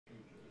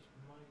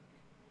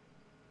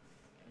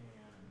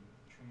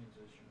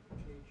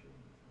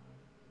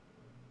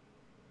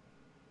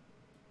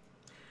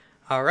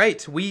All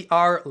right, we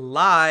are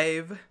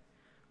live.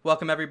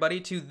 Welcome everybody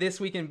to This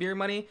Week in Beer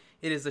Money.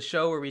 It is a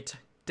show where we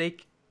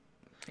take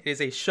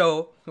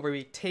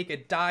a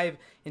dive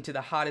into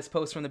the hottest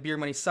posts from the Beer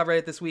Money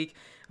subreddit this week.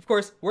 Of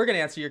course, we're going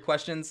to answer your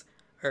questions,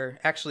 or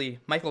actually,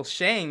 Michael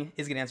Sheng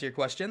is going to answer your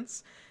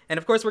questions. And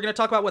of course, we're going to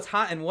talk about what's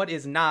hot and what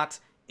is not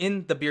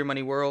in the Beer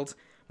Money world.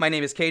 My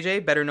name is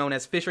KJ, better known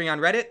as Fishing on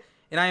Reddit,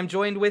 and I am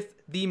joined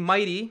with the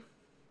mighty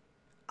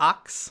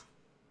Ox.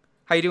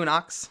 How you doing,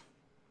 Ox?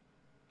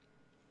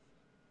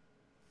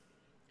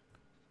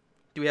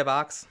 Do we have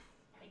Ox?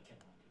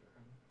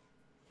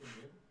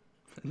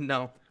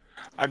 No.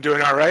 I'm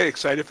doing all right.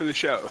 Excited for the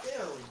show.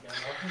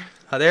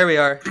 There we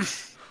are.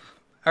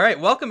 All right,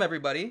 welcome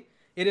everybody.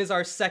 It is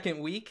our second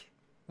week.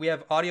 We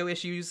have audio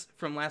issues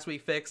from last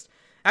week fixed.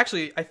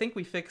 Actually, I think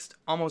we fixed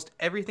almost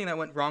everything that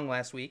went wrong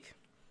last week.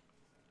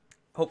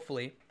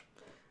 Hopefully.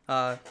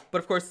 But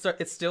of course,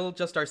 it's still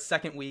just our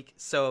second week,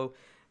 so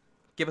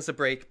give us a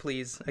break,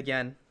 please,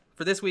 again,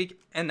 for this week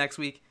and next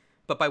week.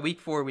 But by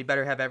week 4, we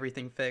better have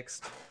everything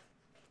fixed.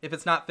 If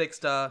it's not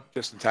fixed,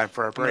 just in time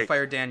for our break. I'm gonna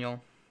fire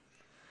Daniel.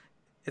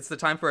 It's the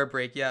time for our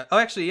break, yeah. Oh,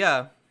 actually,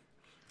 yeah.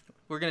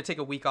 We're gonna take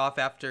a week off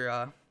after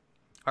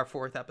our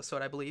 4th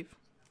episode, I believe.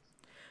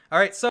 All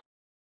right, so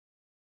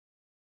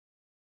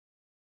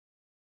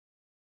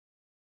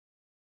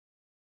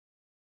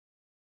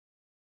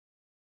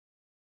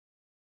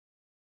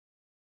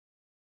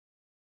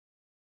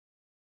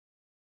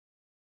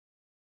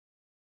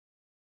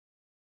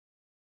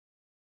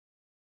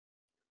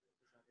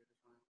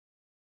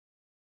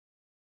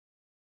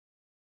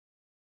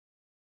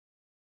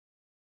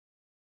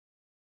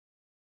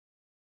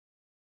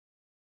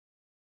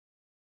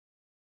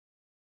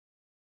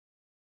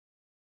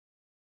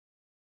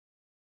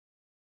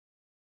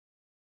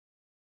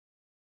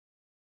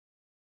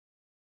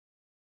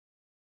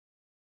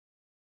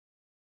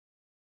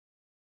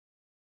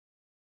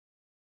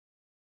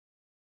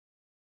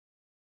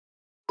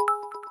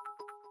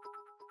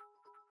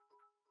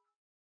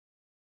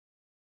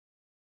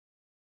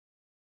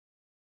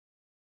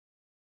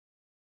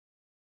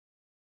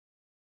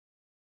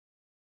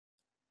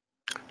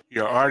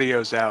Your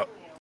audio's out.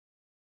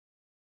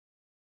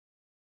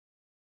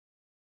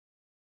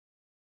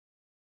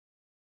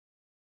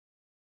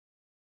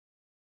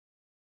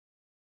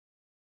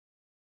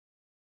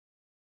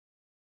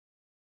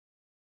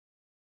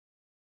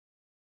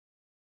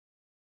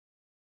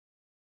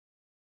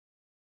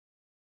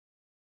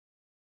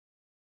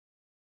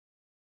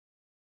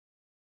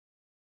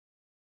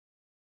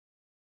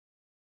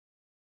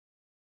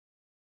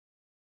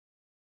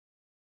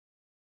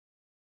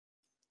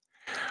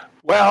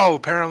 Well,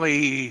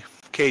 apparently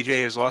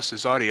KJ has lost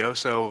his audio,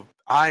 so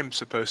I'm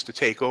supposed to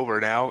take over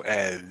now,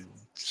 and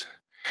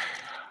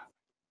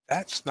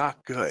that's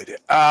not good.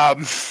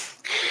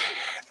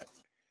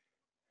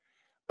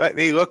 Let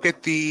me look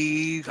at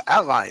the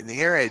outline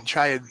here and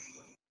try and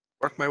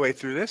work my way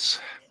through this.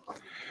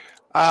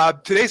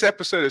 Today's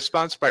episode is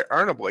sponsored by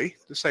EarnHoney,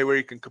 the site where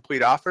you can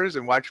complete offers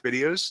and watch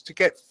videos to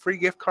get free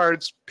gift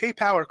cards,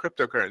 PayPal, or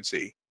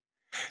cryptocurrency.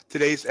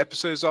 Today's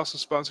episode is also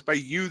sponsored by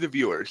you, the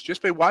viewers.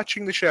 Just by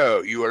watching the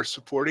show, you are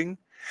supporting,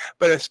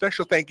 but a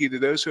special thank you to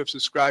those who have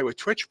subscribed with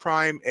Twitch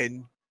Prime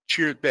and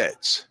cheered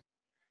bits.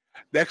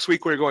 Next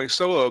week, we're going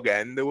solo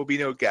again. There will be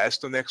no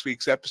guest on next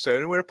week's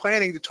episode, and we're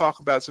planning to talk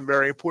about some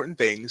very important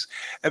things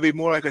and be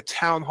more like a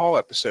town hall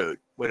episode,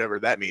 whatever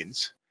that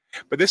means.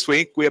 But this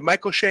week, we have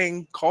Michael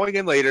Sheng calling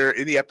in later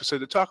in the episode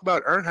to talk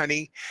about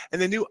EarnHoney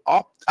and the new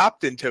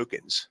opt-in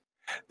tokens.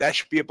 That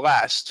should be a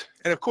blast.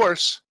 And of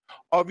course,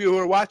 all of you who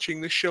are watching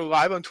this show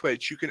live on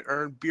Twitch, you can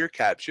earn beer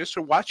caps just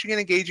for watching and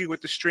engaging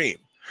with the stream.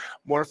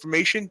 More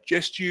information,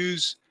 just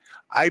use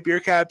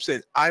iBeerCaps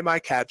and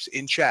iMyCaps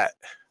in chat.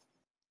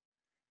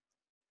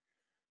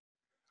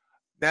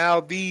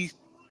 Now, the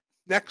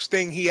next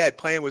thing he had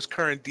planned was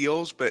current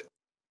deals, but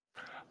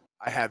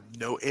I have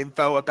no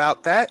info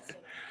about that.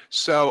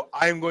 So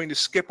I'm going to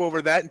skip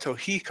over that until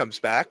he comes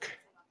back.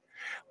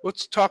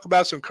 Let's talk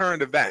about some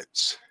current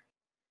events.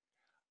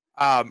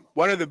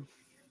 One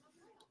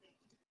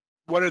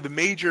of the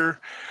major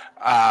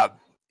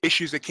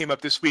issues that came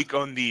up this week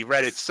on the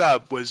Reddit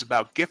sub was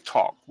about Gift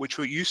Talk, which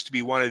used to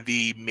be one of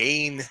the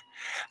main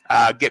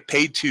get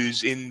paid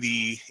tos in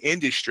the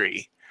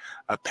industry.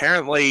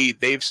 Apparently,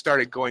 they've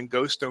started going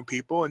ghost on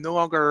people and no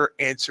longer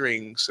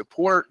answering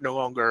support, no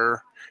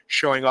longer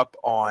showing up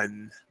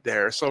on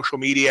their social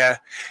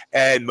media,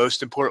 and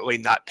most importantly,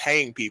 not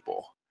paying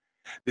people.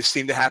 This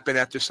seemed to happen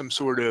after some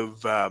sort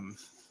of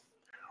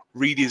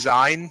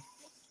redesign.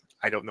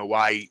 I don't know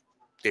why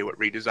they would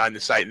redesign the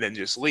site and then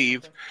just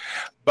leave,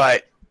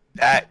 but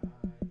that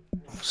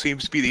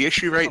seems to be the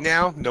issue right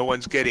now. No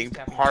one's getting,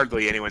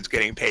 hardly anyone's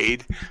getting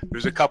paid.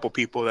 There's a couple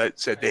people that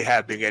said they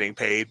have been getting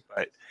paid,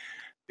 but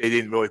they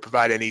didn't really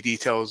provide any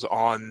details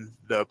on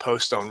the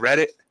post on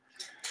Reddit.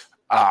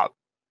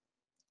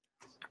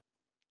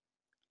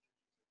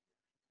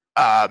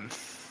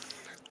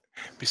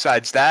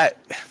 Besides that,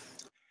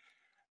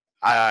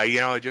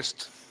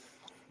 just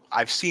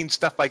I've seen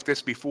stuff like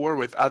this before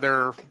with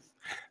other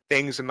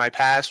things in my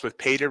past with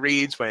pay to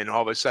reads when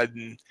all of a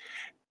sudden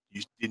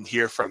you didn't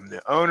hear from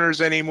the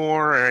owners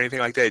anymore or anything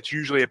like that. It's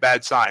usually a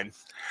bad sign.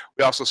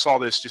 We also saw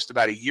this just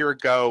about a year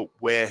ago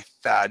with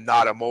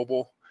Not a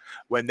Mobile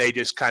when they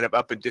just kind of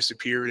up and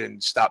disappeared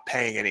and stopped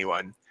paying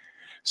anyone.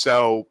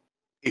 So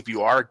if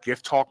you are a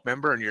Gift Talk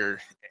member and you're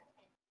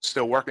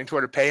still working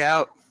toward a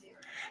payout,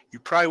 you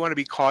probably want to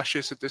be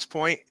cautious at this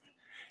point.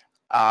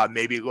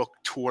 Maybe look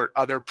toward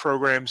other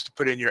programs to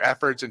put in your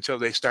efforts until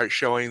they start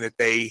showing that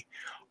they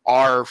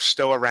are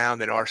still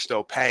around and are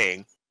still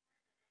paying.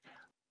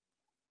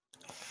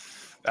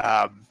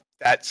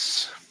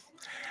 That's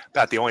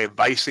about the only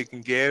advice they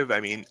can give.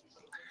 I mean,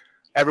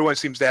 everyone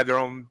seems to have their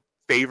own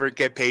favorite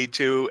get paid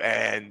to,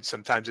 and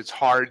sometimes it's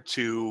hard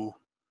to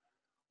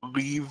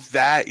leave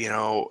that,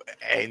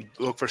 and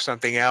look for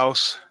something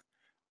else.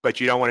 But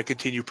you don't want to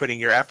continue putting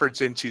your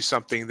efforts into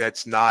something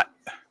that's not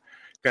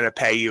going to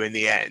pay you in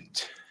the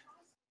end.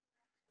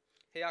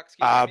 Hey, Ox,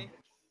 can you hear me?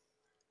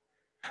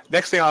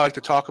 Next thing I'd like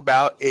to talk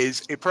about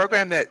is a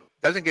program that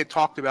doesn't get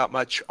talked about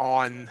much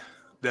on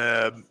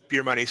the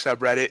Beermoney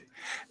subreddit,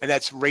 and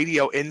that's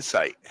Radio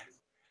Insight.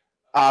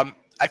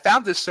 I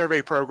found this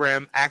survey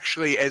program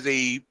actually as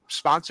a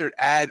sponsored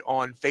ad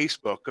on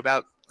Facebook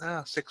about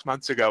 6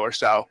 months ago or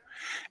so,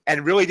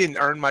 and really didn't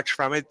earn much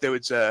from it.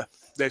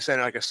 They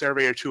sent like a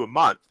survey or two a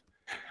month,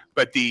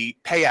 but the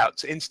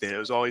payout's instant. It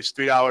was always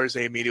 $3.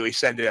 They immediately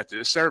send it after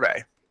the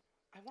survey.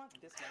 I want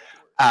this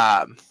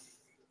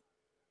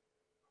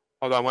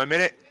Hold on 1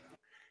 minute.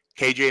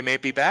 KJ may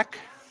be back.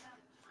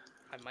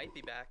 I might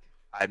be back.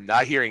 I'm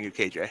not hearing you,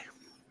 KJ.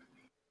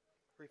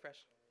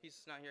 Refresh.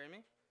 He's not hearing me?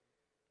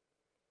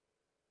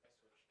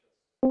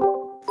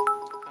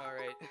 All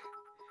right.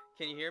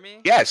 Can you hear me?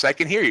 Yes, I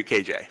can hear you,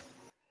 KJ.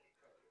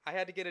 I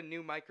had to get a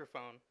new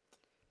microphone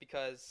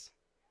because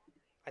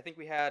I think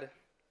we had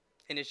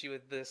an issue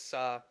with this,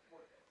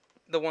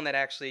 the one that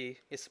actually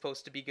is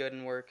supposed to be good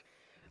and work.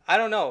 I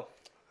don't know.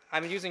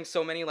 I'm using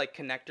so many like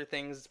connector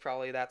things.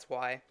 Probably that's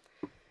why.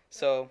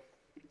 So,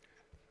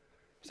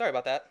 sorry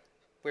about that.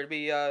 Where did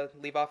we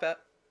leave off at?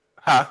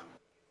 Huh?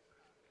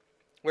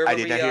 Where I were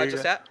did we not hear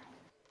just you. at?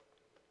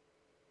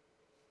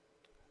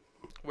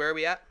 Where are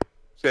we at?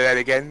 Say that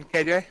again,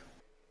 KJ.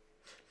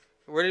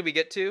 Where did we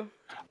get to?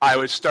 I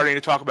was starting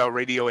to talk about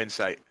Radio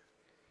Insight.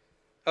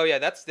 Oh yeah,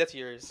 that's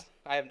yours.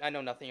 I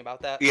know nothing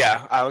about that.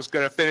 Yeah, I was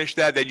going to finish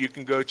that. Then you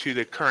can go to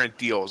the current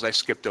deals. I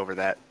skipped over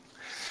that.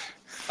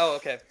 Oh,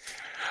 okay.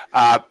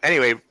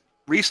 Anyway,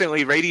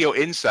 recently Radio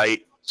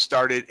Insight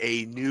started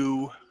a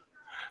new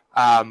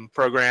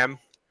program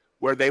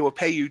where they will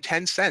pay you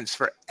 10 cents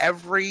for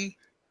every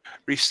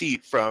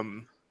receipt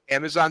from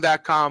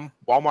Amazon.com,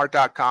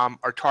 Walmart.com,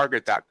 or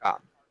Target.com.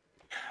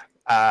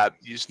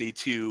 You just need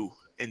to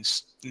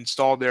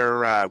install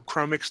their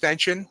Chrome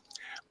extension,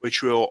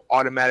 which will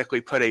automatically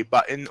put a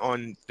button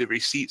on the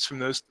receipts from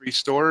those 3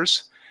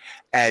 stores,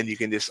 and you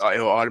can just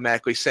it'll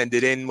automatically send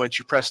it in once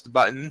you press the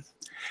button.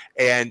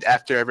 And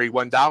after every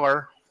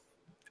 $1,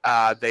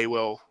 they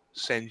will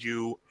send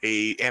you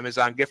a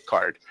Amazon gift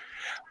card.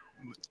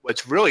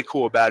 What's really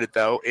cool about it,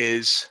 though,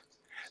 is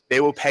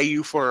they will pay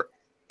you for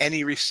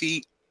any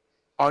receipt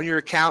on your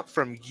account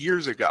from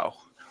years ago.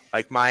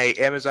 Like my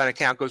Amazon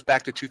account goes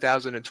back to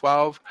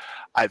 2012.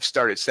 I've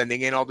started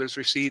sending in all those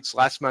receipts.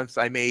 Last month,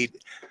 I made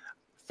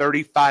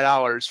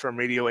 $35 from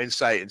Radio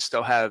Insight and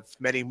still have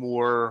many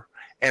more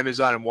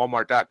Amazon and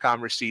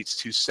Walmart.com receipts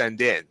to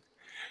send in.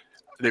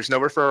 There's no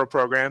referral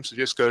program, so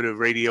just go to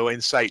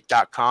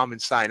radioinsight.com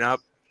and sign up.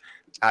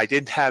 I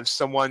did have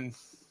someone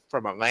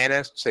from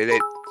Atlanta say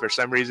that for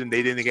some reason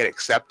they didn't get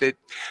accepted.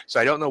 So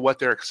I don't know what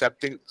their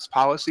acceptance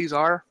policies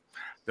are.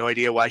 No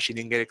idea why she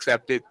didn't get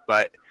accepted,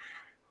 but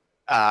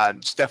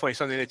it's definitely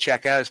something to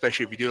check out,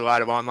 especially if you do a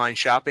lot of online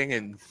shopping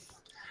and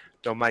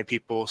don't mind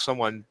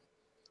someone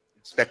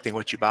inspecting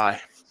what you buy.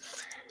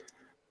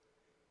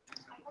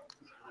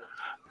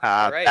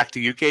 All right. Back to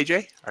you,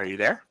 KJ. Are you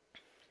there?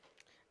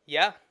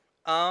 Yeah.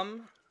 Are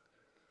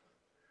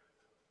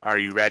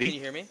you ready? Can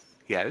you hear me?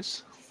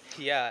 Yes.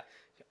 Yeah.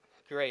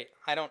 Great.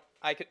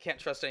 I can't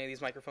trust any of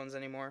these microphones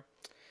anymore.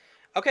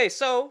 Okay,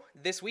 so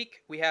this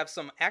week we have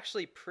some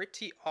actually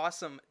pretty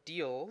awesome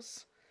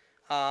deals.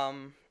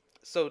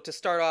 So to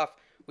start off,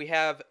 we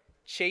have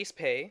Chase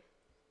Pay.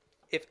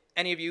 If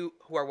any of you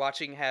who are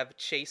watching have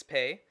Chase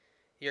Pay,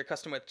 you're a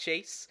customer with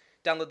Chase,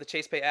 download the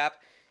Chase Pay app.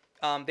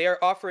 They are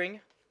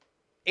offering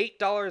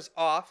 $8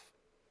 off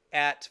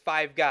at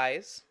Five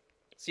Guys.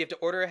 So you have to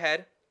order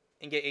ahead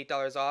and get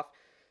 $8 off.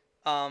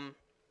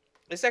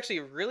 This is actually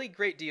a really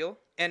great deal.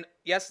 And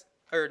yes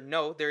or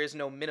no, there is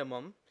no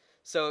minimum.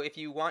 So if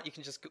you want, you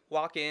can just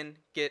walk in,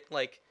 get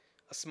like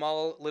a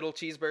small little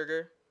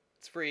cheeseburger.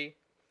 It's free.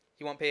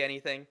 You won't pay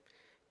anything.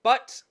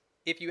 But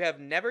if you have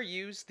never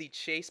used the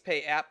Chase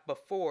Pay app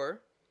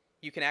before,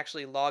 you can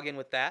actually log in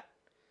with that.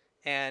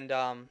 And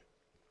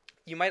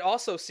you might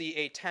also see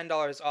a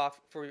 $10 off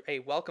for a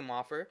welcome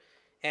offer.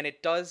 And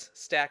it does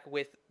stack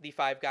with the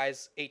Five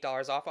Guys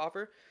 $8 off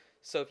offer.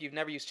 So if you've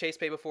never used Chase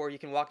Pay before, you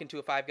can walk into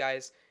a Five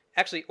Guys,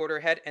 Actually, order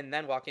ahead and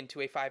then walk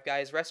into a Five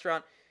Guys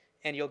restaurant,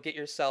 and you'll get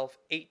yourself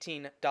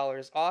 $18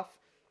 off.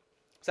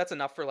 So that's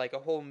enough for like a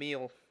whole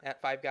meal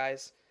at Five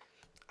Guys.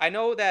 I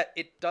know that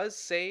it does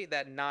say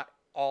that not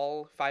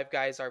all Five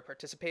Guys are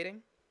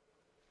participating,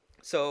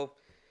 so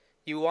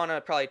you want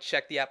to probably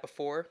check the app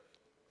before.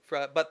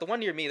 But the one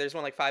near me, there's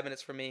one like 5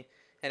 minutes from me,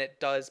 and it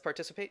does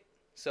participate.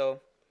 So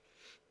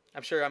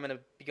I'm sure I'm going to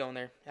be going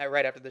there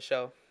right after the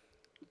show.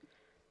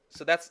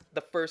 So that's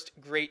the first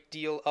great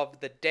deal of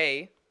the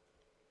day.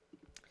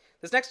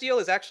 This next deal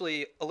is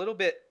actually a little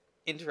bit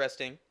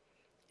interesting,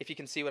 if you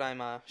can see what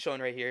I'm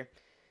showing right here.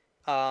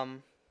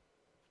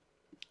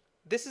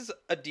 This is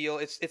a deal.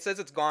 It says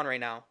it's gone right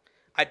now.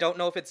 I don't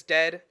know if it's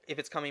dead, if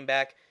it's coming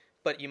back,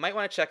 but you might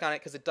want to check on it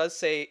because it does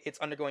say it's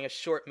undergoing a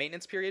short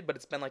maintenance period, but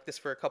it's been like this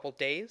for a couple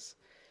days.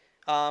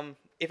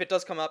 If it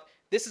does come up,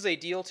 this is a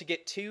deal to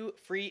get 2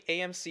 free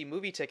AMC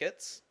movie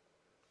tickets.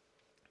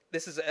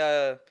 This is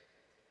I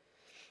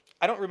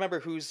don't remember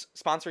who's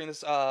sponsoring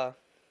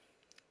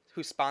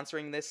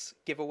this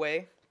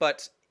giveaway,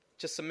 but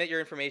just submit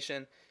your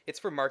information. It's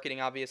for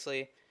marketing,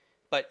 obviously,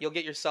 but you'll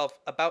get yourself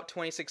about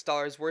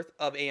 $26 worth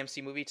of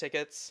AMC movie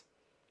tickets.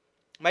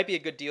 Might be a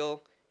good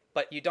deal,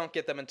 but you don't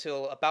get them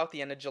until about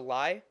the end of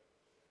July.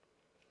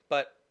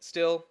 But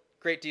still,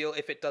 great deal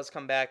if it does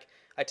come back.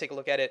 I take a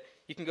look at it.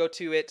 You can go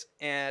to it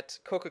at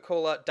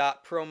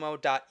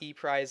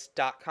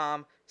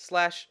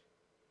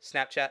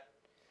coca-cola.promo.eprize.com/Snapchat.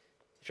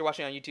 If you're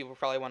watching on YouTube, you'll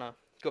probably want to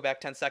go back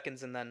 10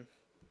 seconds and then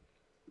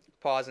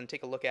pause and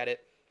take a look at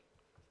it.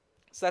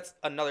 So that's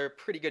another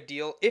pretty good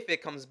deal if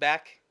it comes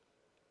back,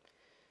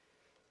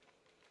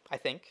 I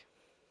think.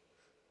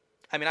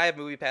 I mean, I have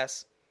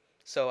MoviePass,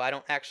 so I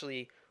don't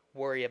actually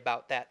worry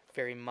about that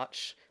very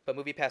much, but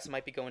MoviePass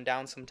might be going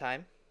down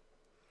sometime.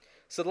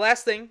 So the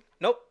last thing,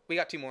 nope, we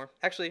got 2 more.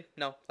 Actually,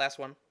 no, last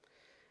one.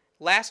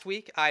 Last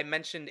week, I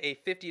mentioned a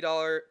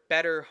 $50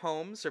 Better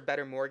Homes or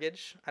Better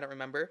Mortgage, I don't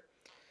remember,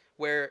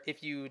 where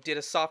if you did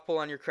a soft pull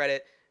on your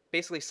credit,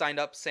 basically signed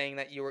up saying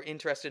that you were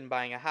interested in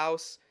buying a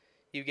house,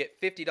 you get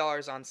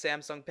 $50 on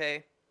Samsung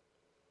Pay.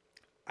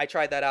 I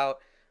tried that out.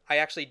 I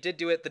actually did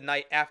do it the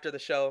night after the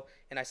show,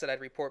 and I said I'd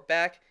report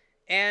back,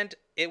 and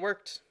it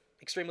worked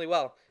extremely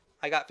well.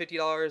 I got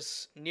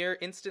 $50 near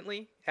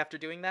instantly after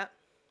doing that.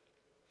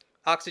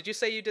 Ox, did you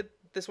say you did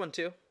this one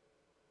too?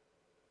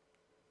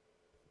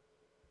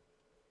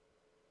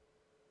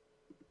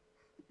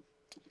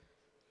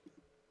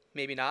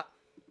 Maybe not.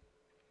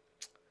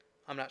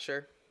 I'm not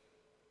sure.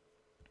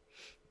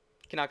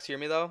 Can Ox hear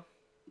me though?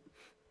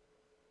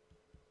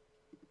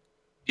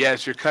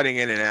 Yes, you're cutting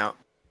in and out.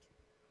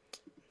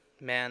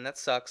 Man, that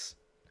sucks.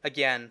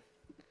 Again,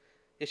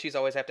 issues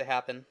always have to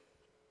happen.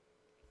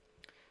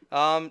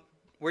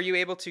 Were you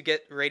able to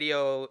get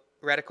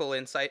Radical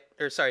Insight,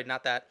 or sorry,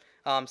 not that,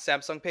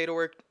 Samsung Pay to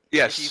work?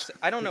 Yes.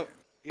 I don't know.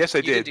 Yes, I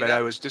You did, do but that.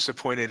 I was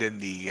disappointed in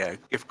the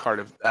gift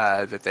card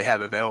that they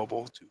have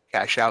available to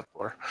cash out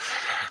for.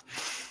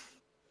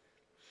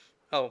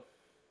 Oh,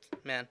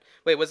 man.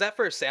 Wait, was that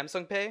for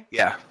Samsung Pay?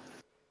 Yeah,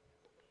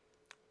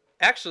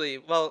 Actually,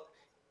 well,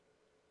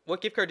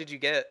 what gift card did you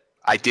get?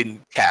 I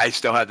didn't. I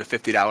still have the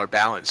 $50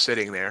 balance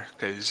sitting there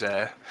because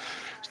there's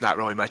not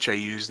really much I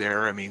use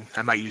there. I mean,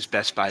 I might use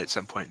Best Buy at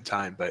some point in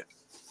time, but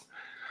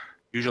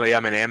usually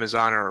I'm an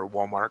Amazon or a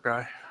Walmart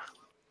guy.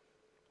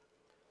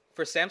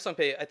 For Samsung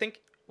Pay, I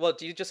think, well,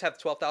 do you just have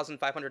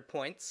 12,500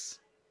 points?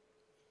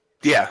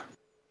 Yeah.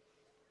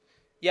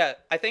 Yeah,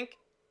 I think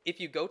if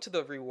you go to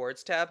the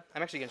rewards tab,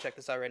 I'm actually going to check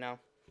this out right now.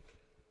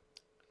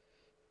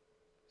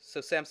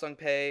 So Samsung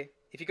Pay,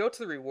 if you go to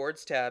the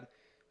rewards tab,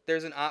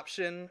 there's an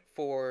option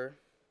for,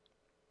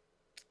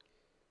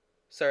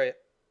 sorry,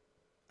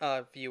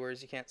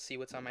 viewers, you can't see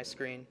what's on my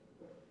screen.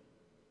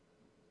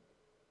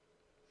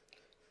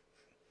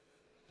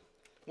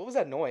 What was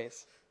that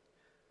noise?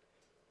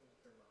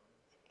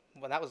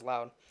 Well, that was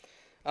loud.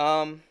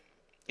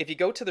 If you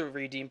go to the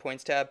redeem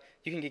points tab,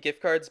 you can get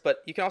gift cards,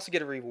 but you can also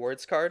get a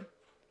rewards card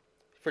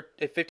for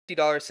a $50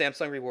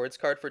 Samsung rewards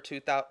card for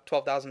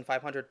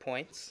 12,500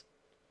 points.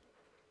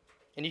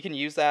 And you can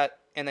use that,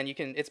 and then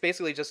it's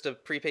basically just a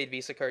prepaid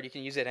Visa card. You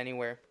can use it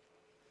anywhere.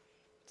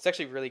 It's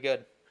actually really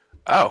good.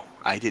 Oh,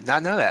 I did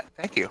not know that.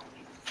 Thank you.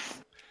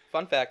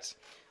 Fun fact.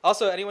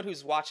 Also, anyone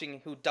who's watching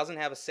who doesn't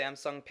have a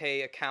Samsung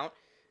Pay account,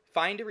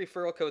 find a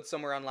referral code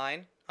somewhere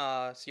online,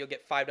 so you'll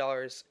get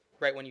 $5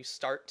 right when you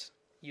start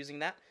using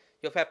that.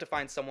 You'll have to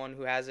find someone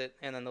who has it,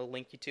 and then they'll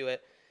link you to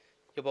it.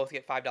 You'll both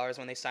get $5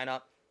 when they sign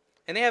up.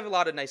 And they have a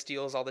lot of nice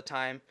deals all the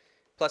time.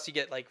 Plus, you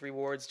get like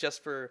rewards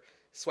just for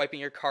swiping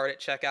your card at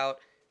checkout.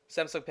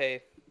 Samsung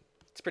Pay,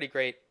 it's pretty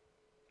great.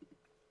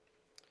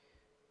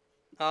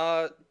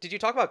 Did you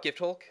talk about Gift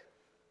Hulk?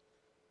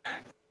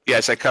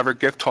 Yes, I covered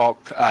Gift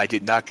Talk. I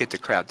did not get to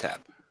Crowd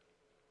Tap.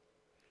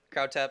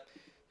 Crowd Tap.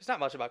 There's not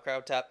much about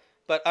Crowd Tap,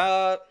 but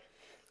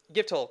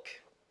Gift Hulk.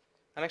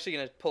 I'm actually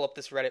gonna pull up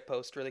this Reddit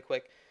post really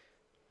quick.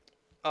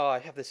 Oh, I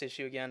have this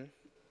issue again.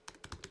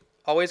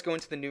 Always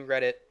going to the new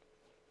Reddit.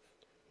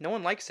 No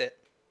one likes it.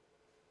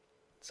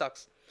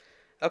 Sucks.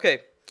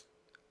 Okay.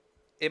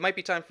 It might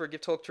be time for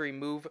Gift Hulk to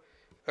remove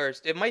or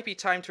it might be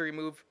time to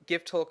remove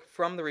Gift Hulk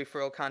from the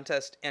referral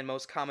contest and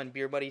most common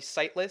beer buddy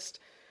site list.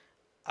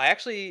 I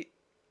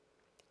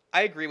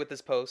agree with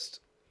this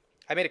post.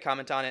 I made a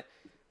comment on it,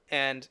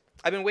 and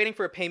I've been waiting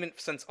for a payment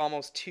since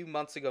almost 2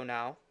 months ago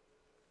now.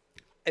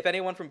 If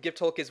anyone from Gift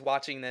Hulk is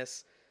watching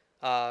this,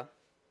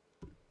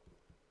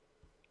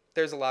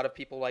 there's a lot of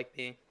people like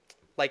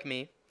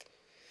me.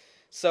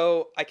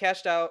 So I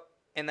cashed out,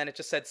 and then it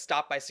just said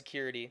stop by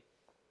security.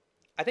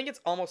 I think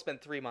it's almost been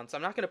 3 months.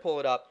 I'm not going to pull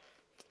it up,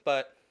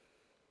 but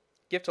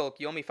Gift Hulk,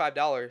 you owe me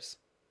 $5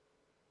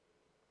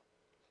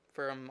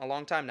 for a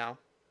long time now,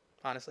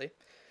 honestly.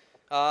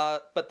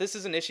 But this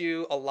is an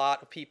issue a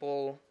lot of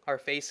people are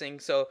facing.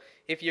 So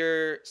if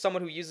you're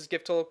someone who uses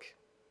Gift Hulk,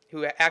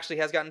 who actually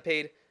has gotten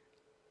paid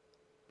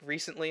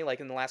recently, like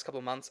in the last couple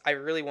of months, I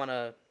really want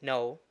to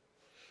know,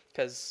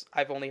 because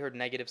I've only heard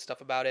negative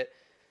stuff about it.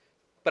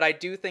 But I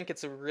do think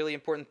it's a really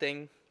important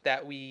thing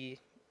that we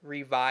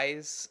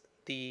revise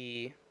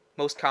the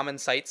most common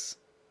sites,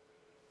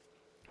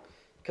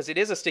 because it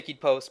is a sticky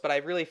post, but I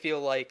really feel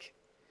like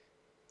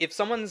if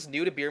someone's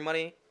new to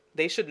Beermoney,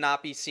 they should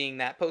not be seeing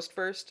that post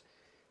first.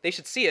 They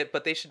should see it,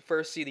 but they should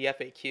first see the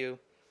FAQ.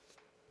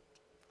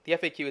 The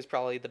FAQ is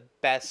probably the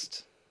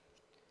best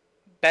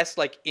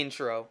like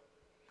intro,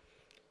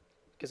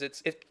 because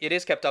it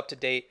is kept up to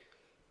date,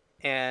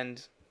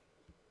 and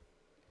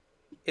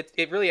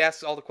it really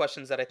asks all the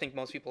questions that I think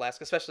most people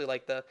ask, especially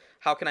like the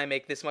how can I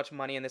make this much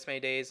money in this many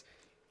days.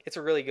 It's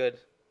a really good,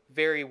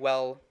 very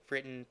well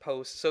written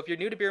post. So if you're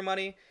new to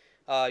Beermoney,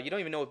 you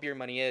don't even know what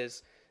Beermoney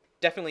is,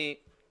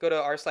 definitely go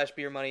to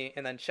r/Beermoney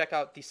and then check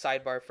out the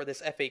sidebar for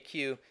this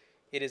FAQ.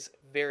 It is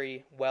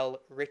very well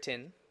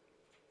written.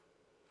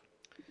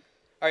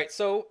 All right,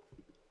 so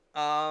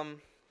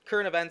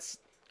current events,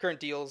 current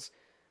deals.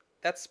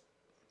 That's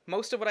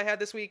most of what I had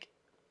this week.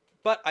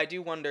 But I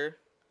do wonder,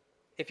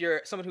 if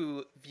you're someone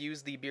who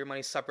views the Beermoney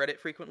subreddit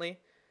frequently,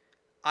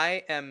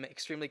 I am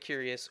extremely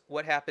curious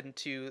what happened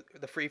to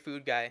the free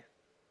food guy.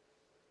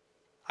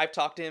 I've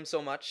talked to him so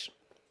much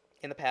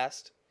in the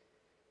past,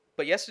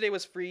 but yesterday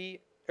was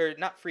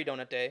not free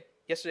donut day.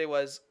 Yesterday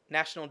was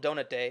National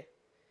Donut Day,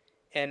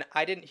 and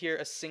I didn't hear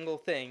a single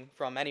thing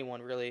from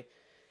anyone really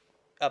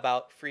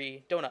about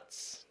free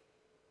donuts.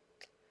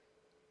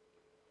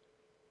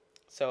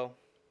 So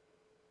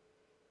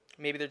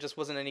maybe there just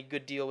wasn't any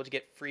good deal to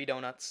get free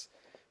donuts.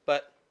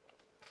 But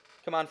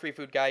come on, free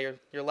food guy,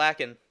 you're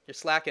lacking. You're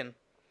slacking.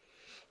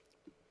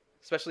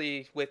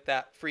 Especially with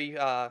that free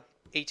 $8 or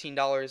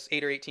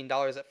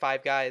 $18 at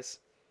Five Guys.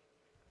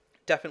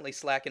 Definitely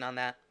slacking on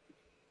that.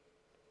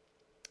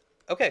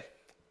 Okay.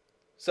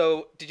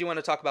 So, did you want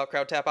to talk about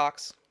CrowdTap,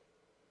 Ox?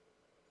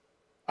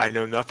 I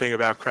know nothing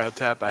about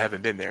CrowdTap. I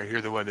haven't been there.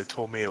 You're the one that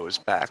told me it was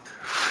back.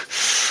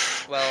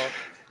 Well,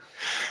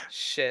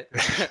 shit.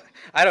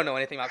 I don't know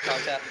anything about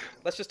CrowdTap.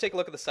 Let's just take a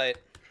look at the site.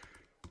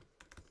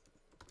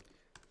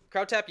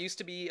 CrowdTap used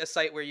to be a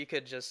site where you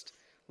could just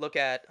look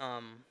at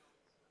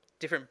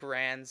different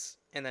brands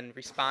and then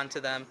respond to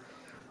them.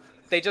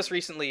 They just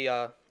recently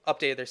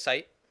updated their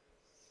site.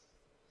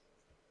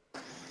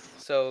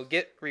 So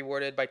get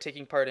rewarded by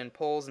taking part in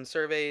polls and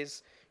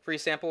surveys. Free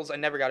samples. I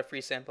never got a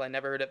free sample. I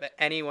never heard of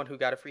anyone who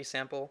got a free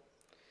sample.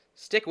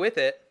 Stick with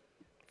it.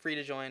 Free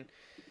to join.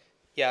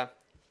 Yeah.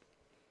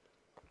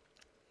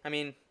 I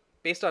mean,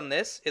 based on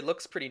this, it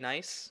looks pretty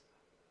nice.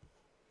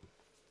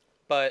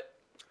 But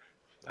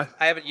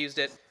I haven't used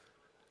it.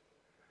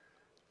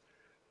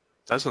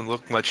 Doesn't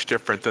look much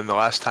different than the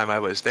last time I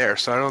was there,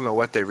 so I don't know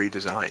what they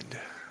redesigned.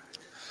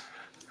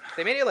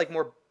 They made it like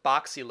more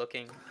boxy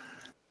looking.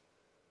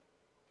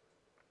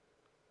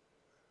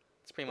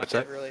 That's pretty much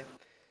it, really.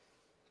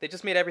 They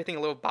just made everything a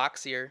little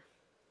boxier.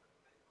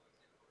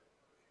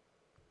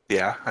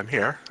 Yeah, I'm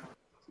here.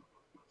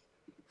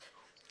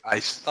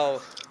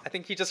 Oh, I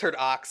think he just heard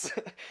ox.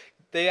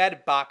 They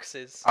added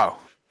boxes. Oh.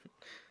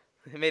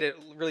 They made it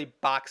really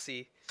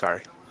boxy.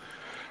 Sorry.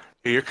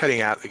 You're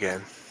cutting out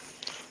again.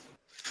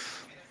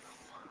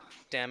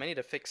 Damn, I need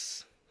to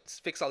fix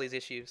all these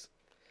issues.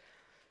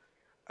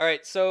 All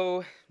right,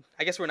 so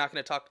I guess we're not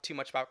going to talk too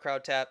much about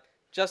CrowdTap.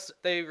 Just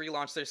they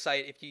relaunched their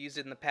site. If you used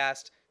it in the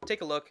past,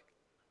 take a look.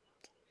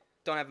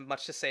 Don't have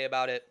much to say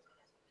about it.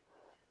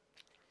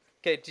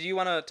 Okay, do you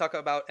want to talk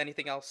about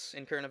anything else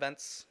in current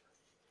events?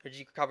 Or did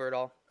you cover it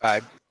all?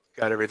 I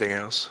got everything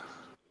else.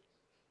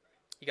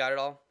 You got it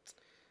all?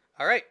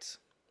 All right.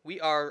 We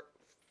are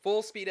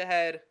full speed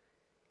ahead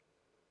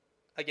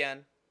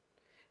again.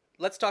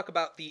 Let's talk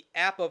about the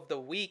app of the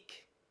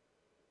week.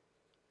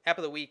 App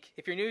of the week.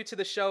 If you're new to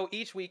the show,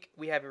 each week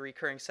we have a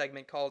recurring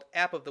segment called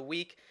App of the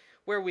Week,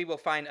 where we will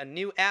find a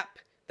new app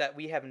that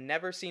we have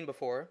never seen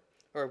before,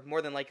 or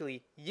more than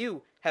likely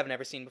you have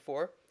never seen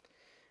before,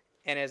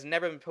 and has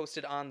never been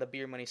posted on the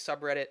Beermoney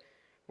subreddit.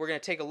 We're going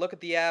to take a look at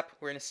the app,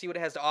 we're going to see what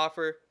it has to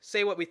offer,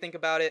 say what we think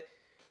about it,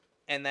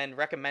 and then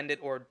recommend it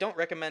or don't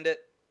recommend it.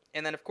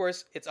 And then, of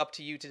course, it's up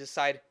to you to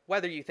decide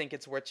whether you think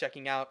it's worth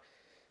checking out.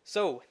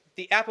 So,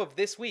 the app of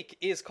this week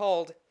is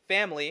called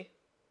Family,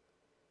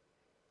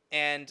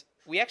 and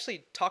we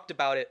actually talked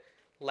about it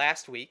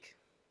last week.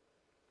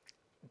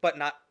 but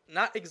not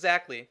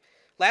exactly.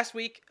 Last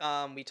week,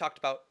 we talked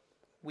about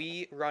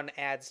We Run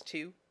Ads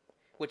Too,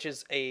 which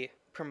is a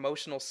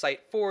promotional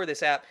site for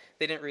this app.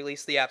 They didn't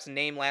release the app's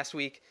name last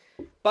week,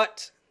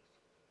 but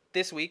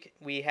this week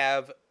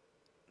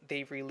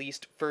they've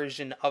released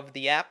version of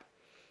the app,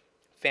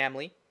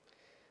 Family.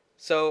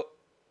 So,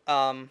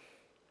 I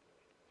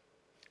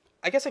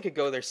guess I could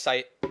go to their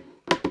site.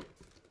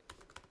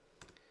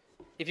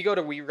 If you go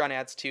to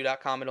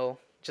werunads2.com, it'll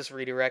just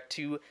redirect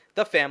to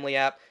the Family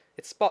app.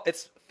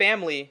 It's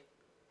family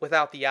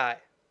without the I,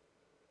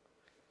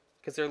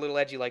 because they're a little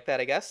edgy like that,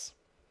 I guess.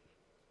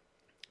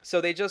 So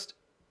they just,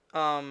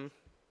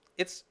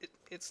 it's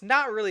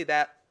not really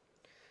that,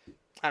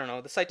 I don't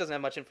know, the site doesn't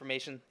have much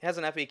information. It has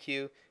an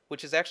FAQ,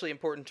 which is actually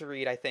important to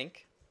read, I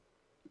think.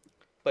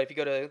 But if you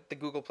go to the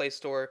Google Play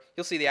Store,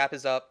 you'll see the app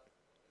is up.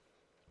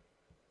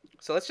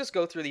 So let's just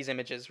go through these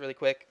images really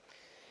quick.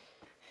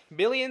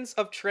 Millions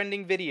of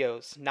trending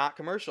videos, not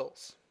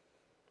commercials.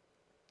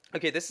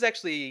 Okay, this is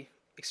actually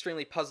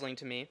extremely puzzling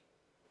to me,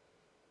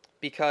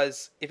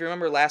 because if you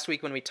remember last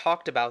week when we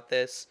talked about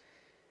this,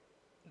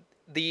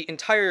 the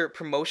entire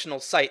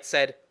promotional site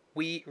said,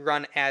 "We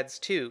run ads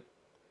too,"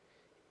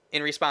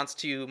 in response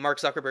to Mark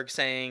Zuckerberg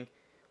saying,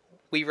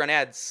 "We run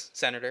ads,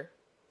 Senator."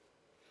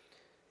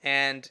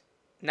 And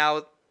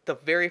now the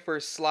very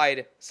first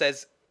slide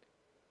says,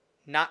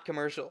 "Not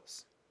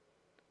commercials."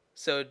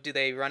 So do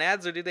they run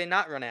ads or do they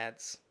not run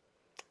ads?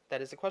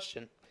 That is a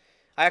question.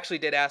 I actually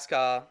did ask,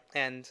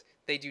 and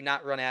they do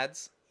not run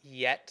ads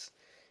yet.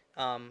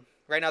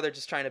 Right now they're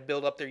just trying to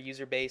build up their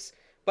user base,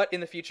 but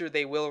in the future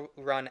they will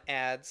run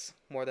ads,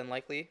 more than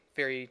likely,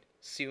 very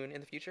soon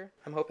in the future,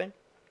 I'm hoping,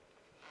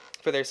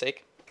 for their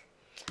sake.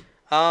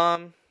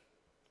 So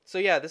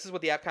yeah, this is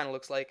what the app kind of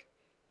looks like.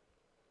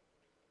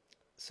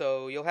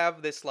 So you'll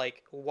have this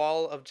like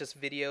wall of just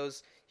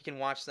videos. You can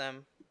watch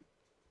them.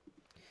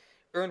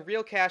 Earn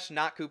real cash,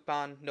 not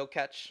coupon, no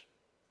catch.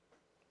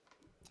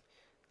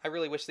 I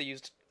really wish they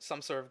used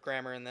some sort of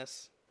grammar in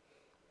this.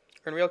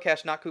 Earn real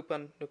cash, not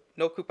coupon,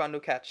 no coupon, no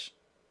catch.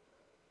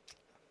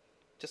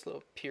 Just a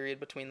little period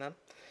between them.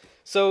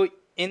 So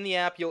in the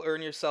app, you'll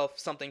earn yourself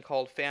something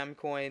called fam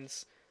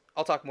coins.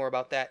 I'll talk more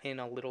about that in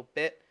a little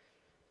bit.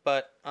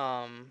 But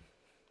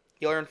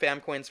you'll earn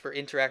fam coins for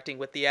interacting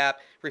with the app,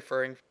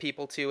 referring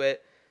people to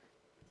it.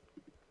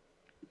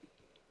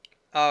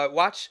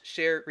 Watch,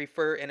 share,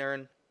 refer, and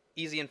earn.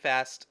 Easy and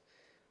fast.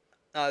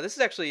 This is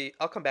actually,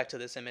 I'll come back to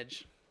this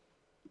image.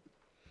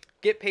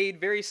 Get paid,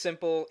 very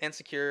simple and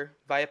secure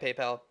via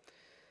PayPal.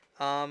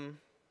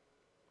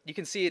 You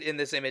can see it in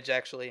this image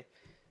actually.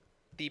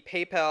 The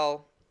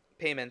PayPal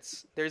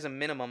payments, there's a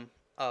minimum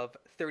of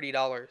 $30.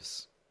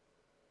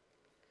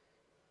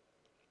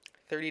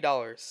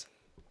 $30.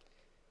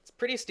 It's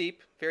pretty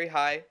steep, very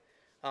high.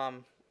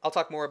 I'll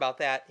talk more about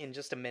that in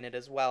just a minute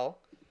as well.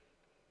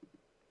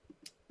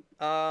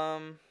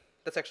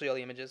 That's actually all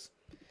the images.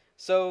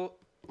 So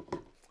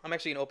I'm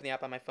actually going to open the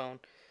app on my phone.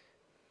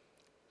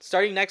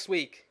 Starting next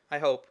week, I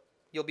hope,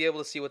 you'll be able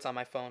to see what's on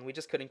my phone. We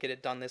just couldn't get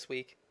it done this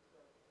week.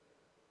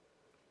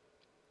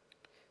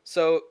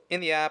 So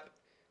in the app,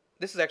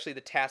 this is actually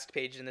the task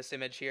page in this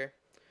image here.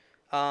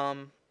 I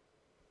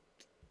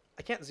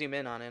can't zoom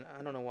in on it.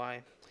 I don't know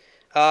why.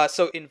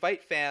 So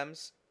invite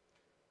fams.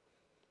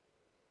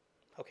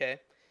 Okay.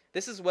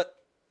 This is what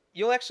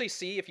you'll actually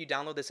see if you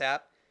download this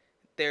app.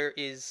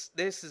 This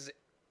is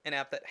an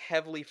app that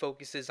heavily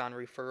focuses on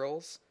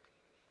referrals,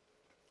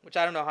 which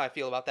I don't know how I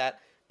feel about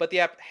that, but the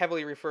app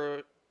heavily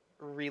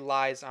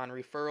relies on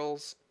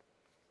referrals.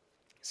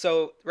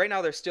 So right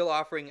now they're still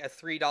offering a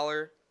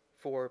 $3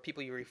 for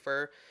people you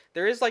refer.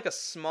 There is like a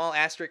small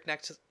asterisk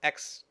next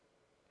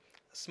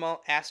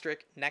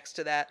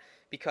to that,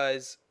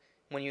 because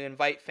when you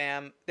invite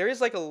fam, there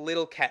is like a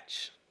little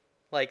catch.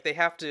 Like they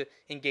have to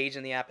engage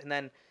in the app, and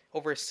then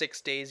over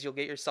 6 days you'll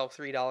get yourself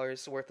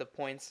 $3 worth of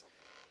points.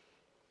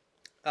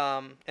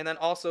 And then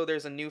also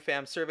there's a new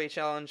fam survey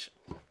challenge.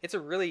 It's a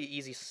really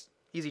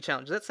easy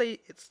challenge. Let's say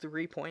it's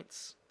 3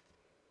 points.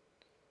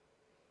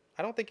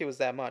 I don't think it was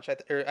that much.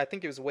 I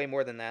think it was way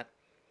more than that.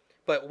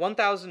 But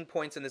 1,000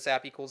 points in this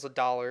app equals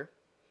 $1.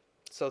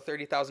 So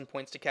 30,000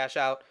 points to cash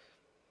out.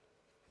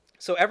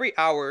 So every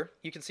hour,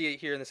 you can see it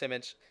here in this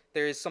image,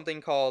 there is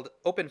something called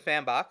Open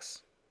Fam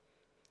Box.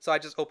 So I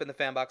just opened the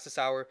fam box this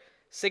hour.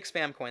 6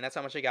 fam coin. That's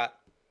how much I got.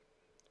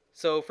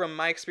 So from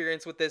my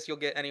experience with this, you'll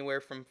get anywhere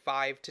from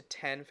 5 to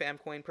 10 fam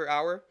coin per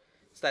hour.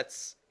 So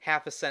that's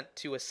half a cent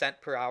to a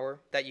cent per hour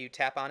that you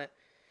tap on it.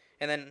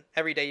 And then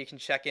every day you can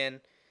check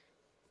in,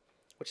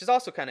 which is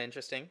also kind of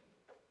interesting.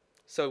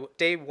 So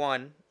day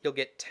 1, you'll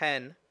get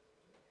 10.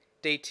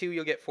 Day 2,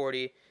 you'll get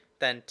 40.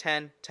 Then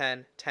 10,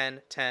 10,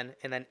 10, 10,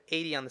 and then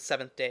 80 on the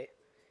 7th day.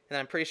 And then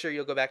I'm pretty sure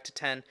you'll go back to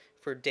 10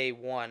 for day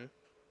 1.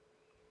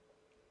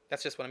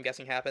 That's just what I'm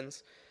guessing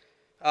happens.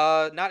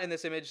 Not in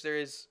this image. There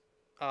is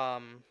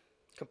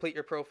complete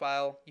your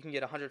profile. You can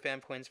get 100 fam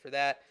coins for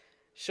that.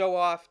 Show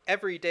off.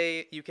 Every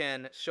day you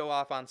can show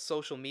off on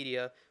social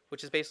media,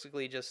 which is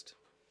basically just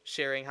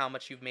sharing how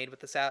much you've made with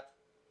this app.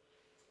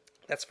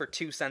 That's for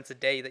 2 cents a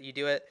day that you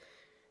do it.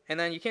 And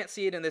then you can't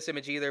see it in this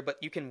image either,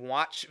 but you can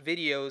watch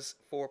videos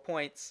for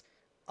points.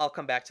 I'll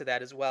come back to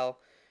that as well.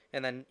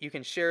 And then you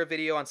can share a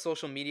video on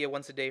social media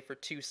once a day for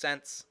 2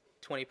 cents,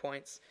 20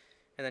 points.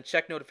 And then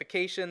check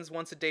notifications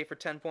once a day for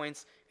 10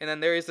 points. And then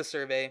there is the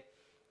survey.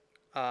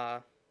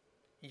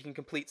 You can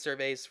complete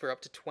surveys for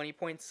up to 20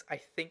 points, I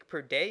think,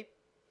 per day.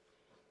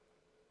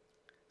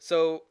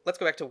 So let's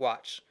go back to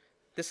watch.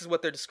 This is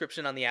what their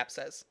description on the app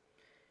says.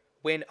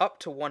 Win up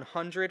to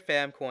 100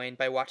 FamCoin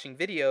by watching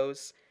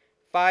videos,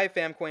 5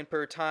 FamCoin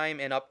per time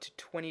and up to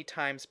 20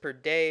 times per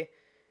day.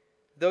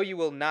 Though you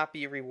will not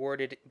be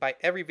rewarded by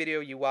every video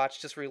you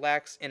watch, just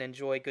relax and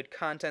enjoy good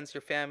content.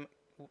 Your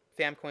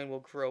FamCoin will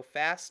grow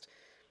fast.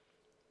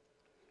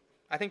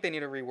 I think they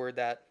need to reword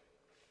that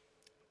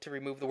to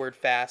remove the word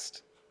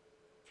fast.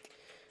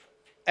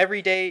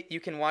 Every day you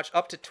can watch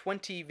up to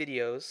 20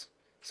 videos.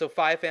 So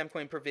 5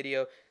 FamCoin per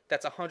video.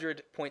 That's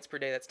 100 points per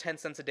day. That's 10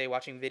 cents a day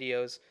watching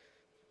videos.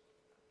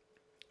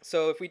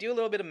 So if we do a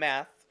little bit of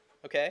math,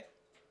 okay?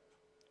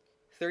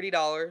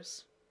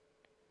 $30,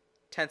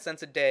 10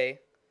 cents a day.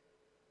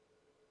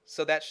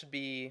 So that should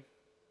be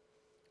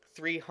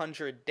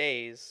 300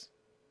 days.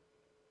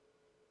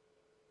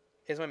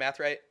 Is my math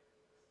right?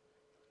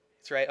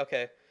 It's right,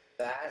 okay.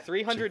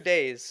 300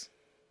 days.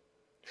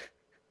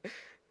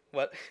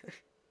 What?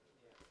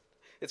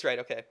 It's right,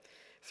 okay.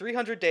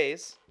 300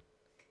 days,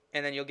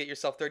 and then you'll get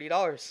yourself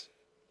 $30.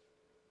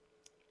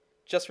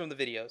 Just from the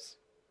videos.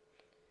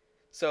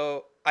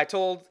 So I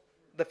told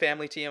the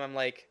family team, I'm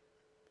like,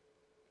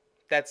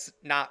 that's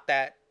not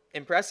that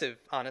impressive,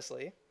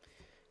 honestly.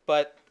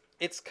 But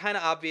it's kind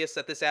of obvious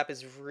that this app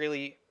is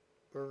really,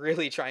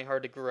 really trying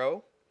hard to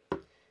grow.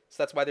 So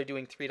that's why they're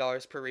doing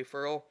 $3 per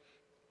referral.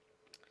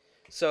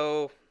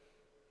 So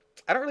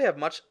I don't really have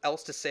much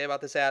else to say about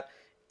this app.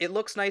 It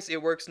looks nice.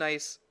 It works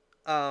nice.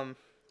 I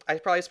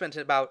probably spent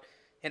about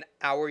an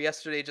hour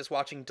yesterday just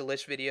watching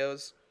delish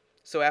videos.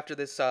 So after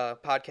this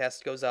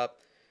podcast goes up,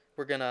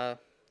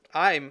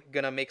 I'm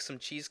gonna make some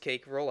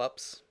cheesecake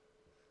roll-ups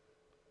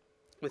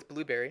with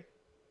blueberry,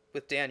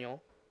 with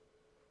Daniel,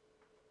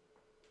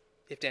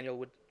 if Daniel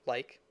would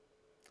like.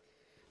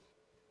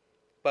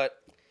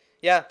 But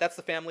yeah, that's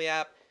the family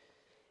app.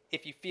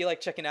 If you feel like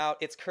checking out,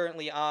 it's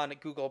currently on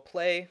Google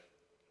Play,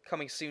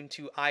 coming soon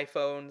to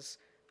iPhones.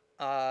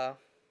 There's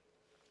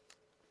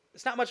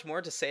not much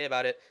more to say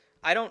about it.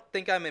 I don't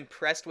think I'm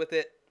impressed with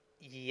it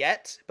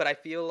yet, but I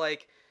feel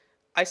like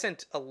I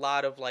sent a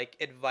lot of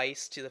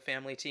advice to the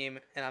family team,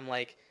 and I'm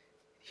like,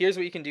 here's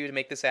what you can do to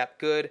make this app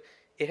good.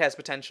 It has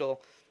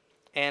potential,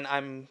 and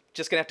I'm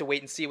just gonna have to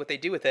wait and see what they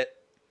do with it.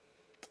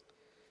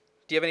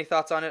 Do you have any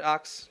thoughts on it,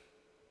 Ox?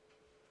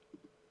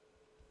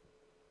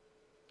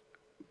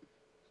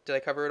 Did I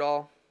cover it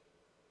all?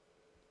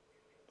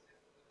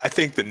 I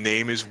think the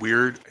name is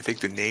weird. I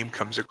think the name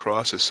comes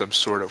across as some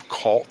sort of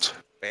cult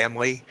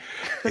family.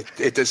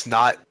 It does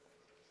not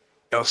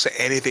say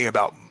anything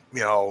about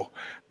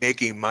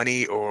making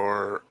money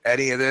or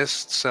any of this.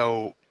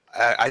 So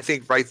I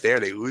think right there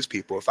they lose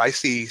people. If I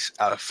see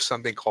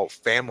something called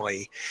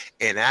family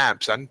in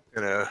apps, I'm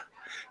gonna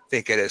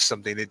think it has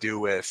something to do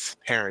with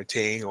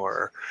parenting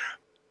or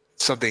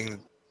something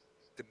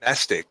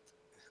domestic.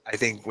 I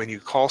think when you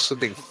call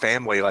something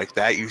family like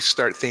that, you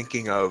start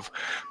thinking of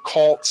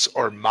cults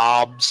or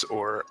mobs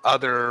or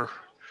other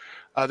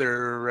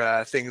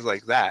things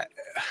like that.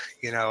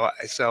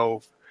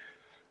 So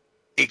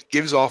it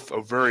gives off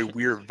a very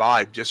weird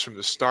vibe just from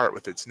the start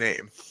with its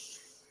name.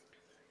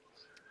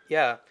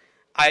 Yeah,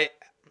 I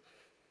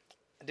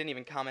didn't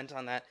even comment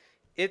on that.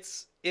 It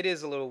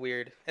is a little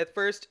weird. At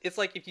first, it's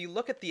like if you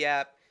look at the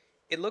app,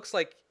 it looks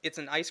like it's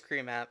an ice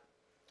cream app,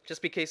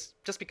 just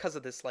because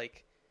of this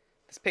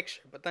this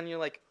picture. But then you're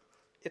like,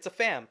 it's a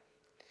fam.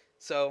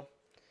 So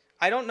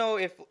I don't know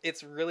if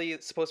it's really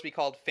supposed to be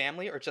called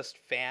family or just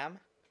fam,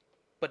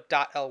 but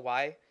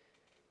 .ly.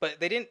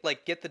 But they didn't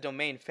get the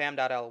domain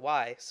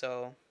fam.ly,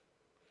 so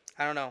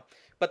I don't know.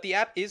 But the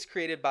app is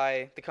created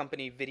by the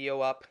company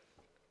Video Up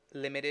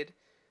Limited.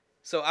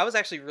 So I was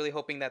actually really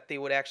hoping that they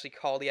would actually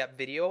call the app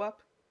Video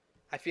Up.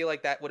 I feel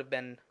like that would have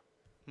been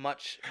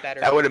much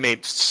better. That would have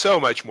made so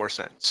much more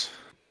sense.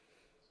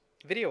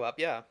 Video Up,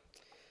 yeah.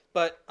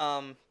 But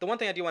the one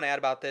thing I do want to add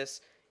about this,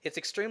 it's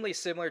extremely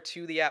similar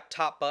to the app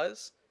Top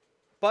Buzz,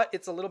 but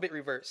it's a little bit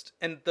reversed.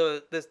 And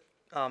the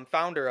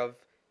founder of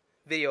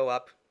Video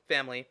Up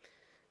family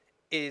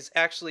is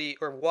actually,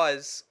 or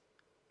was,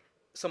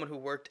 someone who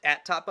worked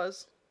at Top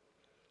Buzz.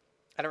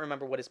 I don't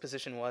remember what his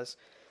position was.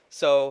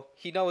 So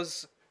he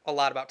knows a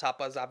lot about Top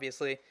Buzz,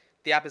 obviously.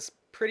 The app is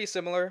pretty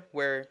similar,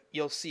 where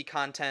you'll see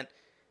content.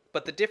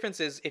 But the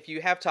difference is, if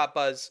you have Top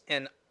Buzz,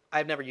 and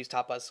I've never used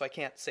Top Buzz, so I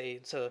can't say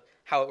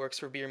how it works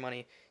for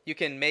Beermoney. You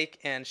can make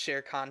and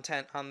share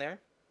content on there.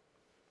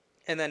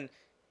 And then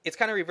it's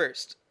kind of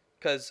reversed,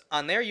 because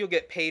on there you'll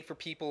get paid for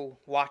people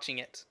watching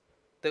it.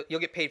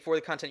 You'll get paid for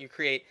the content you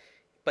create.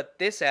 But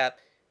this app,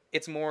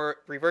 it's more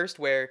reversed,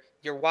 where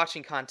you're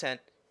watching content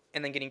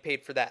and then getting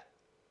paid for that.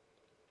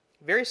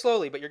 Very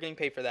slowly, but you're getting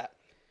paid for that.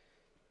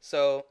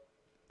 So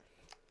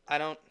I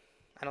don't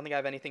think I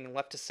have anything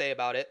left to say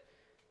about it.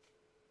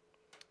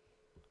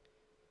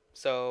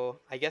 So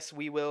I guess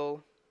we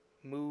will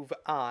move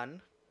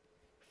on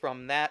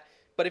from that.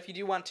 But if you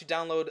do want to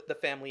download the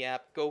family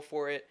app, go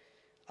for it.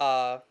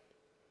 I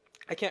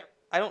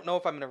don't know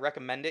if I'm going to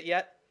recommend it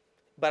yet,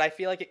 but I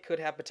feel like it could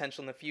have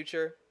potential in the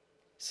future.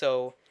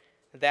 So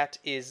that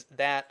is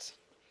that.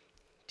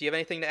 Do you have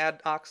anything to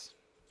add, Ox?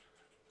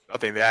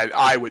 Nothing that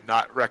I would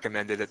not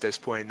recommend it at this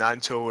point. Not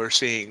until we're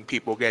seeing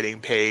people getting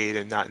paid,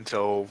 and not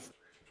until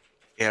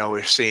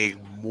we're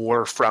seeing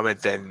more from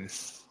it than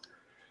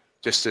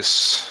just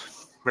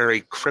this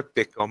very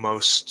cryptic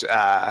almost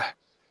app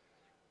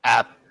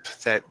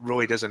that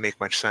really doesn't make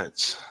much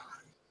sense.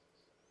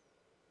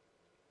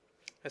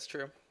 That's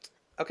true.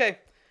 Okay,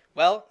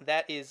 well,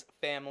 that is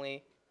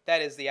family.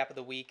 That is the app of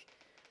the week.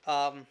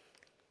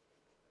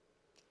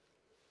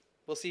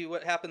 We'll see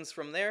what happens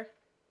from there.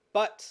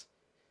 But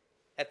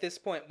at this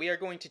point, we are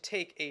going to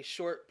take a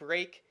short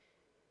break.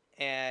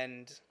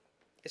 And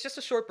it's just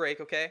a short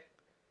break, okay?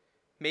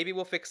 Maybe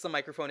we'll fix the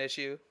microphone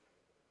issue.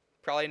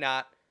 Probably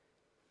not.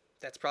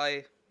 That's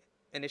probably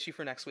an issue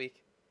for next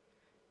week.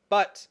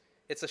 But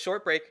it's a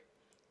short break.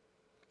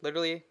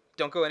 Literally,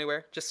 don't go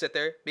anywhere. Just sit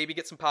there. Maybe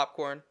get some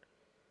popcorn.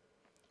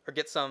 Or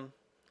get some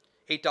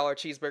 $8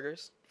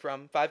 cheeseburgers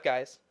from Five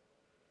Guys.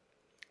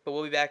 But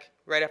we'll be back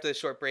right after this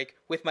short break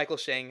with Michael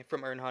Sheng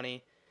from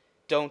EarnHoney.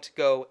 Don't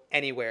go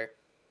anywhere.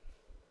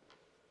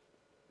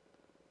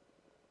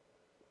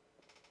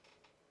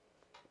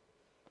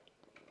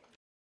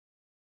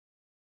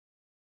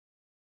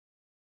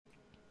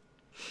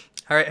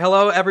 All right,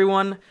 hello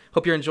everyone.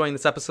 Hope you're enjoying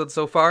this episode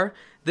so far.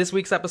 This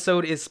week's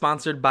episode is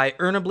sponsored by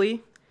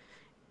EarnHoney.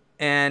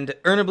 And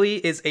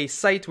EarnHoney is a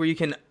site where you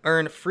can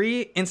earn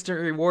free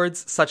instant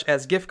rewards such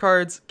as gift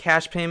cards,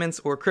 cash payments,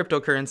 or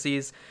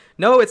cryptocurrencies.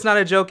 No, it's not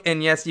a joke,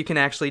 and yes, you can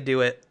actually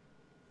do it.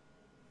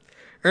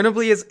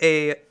 EarnHoney is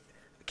a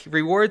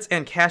rewards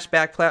and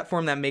cashback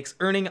platform that makes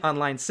earning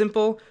online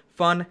simple,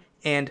 fun,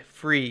 and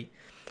free.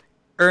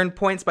 Earn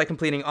points by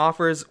completing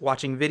offers,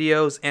 watching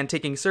videos, and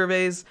taking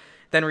surveys.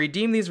 Then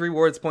redeem these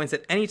rewards points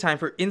at any time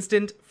for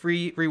instant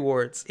free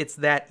rewards. It's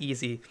that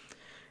easy.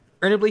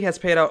 EarnHoney has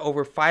paid out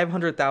over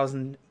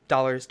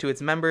 $500,000 to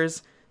its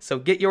members, so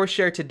get your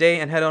share today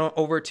and head on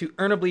over to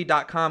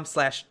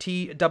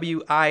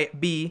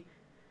earnhoney.com/TWIB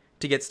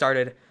to get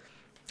started.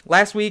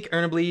 Last week,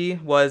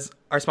 EarnHoney was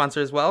our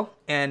sponsor as well,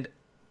 and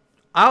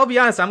I'll be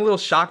honest, I'm a little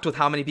shocked with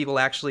how many people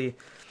actually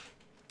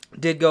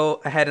did go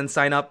ahead and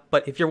sign up,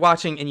 but if you're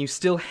watching and you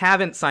still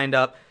haven't signed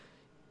up,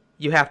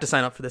 you have to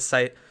sign up for this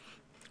site.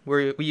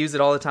 We use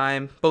it all the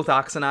time, both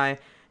Ox and I,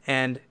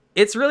 and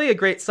it's really a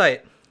great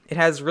site. It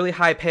has really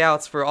high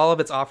payouts for all of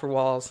its offer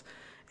walls,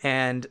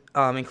 and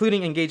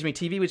including Engage Me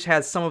TV, which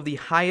has some of the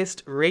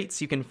highest rates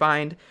you can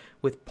find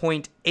with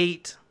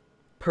 0.8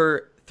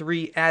 per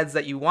 3 ads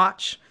that you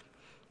watch.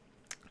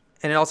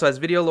 And it also has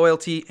video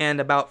loyalty and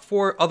about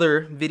 4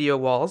 other video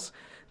walls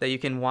that you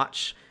can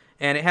watch.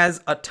 And it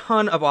has a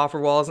ton of offer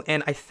walls,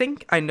 and I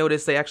think I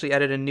noticed they actually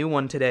added a new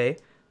one today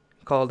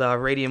called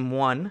Radium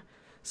 1.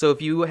 So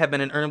if you have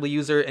been an EarnHoney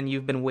user and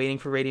you've been waiting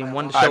for Radium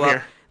 1 to show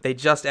up, they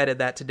just added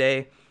that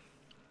today.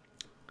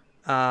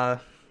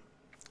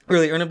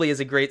 Really, EarnHoney is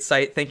a great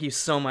site. Thank you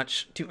so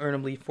much to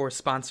EarnHoney for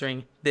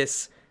sponsoring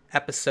this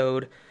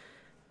episode.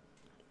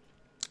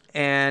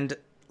 And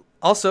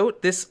also,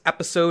 this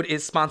episode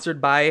is sponsored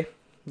by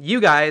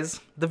you guys,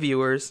 the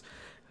viewers,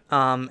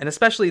 and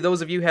especially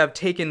those of you who have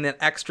taken that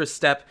extra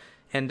step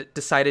and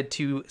decided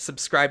to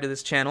subscribe to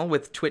this channel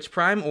with Twitch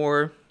Prime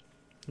or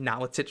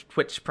not with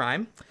Twitch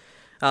Prime.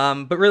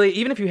 But really,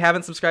 even if you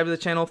haven't subscribed to the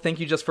channel,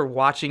 thank you just for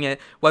watching it,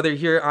 whether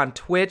you're on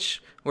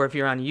Twitch or if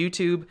you're on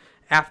YouTube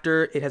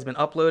after it has been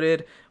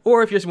uploaded,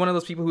 or if you're one of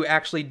those people who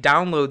actually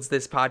downloads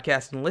this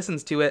podcast and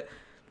listens to it.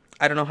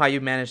 I don't know how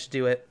you managed to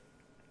do it.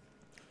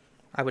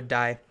 I would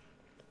die.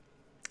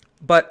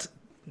 But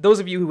those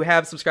of you who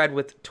have subscribed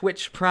with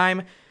Twitch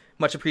Prime,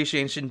 much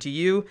appreciation to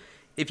you.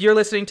 If you're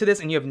listening to this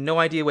and you have no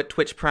idea what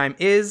Twitch Prime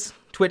is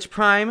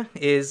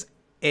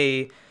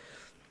a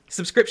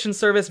subscription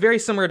service very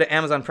similar to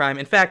Amazon Prime.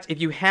 In fact,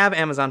 if you have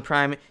Amazon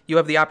Prime, you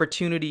have the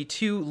opportunity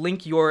to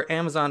link your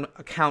Amazon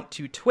account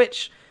to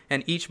Twitch,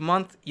 and each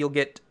month you'll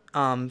get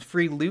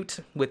free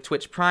loot with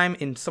Twitch Prime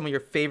in some of your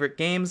favorite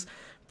games.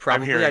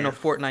 Probably, I know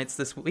Fortnite's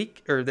this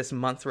week, or this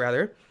month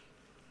rather.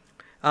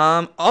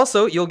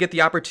 Also, you'll get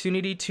the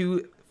opportunity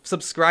to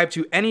subscribe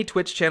to any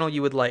Twitch channel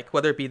you would like,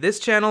 whether it be this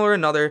channel or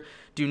another.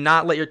 Do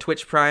not let your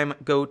Twitch Prime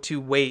go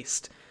to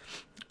waste.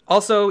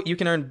 Also, you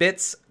can earn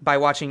bits by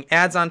watching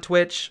ads on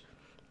Twitch.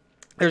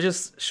 They're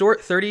just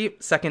short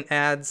 30-second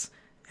ads,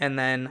 and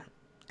then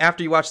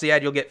after you watch the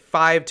ad, you'll get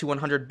 5 to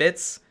 100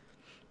 bits.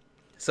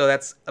 So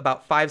that's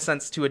about 5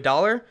 cents to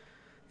 $1,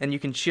 and you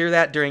can cheer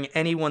that during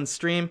any one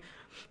stream.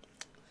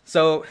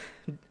 So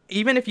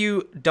even if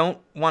you don't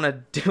want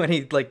to do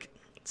any,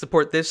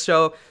 support this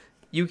show,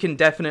 you can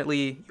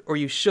definitely, or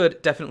you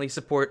should definitely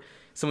support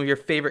some of your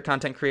favorite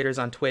content creators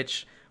on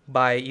Twitch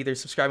by either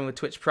subscribing with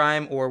Twitch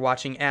Prime or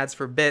watching ads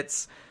for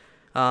bits.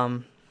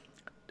 A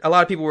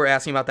lot of people were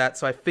asking about that,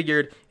 so I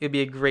figured it would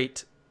be a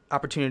great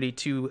opportunity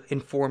to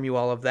inform you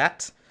all of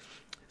that.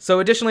 So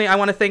additionally, I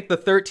want to thank the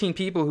 13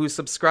 people who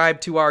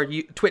subscribed to our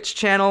Twitch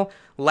channel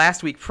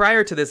last week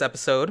prior to this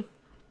episode.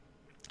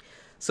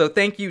 So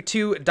thank you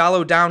to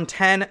Dalo Down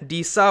 10,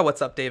 Disa, what's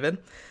up, David?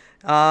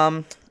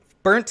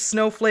 Burnt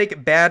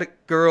Snowflake, Bad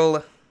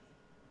Girl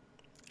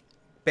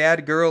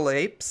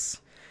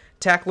Apes,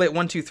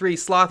 Tacklet123,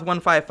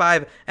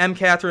 Sloth155, M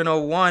Catherine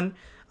 01,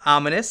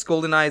 Ominous,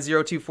 GoldenEye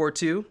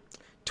 0242,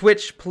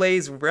 Twitch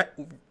Plays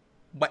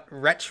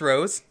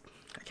Retros,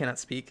 I cannot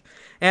speak,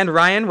 and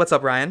Ryan, what's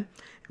up, Ryan?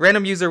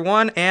 Random User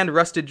 1 and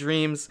Rusted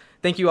Dreams.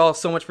 Thank you all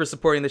so much for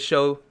supporting the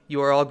show. You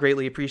are all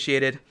greatly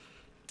appreciated.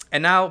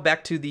 And now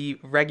back to the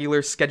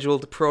regular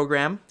scheduled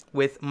program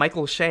with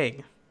Michael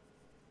Sheng.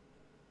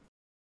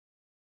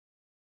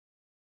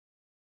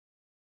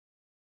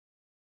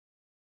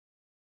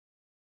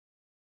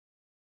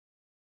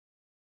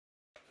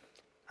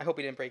 I hope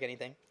we didn't break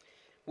anything.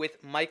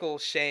 With Michael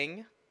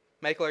Sheng.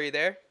 Michael, are you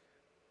there?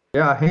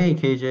 Yeah, hey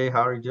KJ,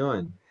 how are you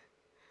doing?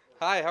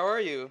 Hi, how are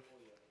you?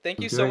 Thank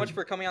you so much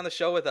for coming on the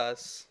show with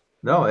us.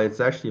 No,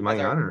 it's actually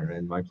my honor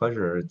and my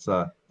pleasure. It's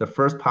the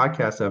first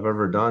podcast I've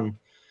ever done.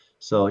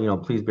 So,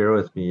 please bear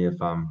with me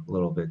if I'm a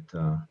little bit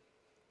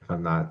if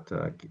I'm not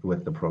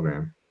with the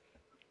program.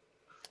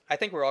 I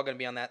think we're all going to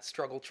be on that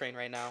struggle train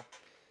right now.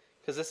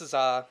 Because this is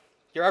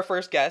you're our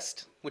first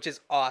guest, which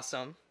is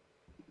awesome.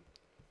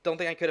 Don't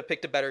think I could have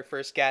picked a better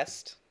first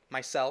guest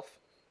myself.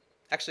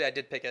 Actually, I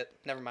did pick it.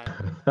 Never mind.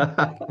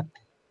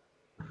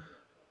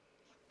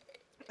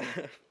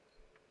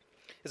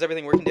 Is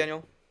everything working,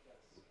 Daniel?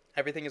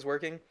 Everything is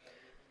working?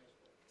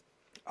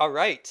 All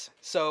right.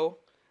 So,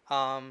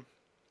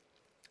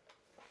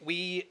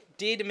 we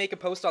did make a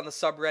post on the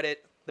subreddit,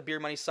 the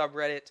Beermoney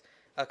subreddit,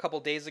 a couple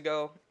days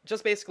ago,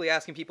 just basically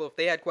asking people if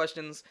they had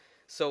questions.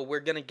 So we're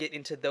going to get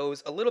into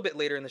those a little bit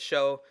later in the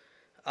show.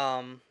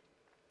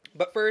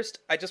 But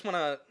first, I just want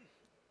to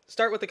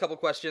start with a couple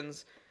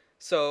questions.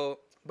 So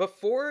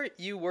before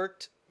you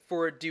worked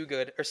for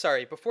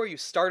before you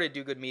started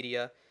Do Good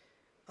Media,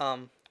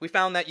 we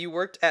found that you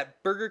worked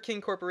at Burger King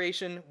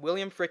Corporation,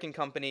 William Frick &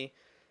 Company,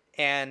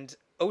 and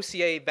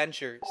OCA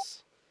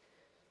Ventures.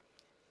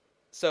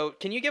 So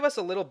can you give us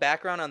a little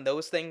background on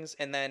those things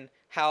and then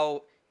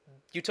how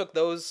you took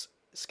those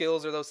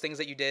skills or those things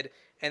that you did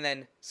and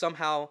then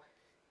somehow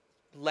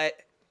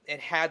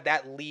had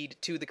that lead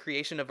to the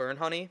creation of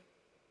EarnHoney?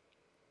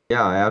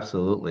 Yeah,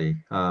 absolutely.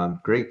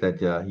 Great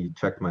that you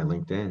checked my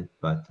LinkedIn,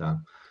 but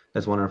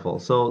that's wonderful.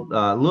 So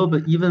a little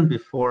bit, even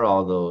before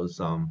all those,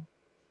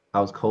 I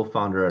was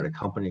co-founder at a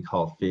company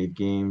called Fave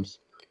Games.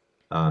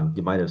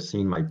 You might have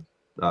seen my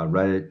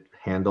Reddit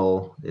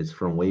handle. It's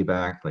from way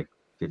back, like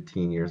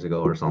 15 years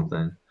ago or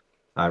something.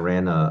 I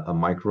ran a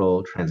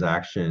micro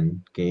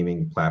transaction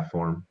gaming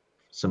platform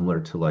similar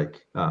to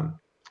like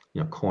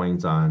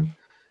coins on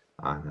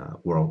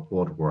World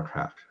of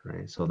Warcraft,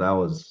 right? So that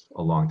was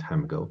a long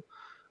time ago.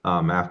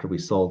 After we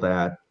sold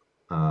that,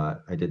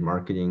 I did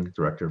marketing,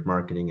 director of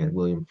marketing at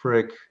William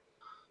Frick.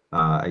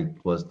 I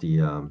was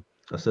the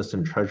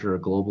assistant treasurer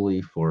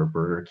globally for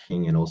Burger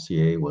King, and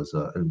OCA was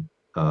a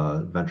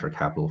venture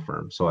capital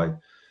firm. So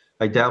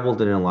I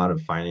dabbled in a lot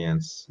of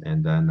finance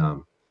and then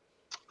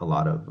a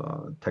lot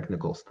of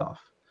technical stuff.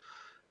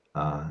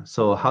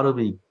 So how did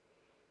we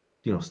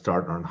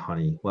start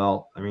EarnHoney?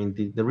 Well, I mean,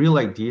 the real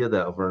idea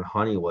of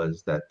EarnHoney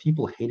was that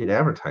people hated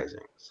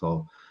advertising.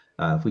 So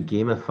if we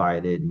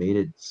gamified it, made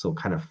it so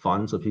kind of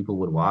fun so people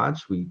would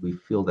watch, we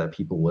feel that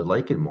people would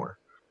like it more.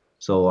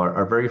 So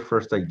our very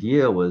first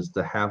idea was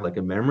to have like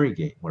a memory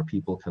game where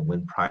people can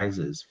win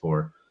prizes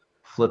for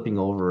flipping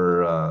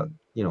over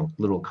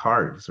little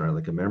cards, right?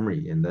 Like a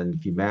memory. And then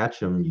if you match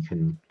them, you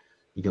can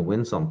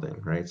win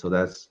something, right? So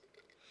that's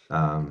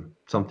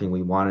something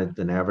we wanted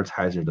an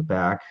advertiser to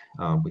back.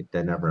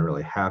 That never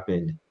really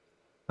happened.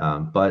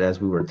 But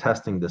as we were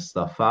testing this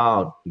stuff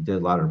out, we did a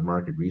lot of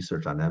market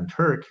research on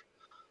MTurk.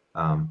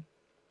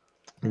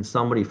 And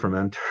somebody from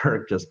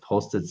MTurk just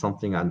posted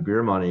something on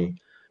Beermoney,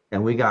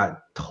 and we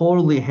got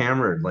totally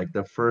hammered like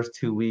the first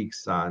 2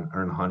 weeks on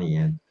EarnHoney,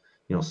 and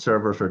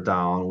servers were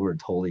down. We were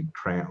totally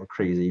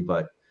crazy,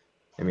 but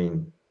I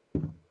mean,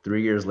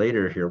 3 years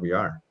later, here we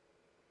are.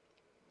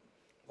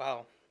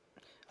 Wow.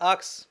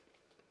 Ox,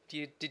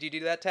 did you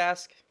do that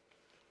task?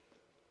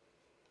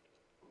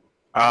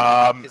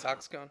 Is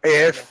Ox gone?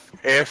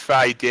 If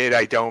I did,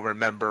 I don't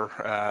remember.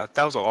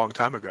 That was a long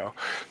time ago,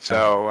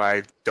 so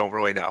I don't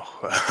really know.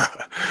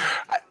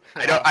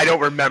 I don't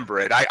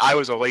remember it. I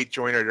was a late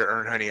joiner to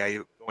EarnHoney.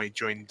 I only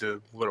joined a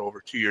little over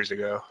 2 years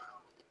ago.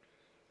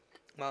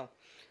 Well,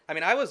 I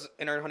mean, I was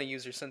an EarnHoney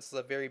user since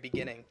the very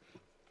beginning.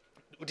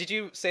 Did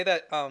you say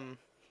that?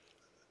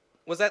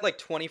 Was that like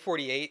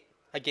 2048,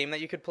 a game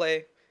that you could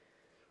play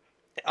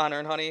on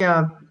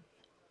EarnHoney?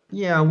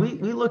 Yeah, we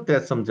looked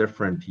at some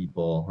different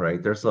people,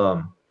 right? There's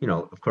of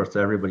course,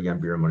 everybody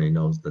on Beermoney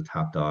knows the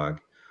top dog.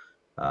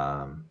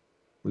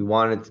 We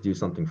wanted to do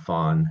something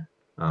fun.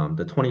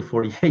 The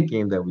 2048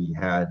 game that we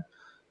had,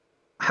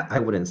 I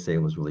wouldn't say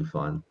it was really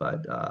fun,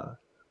 but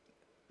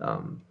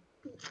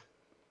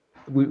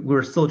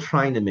we're still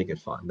trying to make it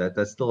fun.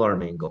 That's still our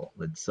main goal.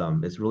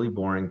 It's really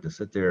boring to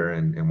sit there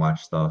and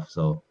watch stuff.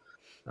 So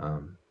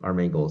our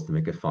main goal is to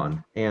make it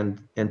fun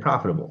and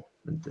profitable.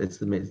 It's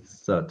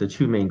the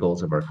two main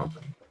goals of our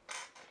company.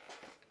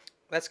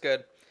 That's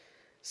good.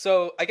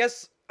 So I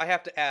guess I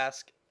have to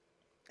ask.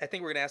 I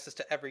think we're gonna ask this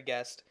to every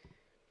guest.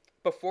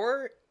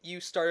 Before you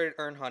started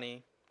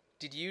EarnHoney,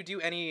 did you do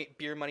any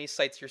beer money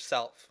sites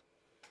yourself?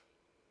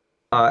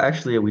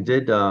 Actually, we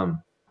did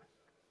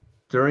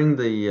during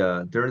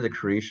the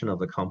creation of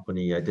the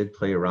company. I did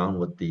play around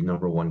with the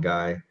number one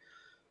guy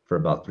for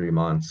about 3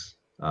 months.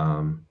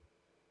 A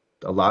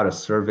lot of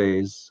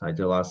surveys. I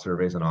did a lot of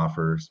surveys and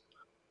offers.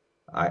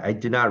 I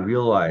did not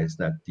realize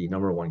that the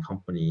number one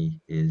company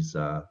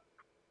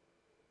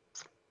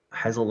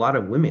has a lot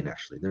of women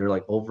actually. They're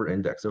like over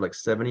indexed. They're like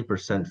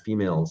 70%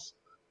 females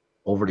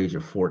over the age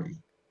of 40.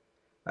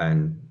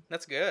 And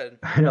That's good.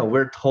 I know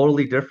we're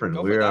totally different.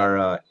 Go for We them.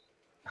 are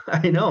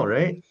I know,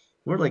 right?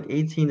 We're like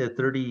 18 to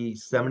 30,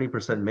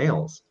 70%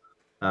 males.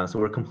 So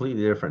we're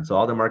completely different. So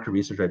all the market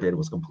research I did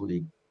was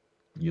completely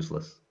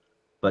useless.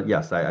 But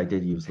yes, I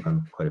did use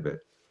them quite a bit.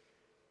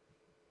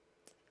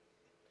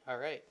 All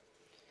right.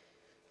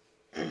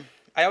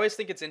 I always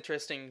think it's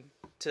interesting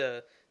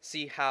to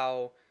see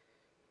how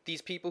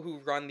these people who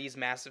run these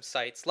massive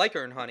sites like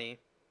EarnHoney,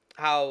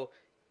 how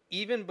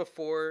even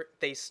before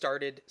they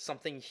started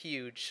something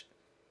huge,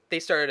 they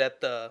started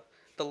at the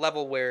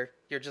level where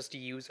you're just a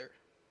user,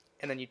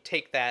 and then you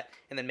take that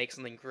and then make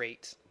something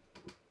great.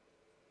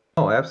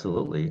 Oh,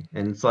 absolutely.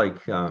 And it's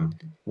like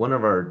one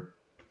of our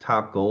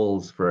top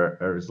goals for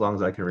or as long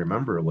as I can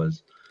remember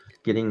was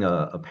getting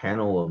a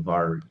panel of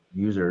our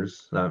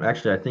users.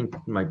 Actually, I think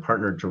my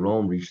partner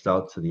Jerome reached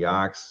out to the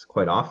Ox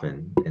quite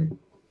often, and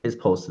his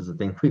post is the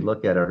thing we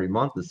look at every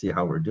month to see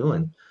how we're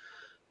doing.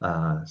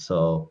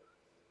 So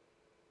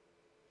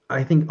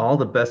I think all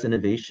the best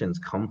innovations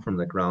come from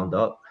the ground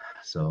up.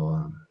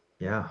 So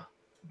yeah,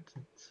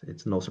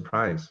 it's no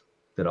surprise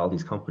that all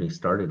these companies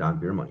started on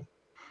beer money.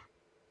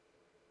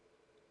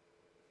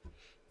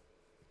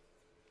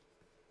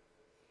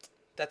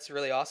 That's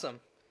really awesome.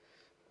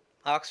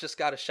 Ox just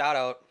got a shout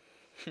out.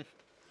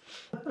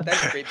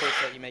 That's a great post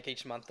that you make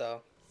each month,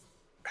 though.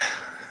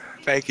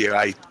 Thank you.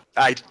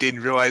 I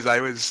didn't realize I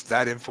was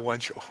that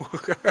influential.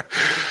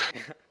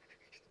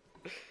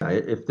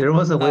 If there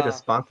was a way to Uh,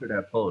 sponsor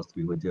that post,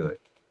 we would do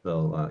it.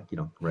 So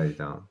write it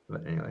down.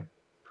 But anyway.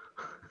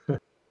 all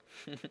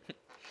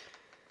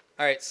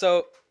right,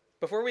 so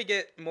before we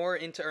get more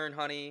into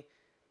EarnHoney,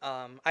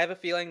 I have a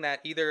feeling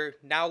that either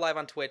now live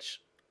on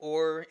Twitch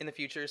or in the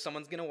future,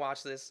 someone's gonna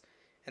watch this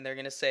and they're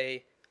gonna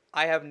say,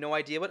 "I have no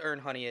idea what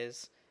EarnHoney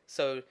is."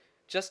 So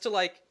just to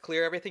like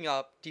clear everything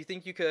up, do you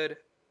think you could,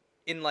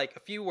 in like a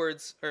few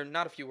words, or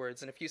not a few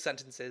words, in a few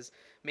sentences,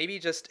 maybe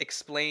just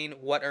explain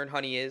what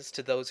EarnHoney is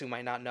to those who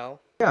might not know?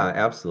 Yeah,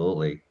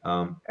 absolutely.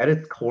 At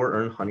its core,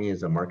 EarnHoney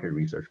is a market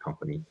research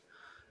company.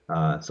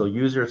 So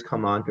users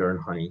come on to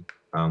EarnHoney.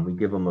 We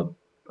give them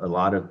a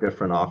lot of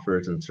different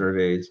offers and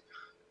surveys,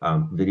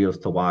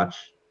 videos to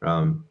watch.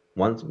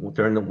 Once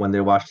when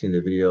they're watching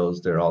the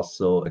videos, they're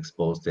also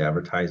exposed to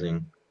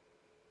advertising.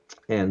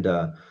 And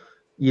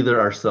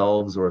either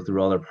ourselves or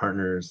through other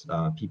partners,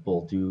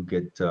 people do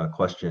get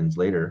questions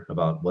later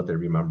about what they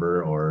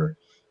remember or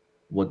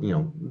what,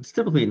 it's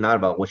typically not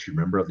about what you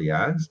remember of the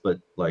ads, but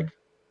like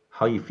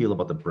how you feel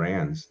about the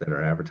brands that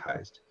are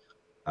advertised.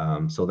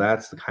 So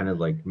that's the kind of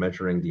like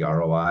measuring the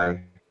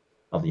ROI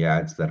of the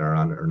ads that are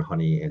on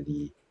EarnHoney and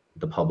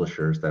the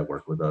publishers that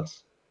work with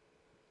us.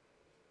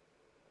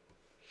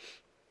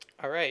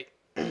 All right,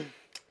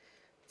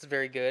 it's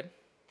very good.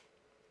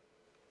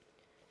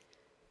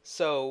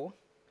 So,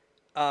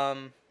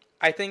 um,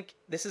 I think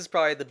this is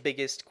probably the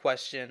biggest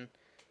question,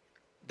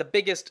 the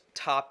biggest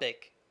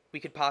topic we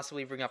could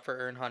possibly bring up for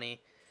EarnHoney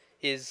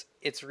is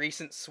its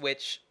recent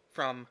switch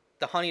from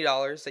the honey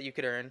dollars that you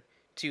could earn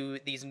to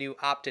these new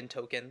opt-in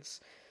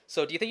tokens.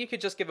 So do you think you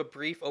could just give a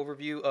brief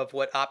overview of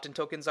what opt-in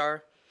tokens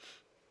are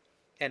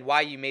and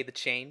why you made the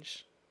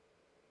change?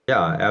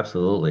 Yeah,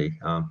 absolutely.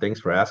 Thanks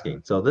for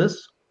asking. So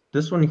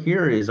this one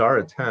here is our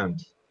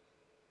attempt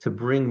to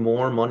bring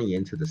more money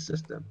into the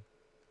system.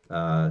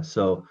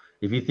 So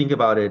if you think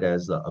about it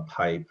as a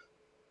pipe,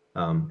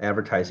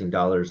 advertising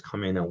dollars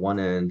come in at one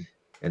end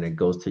and it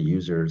goes to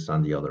users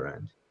on the other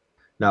end.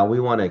 Now we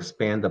want to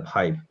expand the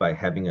pipe by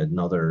having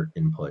another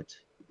input.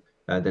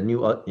 The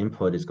new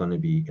input is going to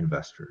be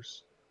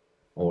investors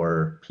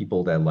or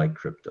people that like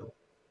crypto.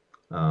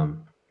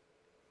 Um,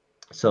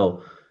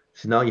 so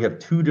now you have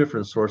two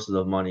different sources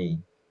of money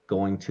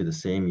going to the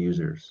same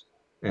users.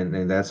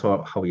 And that's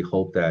how we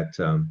hope that,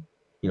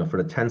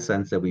 for the 10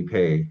 cents that we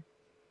pay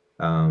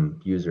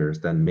users,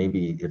 then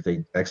maybe if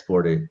they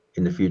export it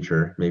in the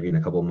future, maybe in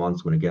a couple of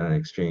months when they get on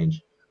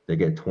exchange, they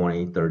get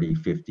 20, 30,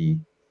 50,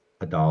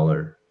 a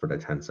dollar for the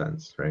 10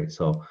 cents, right?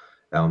 So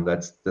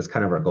that's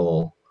kind of our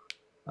goal.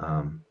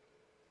 Um,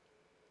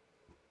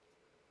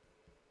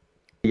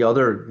 the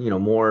other,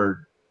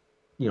 more,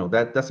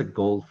 that's a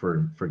goal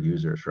for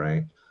users,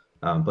 right?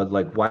 But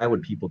like, why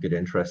would people get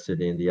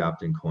interested in the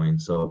opt-in coin?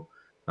 So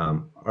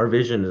Our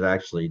vision is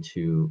actually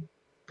to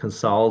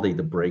consolidate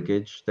the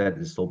breakage that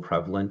is so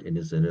prevalent in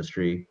this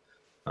industry.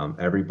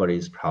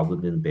 Everybody's probably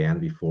been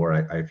banned before.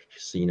 I've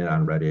seen it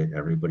on Reddit.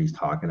 Everybody's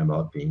talking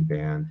about being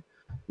banned.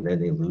 And then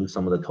they lose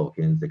some of the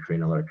tokens, they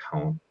create another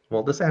account.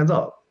 Well, this adds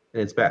up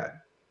and it's bad.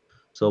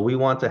 So we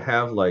want to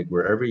have like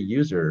where every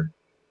user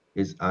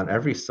is on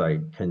every site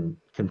can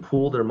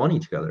pool their money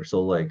together.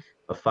 So like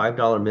a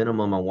 $5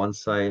 minimum on one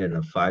site and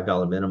a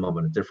 $5 minimum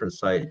on a different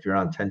site. If you're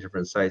on 10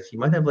 different sites, you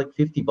might have like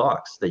 50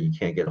 bucks that you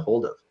can't get a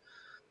hold of.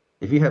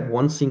 If you have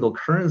one single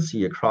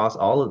currency across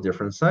all the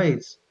different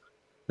sites,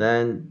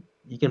 then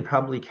you can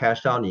probably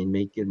cash out and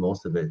make it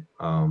most of it.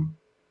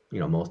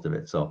 Most of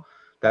it. So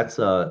that's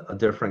a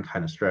different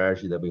kind of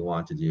strategy that we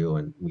want to do,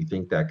 and we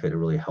think that could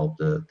really help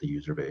the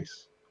user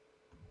base.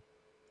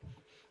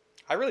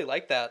 I really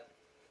like that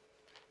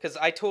because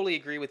I totally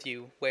agree with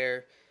you.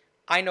 Where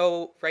I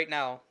know right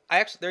now,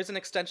 there's an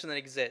extension that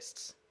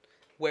exists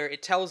where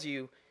it tells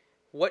you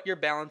what your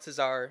balances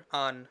are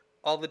on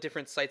all the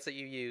different sites that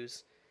you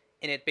use,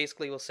 and it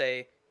basically will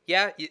say,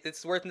 yeah,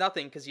 it's worth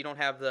nothing because you don't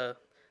have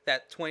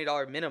that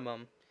 $20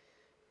 minimum,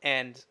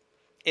 and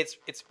it's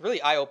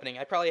really eye opening.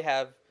 I probably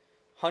have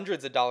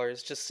hundreds of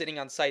dollars just sitting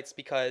on sites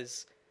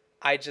because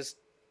I just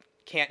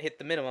can't hit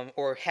the minimum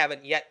or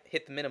haven't yet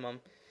hit the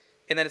minimum.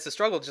 And then it's a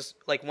struggle. Just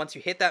like once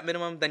you hit that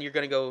minimum, then you're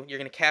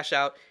gonna cash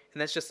out,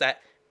 and that's just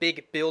that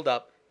big build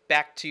up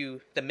back to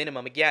the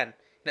minimum again.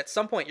 And at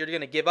some point, you're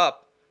gonna give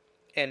up,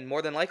 and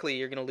more than likely,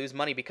 you're gonna lose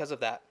money because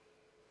of that.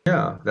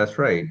 Yeah, that's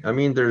right. I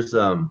mean, there's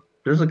a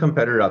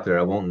competitor out there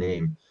I won't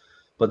name,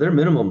 but their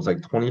minimum's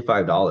like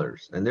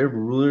 $25, and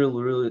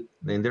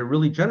they're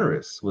really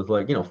generous with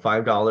like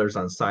 $5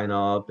 on sign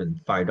up and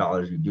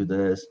 $5 you do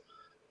this.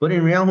 But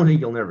in reality,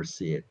 you'll never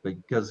see it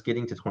because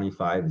getting to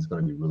 25 is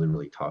going to be really,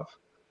 really tough.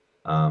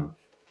 Um,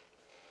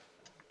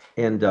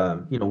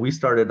 we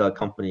started a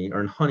company,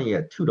 EarnHoney,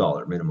 at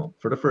 $2 minimum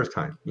for the first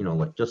time,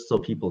 like just so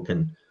people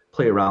can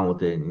play around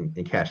with it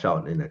and cash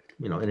out in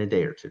a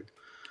day or two,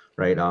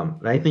 right?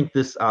 And I think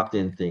this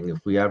opt-in thing, if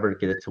we ever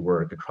get it to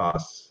work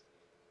across,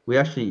 we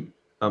actually,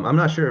 I'm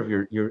not sure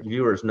if your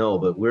viewers know,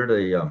 but we're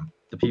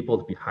the people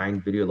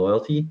behind video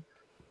loyalty.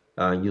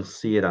 You'll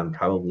see it on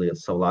probably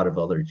a lot of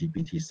other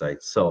GPT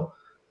sites. So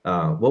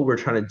what we're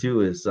trying to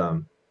do is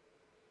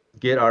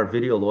get our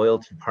video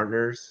loyalty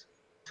partners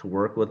to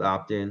work with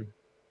opt-in.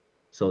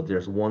 So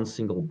there's one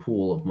single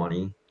pool of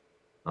money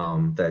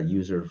that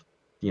users,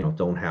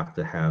 don't have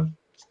to have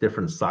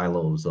different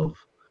silos of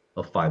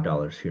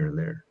 $5 here and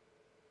there.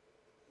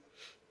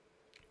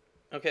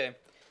 Okay,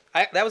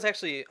 that was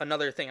actually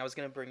another thing I was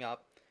gonna bring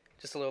up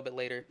just a little bit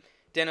later.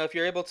 Dano, if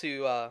you're able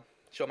to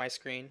show my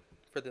screen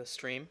for the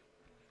stream.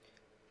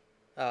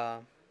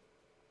 I'm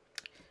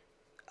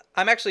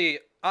actually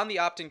on the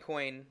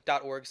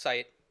optincoin.org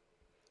site.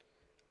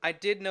 I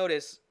did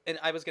notice, and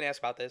I was going to ask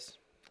about this.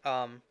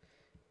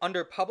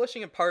 Under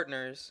publishing and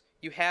partners,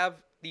 you have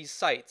these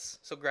sites.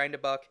 So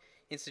Grind-a-Buck,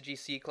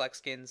 InstaGC,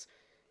 CollectSkins,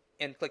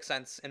 and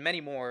ClickSense, and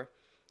many more.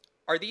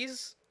 Are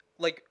these,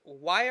 like,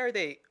 why are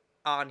they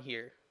on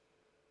here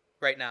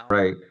right now?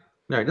 Right.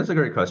 No, that's a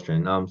great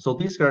question. So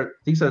these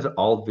guys are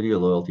all video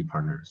loyalty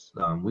partners.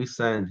 We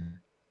send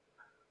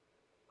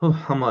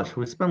how much?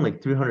 We spend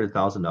like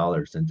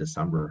 $300,000 in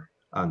December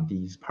on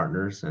these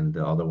partners and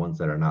the other ones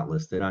that are not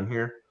listed on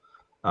here.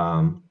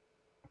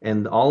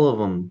 And all of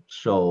them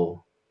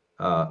show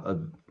a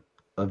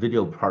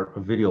video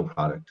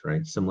product,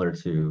 right? Similar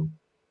to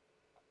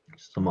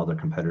some other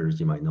competitors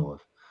you might know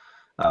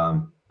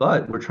of.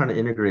 But we're trying to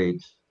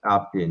integrate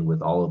opt-in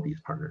with all of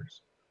these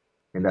partners.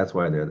 And that's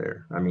why they're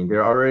there. I mean,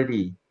 they're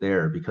already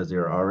there because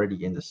they're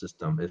already in the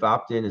system. If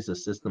opt-in is a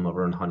system of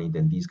EarnHoney,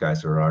 then these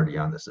guys are already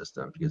on the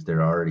system because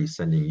they're already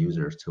sending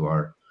users to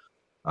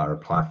our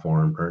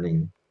platform,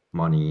 earning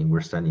money.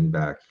 We're sending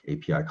back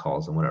API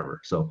calls and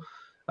whatever. So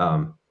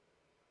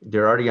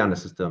they're already on the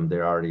system.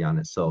 They're already on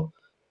it. So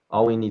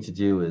all we need to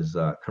do is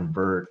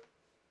convert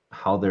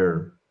how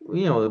they're,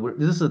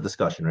 this is a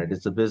discussion, right?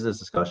 It's a business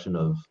discussion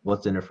of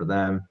what's in it for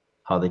them,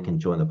 how they can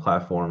join the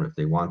platform if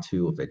they want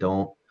to, if they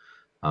don't.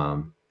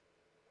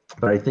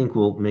 But I think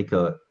we'll make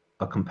a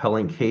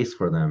compelling case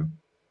for them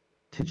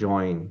to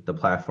join the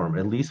platform,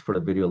 at least for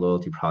the video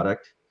loyalty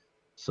product,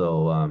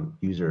 so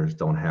users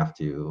don't have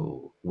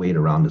to wait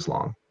around as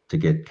long to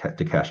get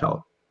to cash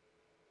out.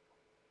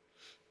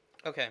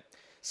 Okay,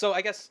 so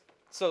I guess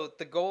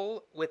the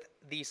goal with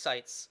these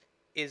sites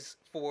is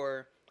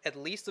for at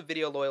least a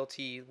video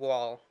loyalty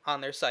wall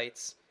on their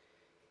sites.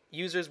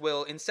 Users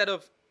will,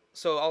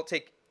 so I'll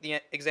take the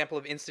example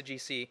of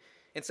InstaGC.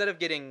 Instead of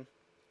getting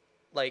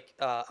like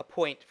a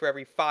point for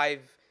every 5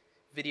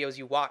 videos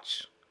you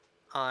watch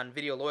on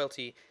video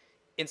loyalty,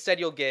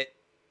 instead you'll get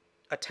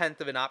a 1/10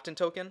 of an opt-in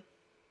token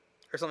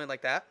or something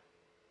like that.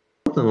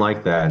 Something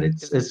like that.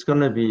 It's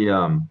going to be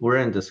we're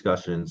in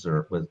discussions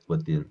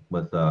with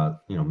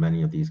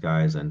many of these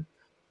guys, and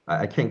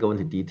I can't go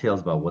into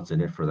details about what's in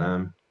it for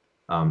them.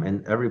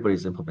 And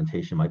everybody's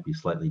implementation might be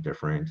slightly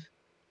different,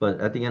 but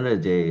at the end of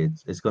the day,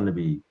 it's going to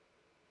be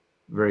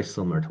very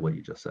similar to what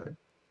you just said.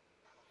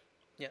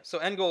 Yeah. So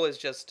end goal is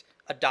just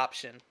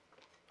adoption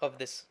of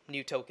this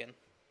new token.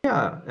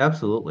 Yeah,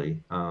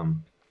 absolutely.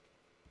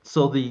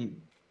 So the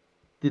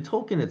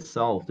token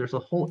itself, there's a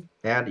whole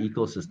ad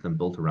ecosystem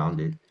built around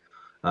it.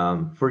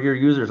 For your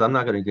users, I'm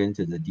not going to get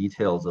into the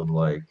details of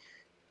like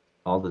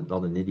all the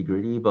nitty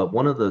gritty, but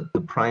one of the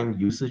prime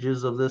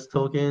usages of this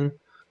token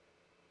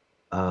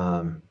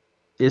um,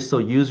 is so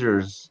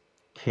users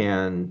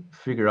can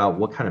figure out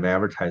what kind of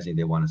advertising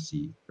they want to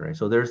see, right?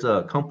 So there's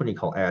a company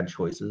called Ad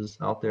Choices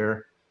out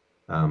there.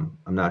 I'm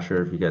not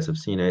sure if you guys have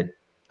seen it.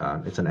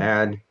 It's an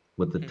ad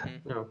with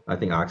I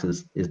think Ox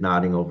is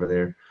nodding over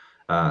there.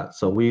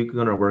 So we're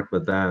going to work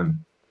with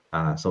them.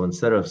 So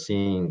instead of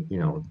seeing,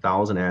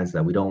 1,000 ads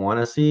that we don't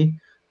want to see,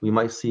 we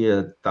might see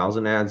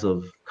 1,000 ads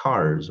of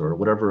cars or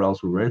whatever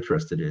else we were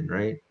interested in,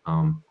 right?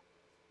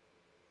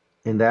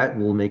 And that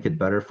will make it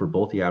better for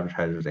both the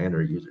advertisers and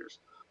our users.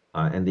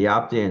 And the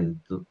opt-in,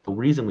 the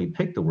reason we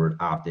picked the word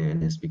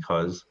opt-in is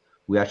because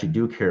we actually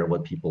do care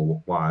what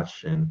people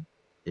watch. And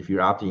if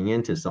you're opting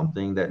into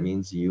something, that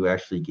means you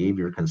actually gave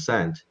your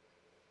consent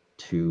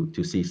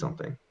to see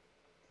something.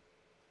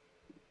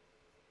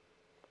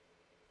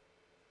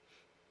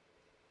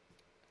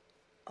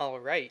 All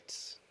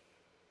right.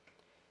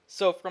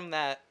 So from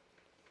that,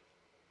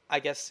 I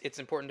guess it's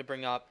important to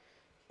bring up,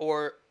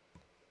 or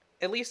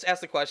at least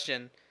ask the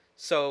question.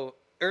 So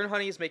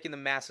EarnHoney is making the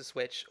massive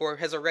switch, or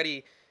has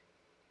already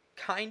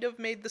kind of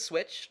made the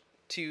switch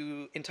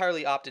to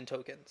entirely opt-in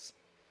tokens.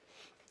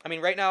 I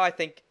mean, right now I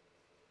think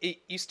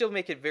you still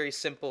make it very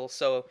simple.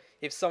 So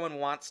if someone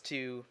wants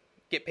to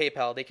get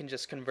PayPal, they can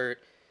just convert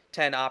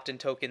 10 opt-in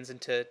tokens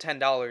into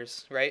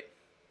 $10, right?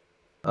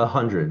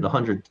 100.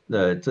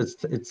 It's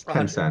 10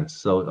 100. cents,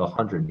 so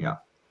 100, yeah.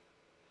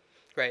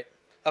 Right.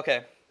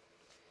 Okay.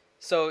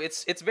 So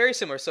it's very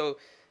similar. So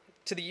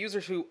to the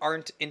users who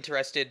aren't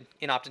interested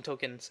in opt-in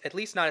tokens, at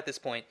least not at this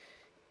point,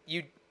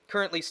 you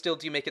currently still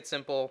do make it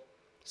simple.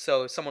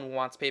 So if someone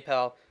wants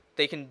PayPal,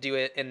 they can do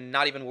it and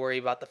not even worry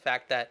about the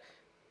fact that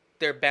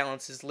their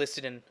balance is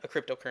listed in a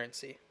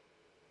cryptocurrency.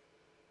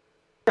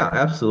 Yeah,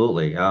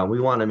 absolutely. We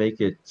want to make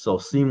it so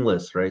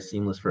seamless, right?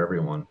 Seamless for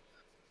everyone.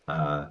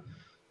 Uh,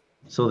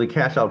 So the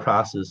cash out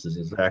process is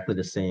exactly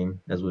the same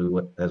as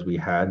we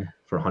had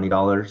for Honey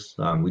Dollars.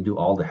 We do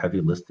all the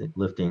heavy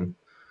lifting.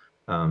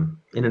 In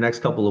the next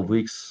couple of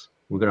weeks,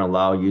 we're going to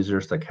allow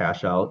users to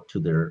cash out to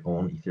their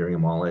own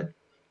Ethereum wallet.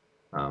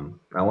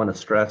 I want to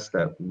stress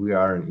that we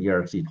are an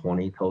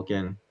ERC20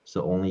 token,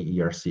 so only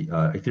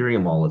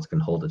Ethereum wallets can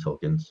hold the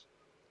tokens.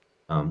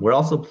 We're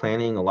also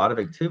planning a lot of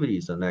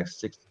activities in the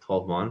next 6 to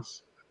 12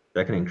 months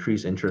that can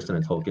increase interest in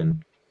a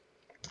token,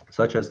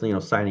 such as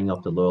signing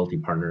up the loyalty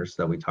partners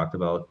that we talked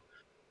about,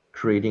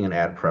 creating an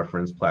ad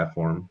preference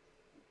platform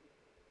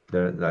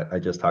that I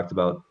just talked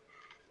about.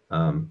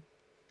 And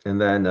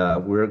then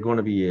we're going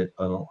to be at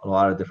a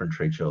lot of different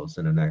trade shows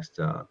in the next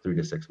 3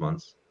 to 6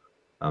 months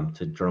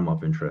to drum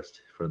up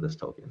interest for this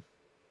token.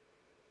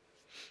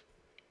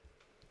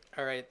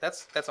 All right,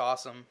 that's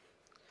awesome.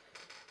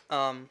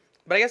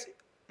 But I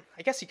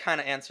guess you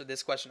kind of answered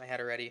this question I had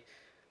already.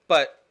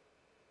 But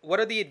what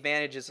are the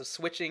advantages of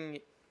switching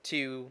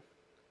to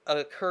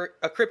a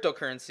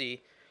cryptocurrency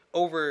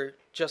over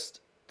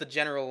just the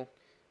general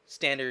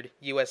standard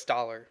U.S.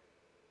 dollar?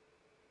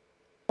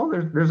 Well,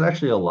 there's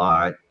actually a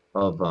lot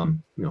of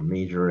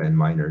major and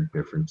minor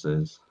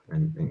differences,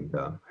 and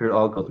here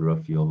I'll go through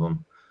a few of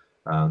them.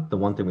 The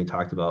one thing we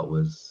talked about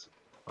was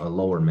a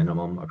lower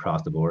minimum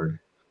across the board.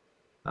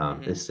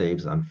 It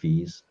saves on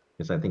fees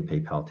because I think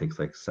PayPal takes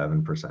like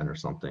 7% or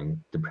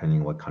something,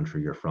 depending on what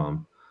country you're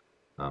from.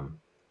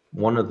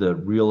 One of the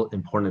real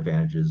important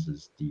advantages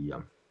is the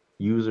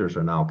users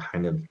are now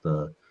kind of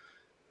the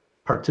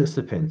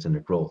participants in the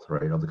growth,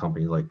 right, of the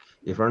company. Like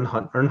if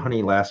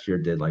EarnHoney last year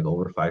did like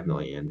over 5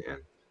 million,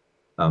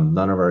 and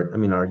none of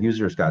our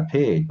users got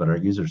paid, but our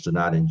users did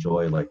not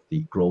enjoy like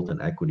the growth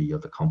and equity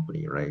of the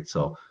company, right?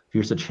 So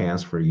here's a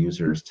chance for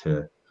users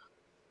to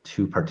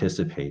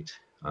participate.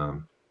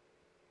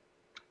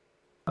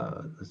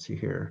 Let's see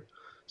here.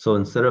 So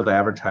instead of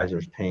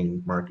advertisers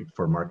paying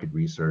market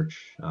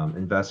research,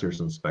 investors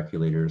and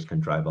speculators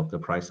can drive up the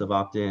price of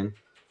opt-in,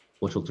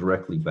 which will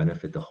directly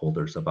benefit the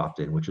holders of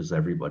opt-in, which is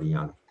everybody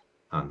on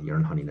the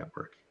EarnHoney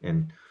network.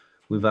 And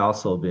we've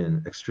also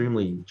been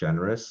extremely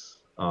generous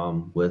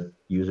with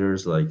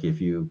users. Like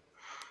if you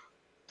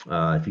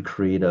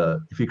create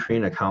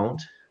an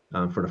account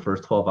for the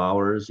first 12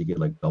 hours, you get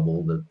like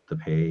double the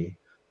pay.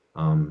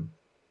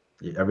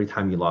 Every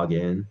time you log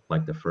in,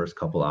 like the first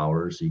couple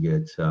hours, you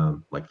get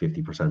like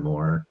 50%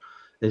 more.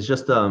 It's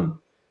just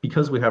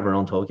because we have our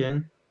own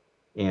token,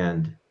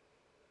 and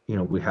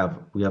we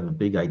have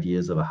big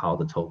ideas of how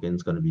the token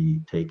is going to be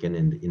taken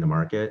in the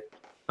market,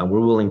 and we're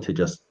willing to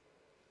just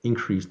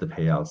increase the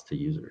payouts to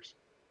users.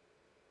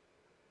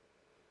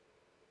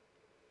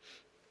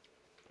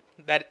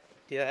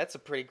 That's a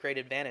pretty great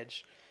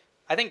advantage.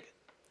 I think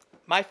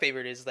my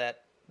favorite is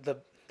that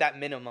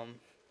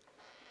minimum.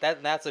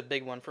 That's a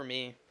big one for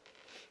me.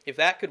 If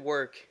that could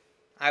work,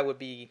 I would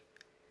be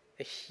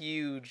a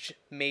huge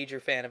major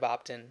fan of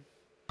opt-in.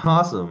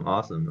 Awesome,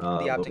 awesome. the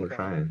But opt-in we're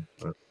coin.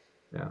 trying.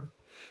 Yeah.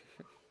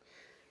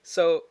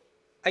 So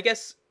I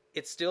guess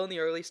it's still in the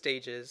early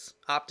stages,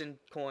 opt-in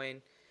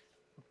coin,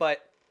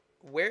 but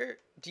where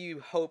do you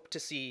hope to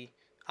see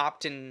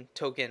opt-in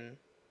token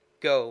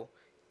go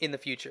in the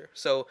future?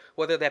 So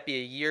whether that be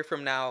a year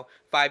from now,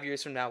 5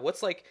 years from now,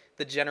 what's like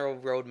the general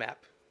roadmap?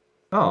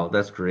 Oh,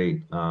 that's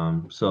great.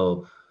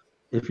 So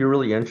if you're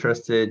really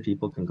interested,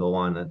 people can go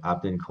on at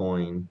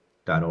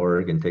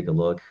optincoin.org and take a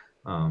look.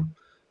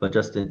 But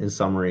just in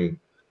summary,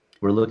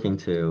 we're looking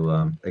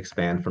to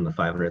expand from the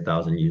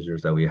 500,000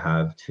 users that we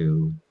have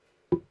to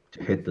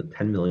hit the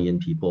 10 million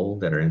people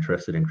that are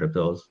interested in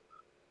cryptos.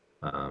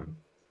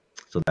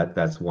 So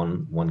that's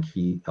one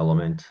key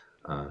element.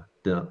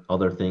 The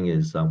other thing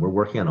is we're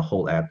working on a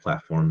whole ad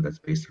platform that's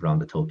based around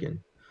the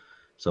token.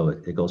 So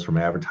it goes from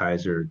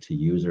advertiser to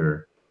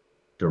user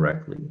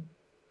directly.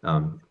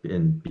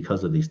 And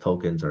because of these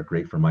tokens are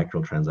great for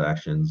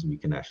microtransactions, we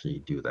can actually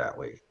do that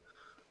way.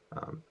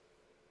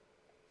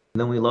 And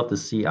then we love to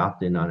see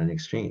opt-in on an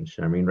exchange.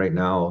 I mean, right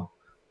now,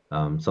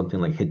 something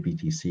like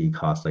HitBTC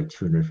costs like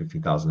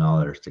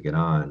 $250,000 to get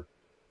on,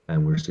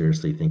 and we're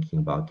seriously thinking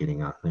about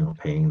getting on,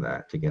 paying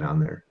that to get on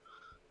there.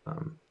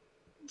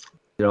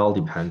 It all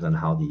depends on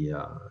how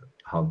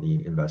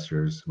the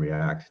investors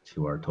react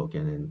to our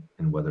token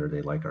and whether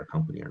they like our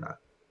company or not.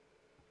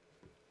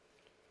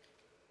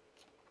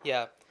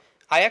 Yeah,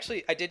 I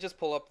did just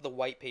pull up the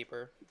white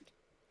paper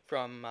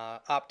from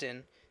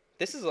opt-in.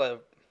 This is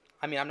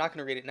I mean, I'm not going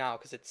to read it now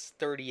because it's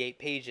 38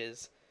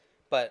 pages,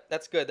 but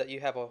that's good that you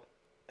have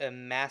a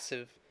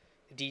massive,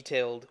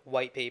 detailed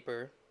white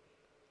paper.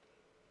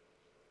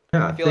 I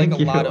Yeah, feel like a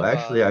thank lot you. of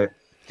Actually,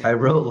 I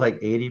wrote like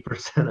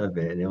 80% of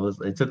it,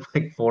 and it took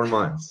like 4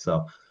 months.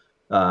 So,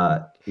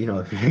 if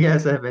you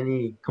guys have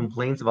any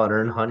complaints about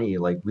EarnHoney,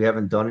 like we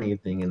haven't done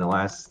anything in the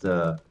last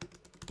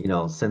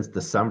since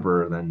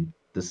December, then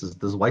this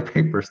white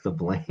paper's to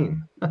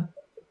blame.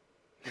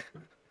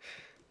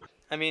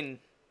 I mean,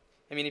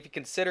 if you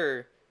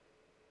consider,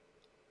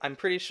 I'm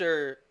pretty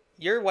sure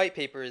your white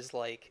paper is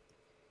like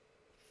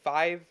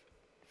 4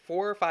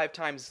 or 5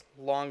 times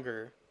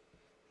longer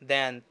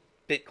than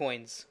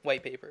Bitcoin's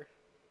white paper.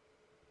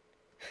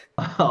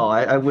 Oh,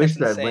 I That's wish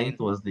that insane. length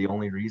was the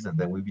only reason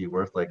that we'd be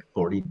worth like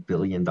 $40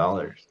 billion.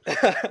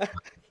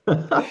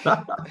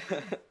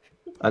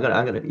 I'm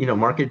gonna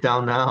mark it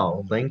down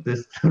now. Length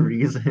is the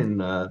reason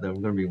that we're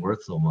gonna be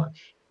worth so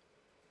much.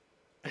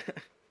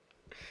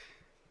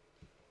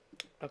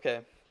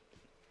 Okay.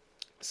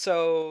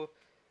 So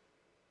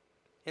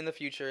in the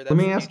future, Let that's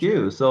me the ask you,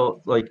 future.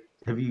 so like,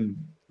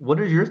 what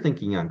is your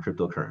thinking on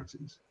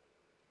cryptocurrencies?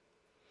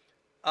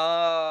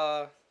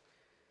 Uh,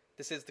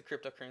 this is the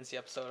cryptocurrency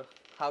episode.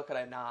 How could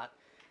I not?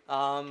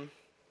 Um,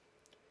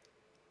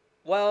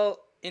 well,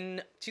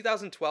 in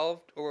 2012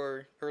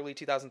 or early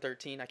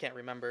 2013, I can't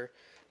remember.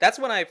 That's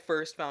when I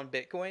first found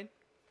Bitcoin,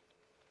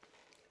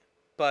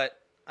 but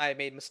I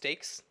made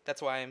mistakes.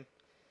 That's why I'm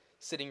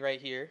sitting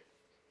right here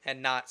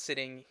and not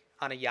sitting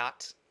on a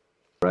yacht.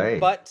 Right.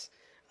 But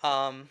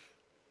um,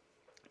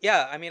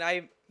 yeah, I mean,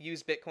 I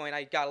used Bitcoin.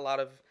 I got a lot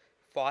of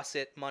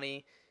faucet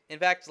money. In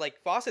fact,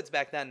 like faucets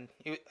back then,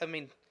 I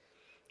mean,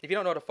 if you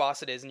don't know what a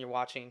faucet is and you're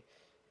watching,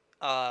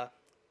 uh,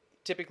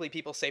 typically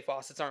people say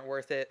faucets aren't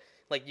worth it.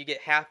 Like you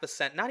get half a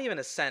cent, not even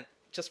a cent,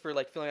 just for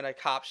like filling out a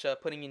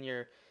CAPTCHA, putting in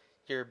your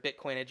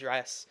Bitcoin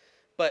address.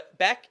 But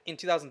back in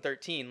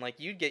 2013, like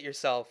you'd get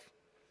yourself,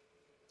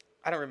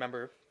 I don't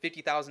remember,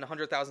 50,000,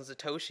 100,000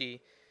 Satoshi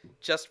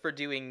just for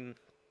doing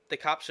the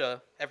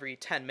CAPTCHA every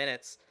 10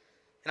 minutes.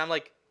 And I'm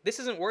like, this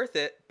isn't worth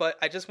it, but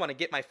I just want to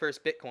get my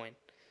first Bitcoin.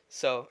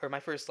 So, or my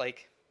first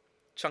like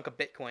chunk of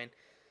Bitcoin.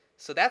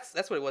 So that's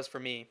what it was for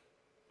me.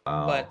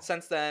 But Wow.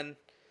 since then,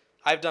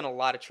 I've done a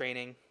lot of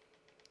trading,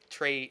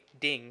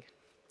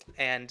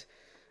 and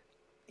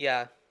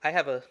yeah, I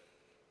have a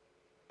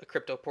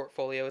crypto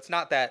portfolio. It's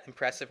not that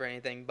impressive or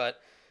anything,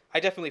 but I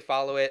definitely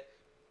follow it.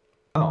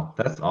 Oh,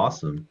 that's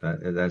awesome.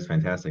 That's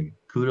fantastic.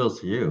 Kudos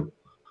to you.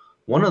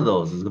 One of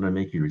those is gonna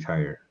make you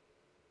retire.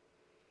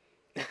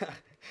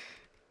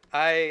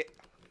 I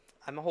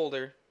I'm a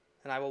holder,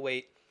 and I will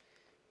wait.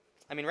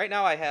 I mean, right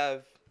now I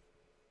have.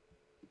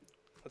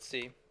 Let's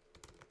see.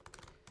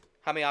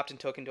 How many opt-in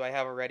token do I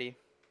have already?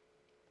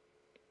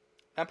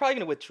 I'm probably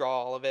gonna withdraw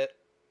all of it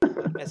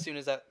as soon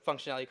as that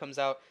functionality comes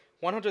out.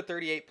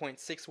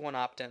 138.61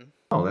 opt-in.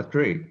 Oh, that's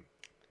great.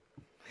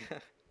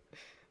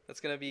 That's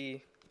gonna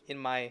be in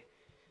my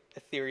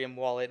Ethereum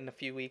wallet in a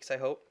few weeks, I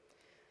hope.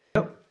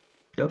 Yep.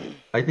 Yep.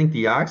 I think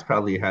the Ox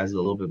probably has a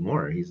little bit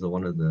more. He's the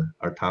one of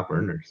our top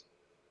earners.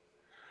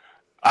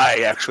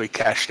 I actually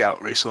cashed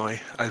out recently.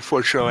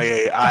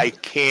 Unfortunately, I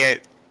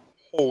can't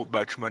hold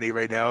much money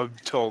right now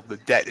until the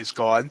debt is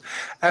gone.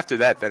 After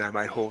that, then I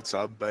might hold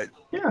some. But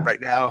Yeah, right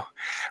now,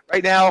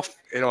 right now,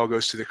 it all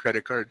goes to the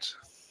credit cards.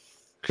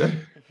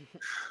 good.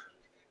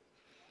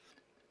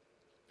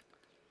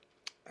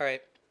 All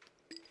right.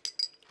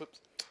 Oops.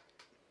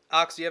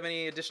 Ox, do you have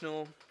any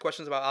additional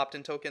questions about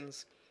opt-in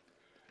tokens?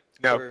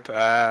 Or Nope.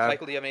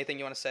 Michael, do you have anything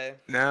you want to say?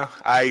 No,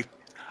 I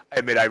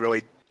admit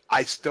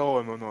I still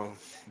am in the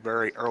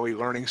very early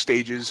learning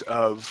stages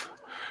of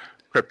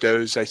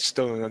cryptos. I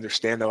still don't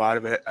understand a lot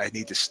of it. I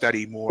need to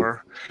study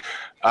more.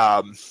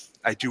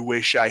 I do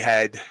wish I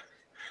had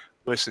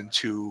listened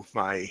to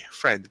my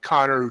friend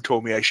Connor, who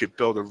told me I should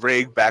build a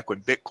rig back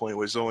when Bitcoin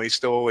was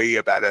only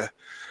about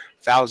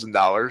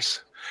 $1,000.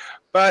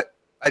 But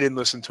I didn't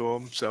listen to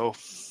him, so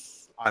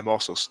I'm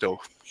also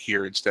still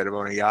here instead of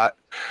on a yacht.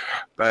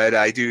 But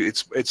I do.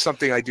 It's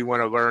something I do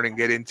want to learn and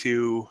get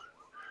into,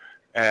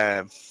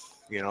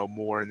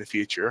 more in the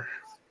future.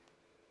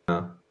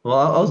 Well,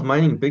 I was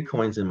mining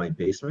Bitcoins in my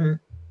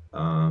basement.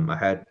 I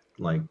had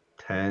like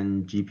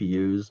 10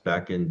 GPUs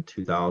back in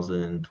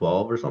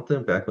 2012 or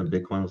something, back when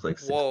Bitcoin was like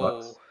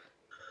Whoa. $6.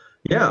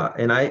 Yeah,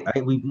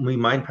 and we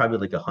mined probably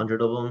like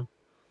 100 of them.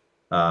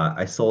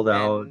 I sold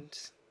out. And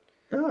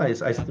Yeah, I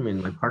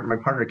mean, my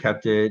partner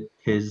kept it,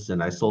 his,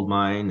 and I sold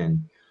mine,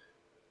 and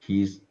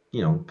he's,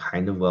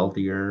 kind of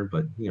wealthier,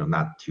 but,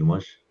 not too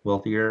much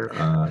wealthier.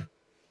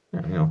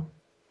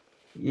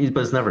 Yeah,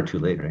 but it's never too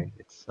late, right?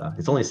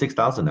 It's only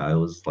 6,000 now. It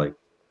was like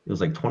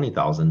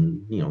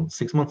 20,000,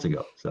 6 months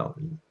ago. So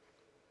yeah,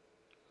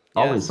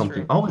 always it's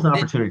something, true. always an It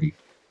opportunity.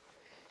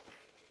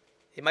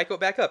 it might go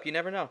back up. You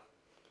never know.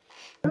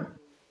 What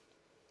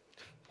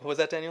was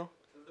that, Daniel?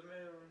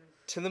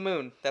 To the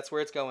moon. That's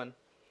where it's going.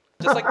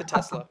 Just like the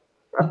Tesla.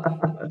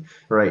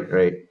 Right,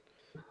 right.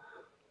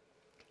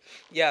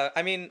 Yeah,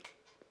 I mean,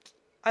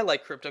 I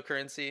like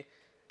cryptocurrency.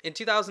 In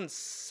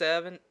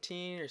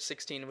 2017 or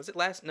 16, was it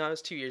last? No, it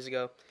was 2 years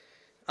ago.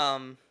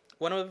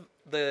 One of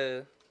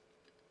the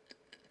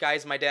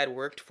guys my dad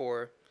worked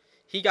for,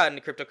 he got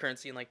into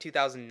cryptocurrency in like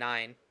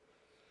 2009,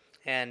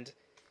 and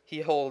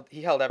he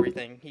held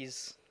everything.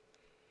 He's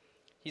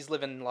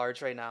living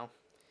large right now.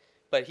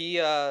 But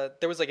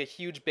there was like a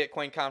huge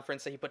Bitcoin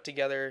conference that he put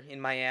together in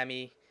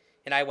Miami,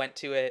 and I went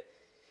to it.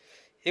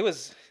 There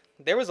was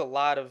a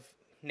lot of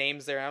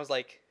names there, and I was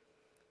like,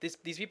 these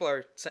people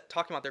are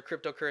talking about their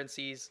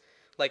cryptocurrencies.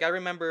 Like I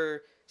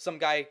remember some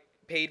guy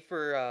paid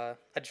for a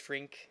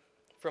drink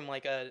from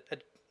like a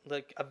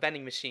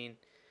vending machine,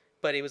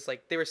 but it was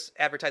like they were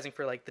advertising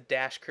for like the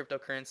Dash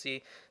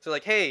cryptocurrency. So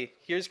like, hey,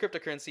 here's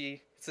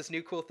cryptocurrency. It's this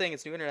new cool thing.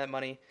 It's new internet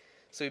money.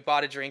 So he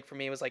bought a drink for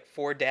me. It was like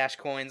 4 Dash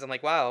coins. I'm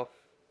like, wow,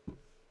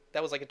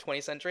 that was like a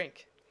 20-cent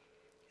drink,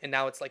 and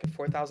now it's like a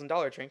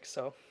 $4,000 drink.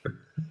 So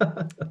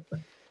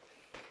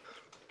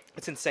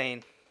it's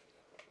insane.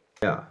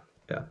 Yeah,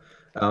 yeah.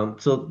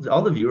 So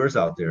all the viewers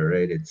out there,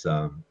 right?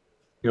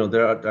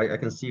 I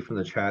can see from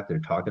the chat they're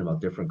talking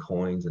about different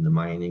coins and the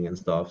mining and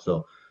stuff.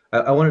 So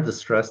I wanted to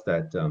stress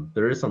that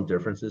there is some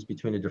differences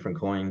between the different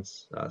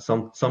coins.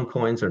 Some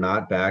coins are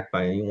not backed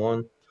by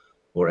anyone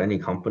or any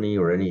company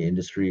or any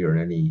industry or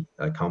any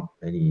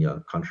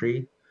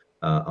country,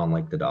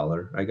 unlike the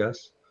dollar, I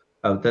guess.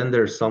 Then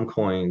there's some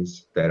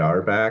coins that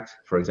are backed.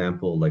 For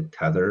example, like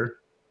Tether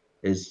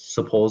is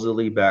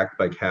supposedly backed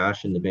by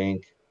cash in the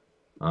bank.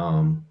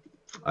 um,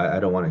 I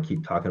don't want to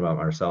keep talking about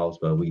ourselves,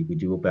 but we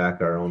do back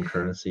our own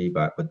currency,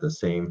 but with the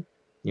same,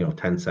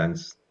 10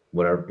 cents,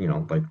 whatever,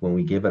 like when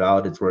we give it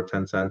out, it's worth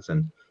 10 cents.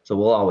 And so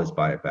we'll always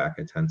buy it back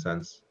at 10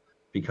 cents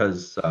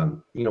because,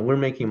 we're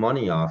making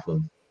money off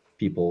of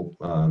people.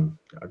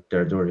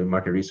 They're doing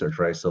market research,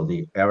 right? So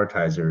the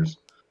advertisers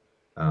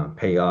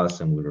pay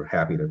us, and we were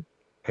happy to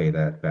pay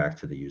that back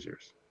to the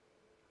users.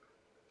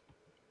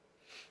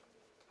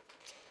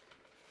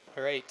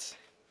 All right,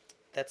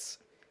 that's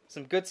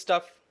some good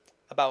stuff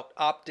about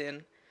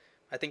opt-in.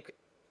 I think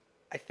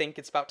I think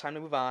it's about time to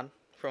move on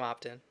from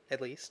opt-in, at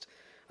least.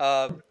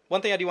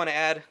 One thing I do want to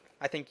add,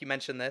 I think you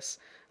mentioned this.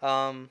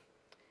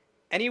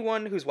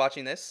 Anyone who's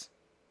watching this,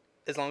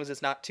 as long as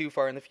it's not too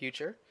far in the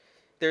future,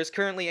 there's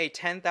currently a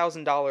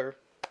 $10,000.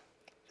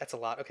 That's a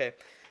lot. Okay,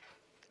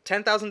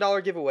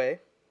 $10,000 giveaway.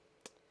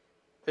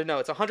 Or no,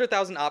 it's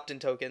 100,000 opt-in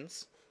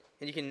tokens,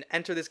 and you can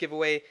enter this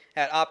giveaway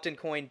at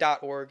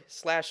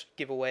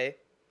optincoin.org/giveaway.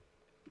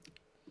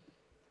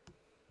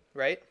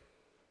 Right?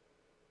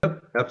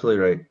 Yep,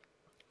 absolutely right.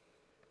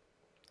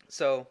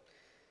 So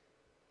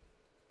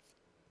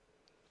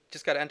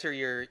just got to enter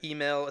your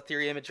email,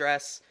 Ethereum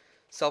address,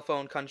 cell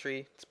phone,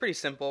 country. It's pretty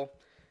simple.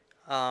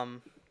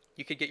 You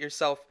could get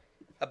yourself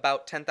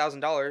about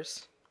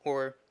 $10,000,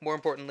 or more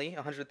importantly,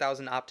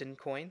 100,000 opt-in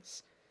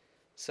coins.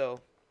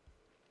 So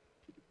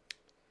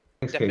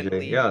Thanks,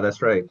 definitely KJ. Yeah,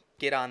 that's right.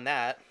 get on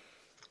that.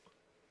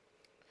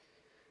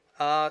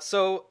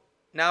 So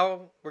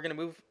now we're gonna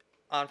move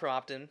on from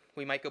opt-in.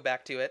 We might go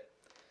back to it.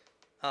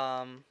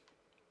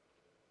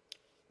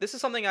 This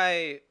is something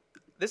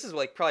this is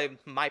like probably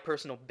my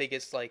personal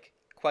biggest like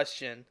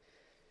question.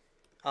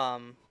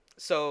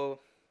 So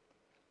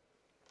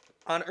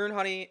on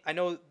EarnHoney, I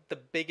know the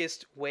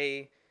biggest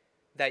way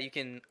that you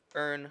can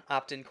earn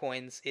opt-in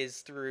coins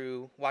is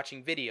through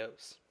watching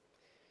videos.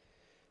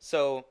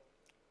 So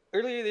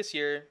earlier this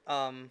year,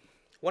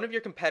 one of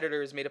your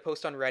competitors made a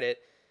post on Reddit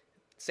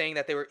saying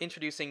that they were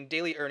introducing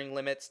daily earning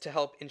limits to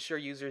help ensure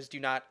users do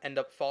not end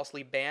up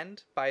falsely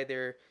banned by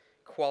their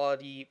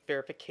quality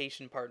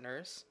verification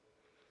partners.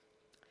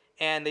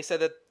 And they said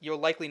that you'll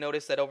likely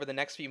notice that over the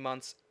next few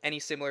months, any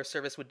similar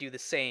service would do the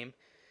same.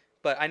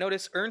 But I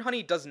noticed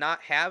EarnHoney does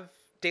not have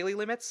daily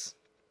limits.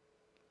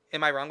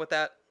 Am I wrong with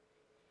that?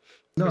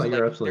 Or No, is it you're like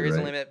there absolutely is a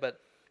right. limit, but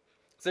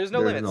so there's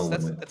no There's no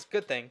limits. limit. That's a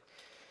good thing.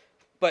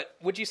 But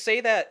would you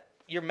say that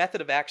your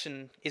method of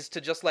action is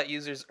to just let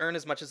users earn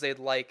as much as they'd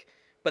like,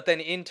 but then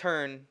in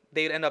turn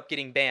they'd end up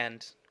getting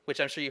banned, which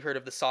I'm sure you've heard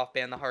of the soft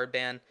ban, the hard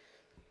ban?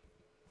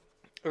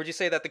 Or would you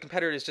say that the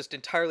competitor is just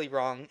entirely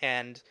wrong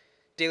and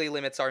daily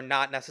limits are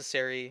not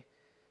necessary?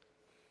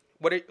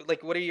 What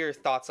are your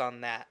thoughts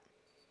on that?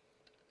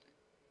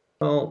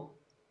 Well,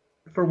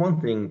 for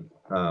one thing,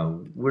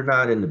 we're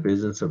not in the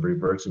business of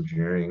reverse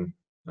engineering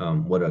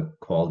what a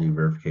quality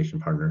verification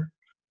partner.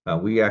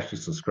 We actually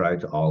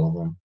subscribe to all of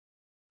them,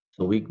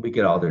 so we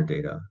get all their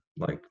data,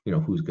 like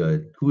who's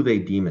good, who they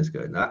deem as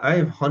good. And I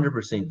have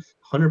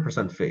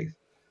 100% faith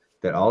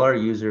that all our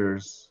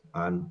users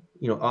on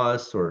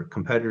us or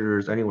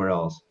competitors anywhere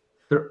else,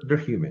 they're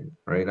human,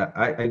 right?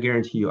 I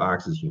guarantee you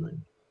Ox is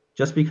human.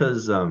 Just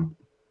because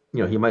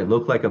he might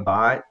look like a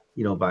bot,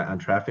 by on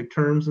traffic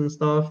terms and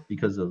stuff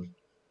because of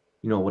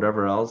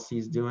whatever else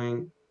he's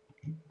doing,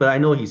 but I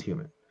know he's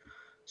human.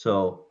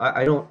 So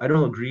I don't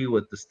agree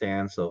with the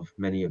stance of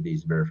many of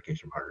these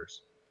verification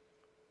partners.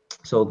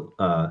 So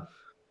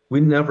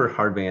we never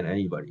hard ban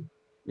anybody.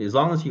 As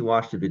long as you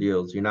watch the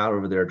videos, you're not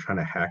over there trying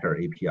to hack our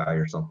API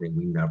or something.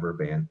 We never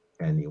ban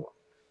anyone.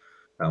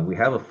 We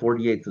have a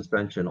 48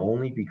 suspension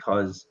only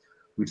because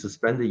we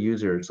suspend the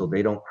user so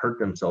they don't hurt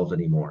themselves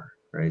anymore,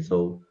 right?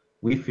 So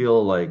we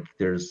feel like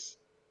there's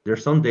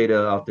some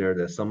data out there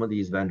that some of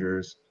these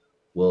vendors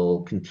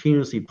will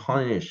continuously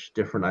punish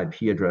different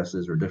IP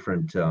addresses or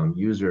different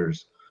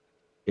users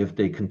if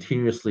they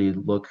continuously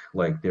look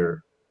like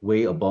they're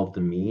way above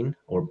the mean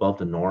or above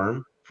the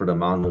norm for the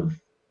amount of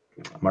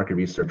market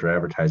research or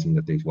advertising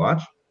that they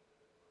watch.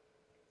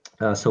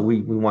 So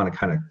we want to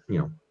kind of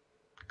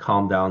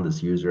calm down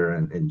this user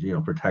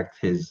and protect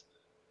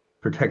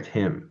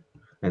him,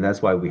 and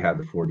that's why we have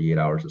the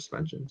 48-hour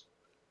suspensions.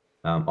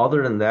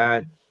 Other than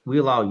that, we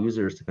allow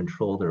users to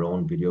control their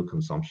own video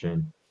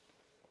consumption.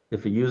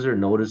 If a user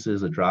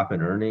notices a drop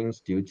in earnings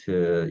due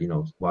to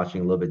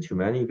watching a little bit too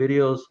many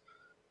videos,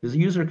 this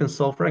user can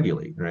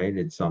self-regulate, right?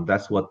 It's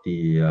that's what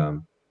the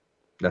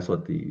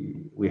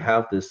we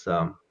have this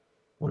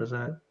what is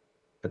that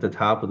at the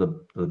top of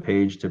the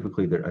page?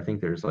 Typically there, I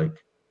think there's like,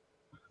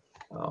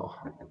 oh,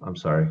 I'm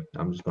sorry,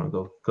 I'm just gonna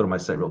go to my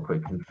site real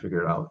quick and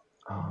figure it out.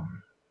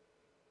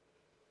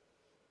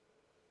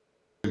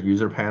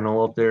 User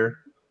panel up there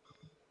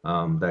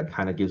that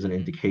kind of gives an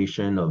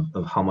indication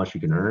of how much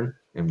you can earn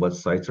and what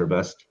sites are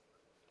best.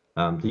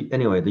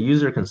 Anyway, the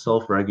user can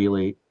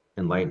self-regulate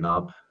and lighten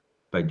up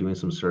by doing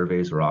some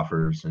surveys or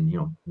offers and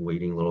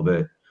waiting a little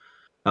bit.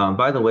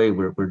 By the way,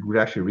 we're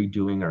actually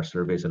redoing our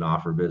surveys and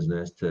offer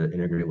business to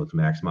integrate with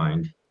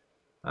MaxMind.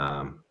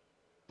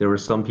 There were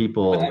some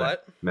people. With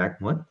what?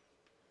 What?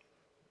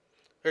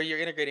 Or you're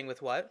integrating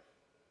with what?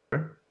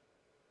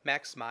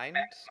 MaxMind?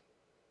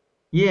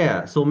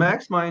 Yeah, so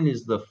MaxMind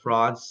is the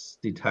frauds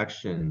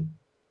detection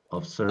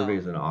of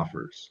surveys and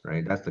offers,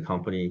 right? That's the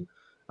company.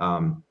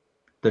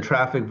 The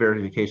traffic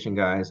verification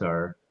guys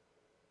are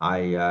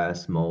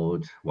IES,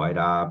 Mode, White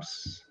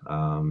Ops,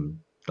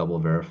 Double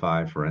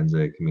Verify,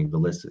 Forensic. I mean, the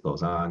list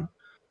goes on.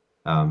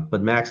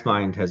 But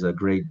MaxMind has a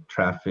great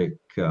traffic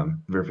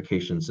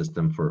verification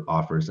system for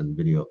offers and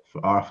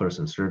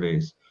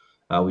surveys.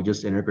 We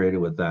just integrated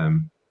with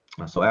them.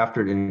 So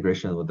after the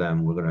integration with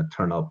them, we're going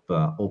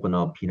to open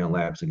up Peanut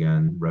Labs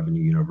again,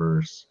 Revenue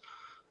Universe,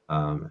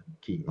 I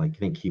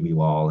think Kiwi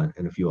Wall,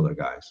 and a few other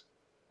guys.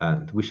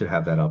 And we should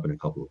have that up in a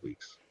couple of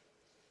weeks.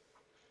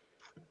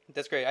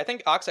 That's great. I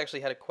think Ox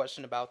actually had a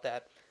question about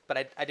that,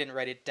 but I didn't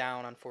write it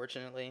down,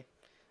 unfortunately.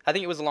 I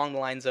think it was along the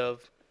lines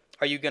of,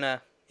 are you going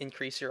to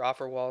increase your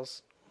offer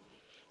walls?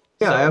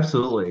 Yeah, So,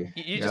 absolutely.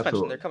 You just absolutely.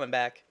 mentioned they're coming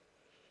back.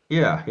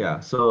 Yeah.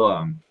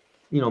 So,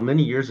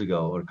 many years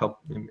ago, or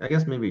I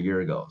guess maybe a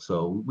year ago.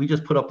 So we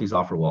just put up these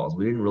offer walls.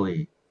 We didn't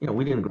really,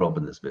 we didn't grow up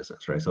in this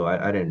business, right? So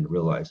I didn't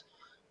realize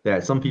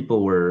that some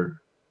people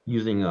were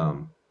using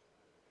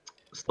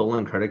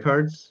stolen credit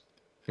cards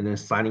and then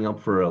signing up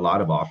for a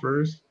lot of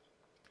offers.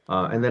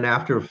 And then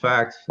after the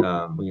fact,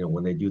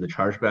 when they do the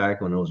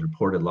chargeback, when it was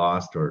reported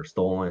lost or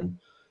stolen,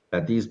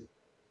 that these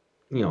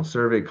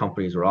survey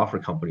companies or offer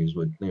companies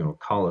would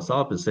call us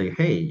up and say,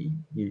 hey,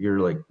 you're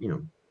like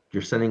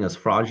you're sending us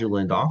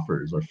fraudulent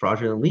offers or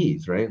fraudulent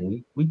leads, right?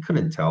 And we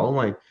couldn't tell,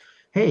 like,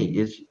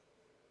 hey,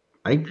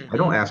 I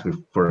don't ask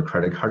for a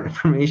credit card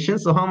information,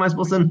 so how am I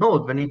supposed to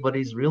know if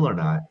anybody's real or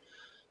not?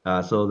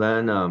 So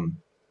then I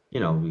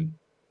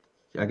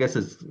guess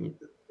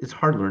it's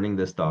hard learning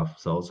this stuff.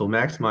 So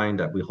MaxMind,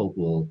 that we hope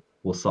will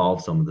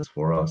solve some of this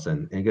for us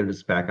and get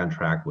us back on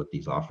track with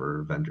these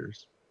offer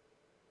vendors.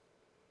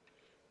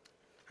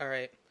 All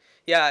right.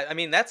 Yeah, I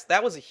mean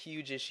that was a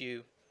huge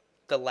issue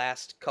the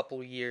last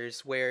couple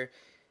years where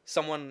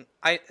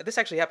this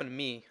actually happened to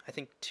me, I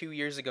think 2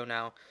 years ago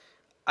now.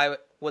 I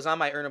was on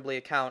my EarnHoney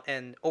account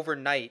and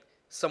overnight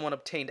someone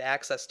obtained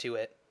access to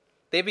it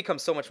they've become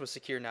so much more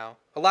secure now.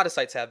 A lot of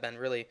sites have been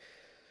really,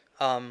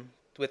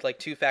 with like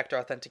two-factor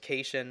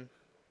authentication.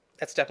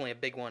 That's definitely a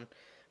big one.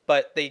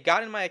 But they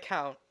got in my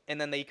account and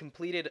then they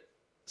completed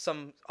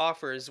some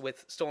offers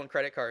with stolen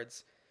credit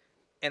cards,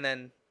 and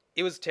then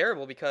it was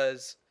terrible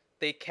because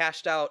they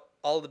cashed out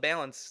all the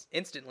balance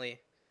instantly.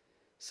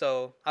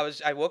 So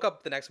I woke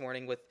up the next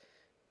morning with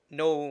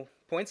no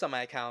points on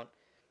my account,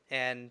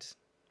 and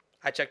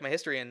I checked my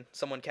history and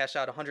someone cashed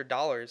out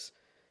 $100,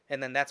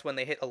 and then that's when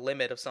they hit a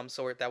limit of some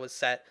sort that was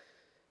set.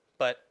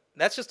 But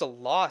that's just a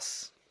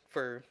loss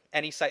for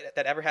any site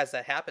that ever has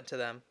that happen to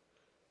them.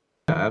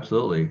 Yeah,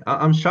 absolutely.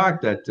 I'm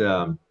shocked that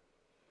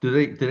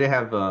do they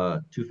have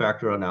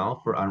two-factor now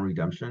for on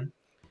redemption?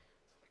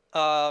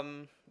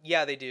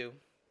 Yeah, they do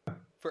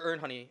for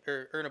EarnHoney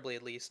or Earnably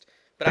at least.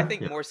 But I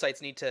think Yeah, more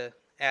sites need to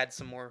add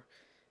some more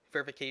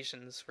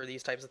verifications for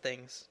these types of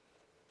things.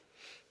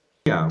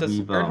 yeah, Does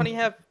we've EarnHoney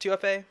have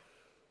 2FA?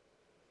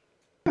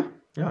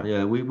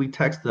 yeah, we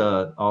text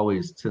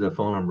always to the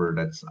phone number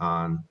that's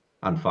on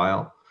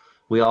file.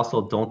 We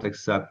also don't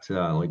accept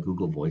like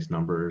Google Voice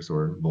numbers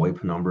or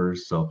VoIP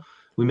numbers, so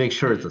we make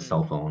sure it's a Mm-hmm.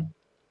 cell phone.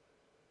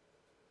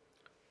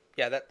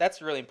 Yeah,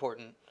 that's really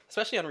important,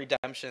 especially on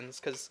redemptions,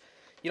 because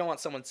you don't want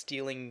someone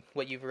stealing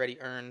what you've already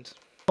earned.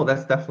 Oh,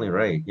 that's definitely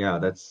right. Yeah,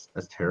 that's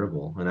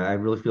terrible, and I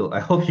really feel I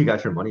hope you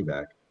got your money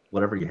back,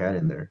 whatever you had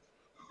in there.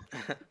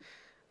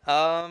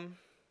 um,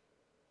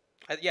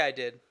 yeah, I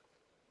did,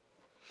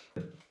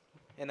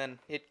 and then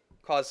it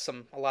caused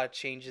a lot of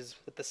changes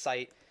with the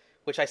site,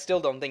 which I still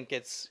don't think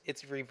it's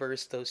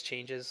reversed those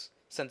changes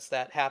since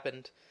that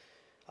happened.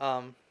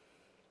 Um,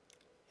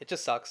 it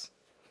just sucks.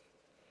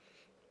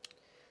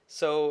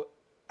 So,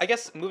 I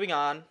guess moving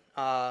on,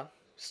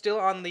 still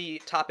on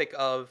the topic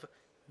of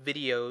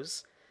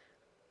videos,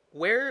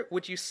 where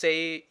would you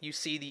say you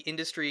see the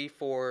industry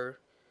for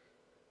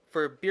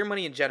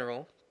Beermoney in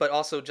general, but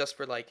also just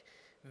for like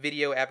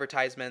video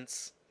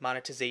advertisements,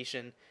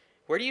 monetization?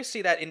 Where do you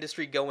see that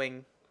industry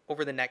going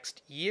over the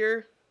next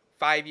year,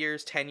 5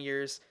 years, 10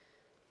 years,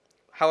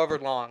 however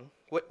long?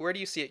 Where do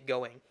you see it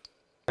going?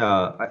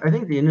 I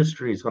think the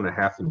industry is going to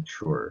have to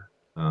mature.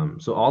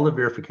 So all the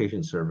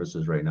verification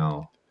services right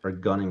now are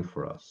gunning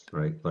for us,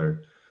 right?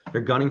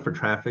 They're gunning for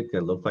traffic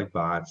that look like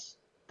bots.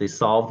 They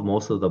solved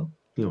most of the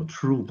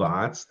true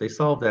bots. They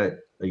solved that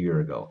a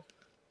year ago.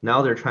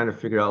 Now they're trying to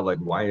figure out like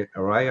why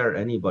are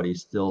anybody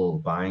still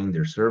buying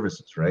their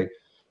services, right?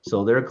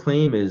 So their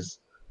claim is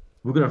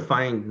we're going to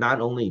find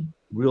not only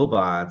real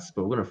bots,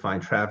 but we're going to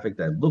find traffic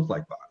that look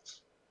like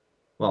bots.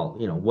 Well,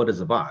 what is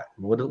a bot?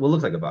 What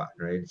looks like a bot,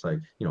 right? It's like,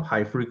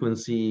 high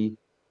frequency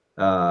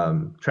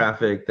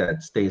traffic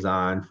that stays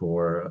on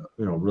for,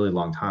 a really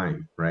long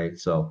time, right?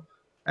 So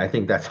I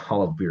think that's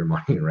all of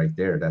Beermoney right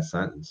there, that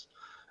sentence.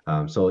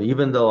 So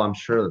even though I'm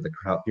sure that the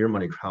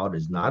Beermoney crowd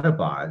is not a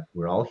bot,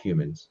 we're all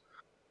humans.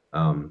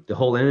 The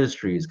whole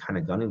industry is kind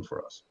of gunning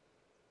for us.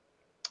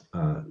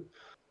 Uh,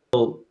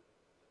 so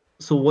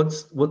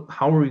so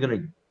how are we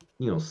going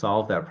to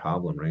solve that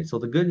problem, right? So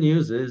the good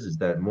news is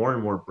that more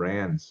and more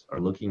brands are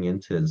looking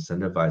into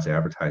incentivized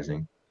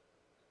advertising.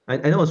 I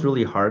know it's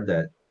really hard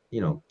that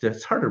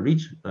it's hard to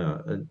reach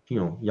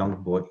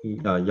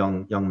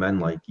young men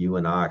like you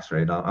and Ox,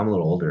 right? I'm a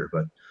little older,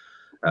 but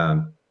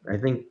I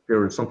think there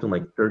was something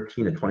like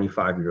 13 to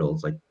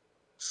 25-year-olds, like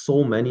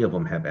so many of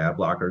them have ad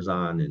blockers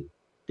on and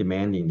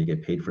demanding to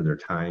get paid for their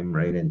time,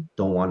 right? And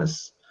don't want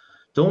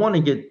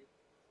to get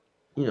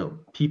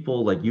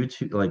people like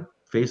YouTube, like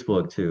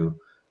Facebook, to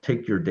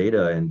take your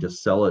data and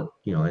just sell it,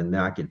 and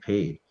not get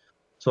paid.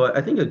 So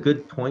I think a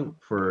good point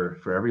for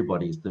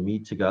everybody is to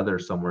meet together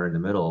somewhere in the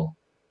middle,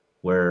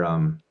 where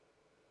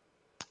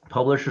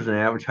publishers and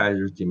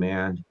advertisers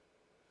demand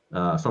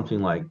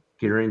something like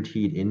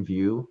guaranteed in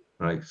view,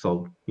 right?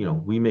 So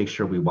we make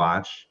sure we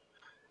watch,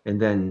 and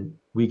then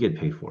we get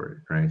paid for it,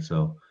 right?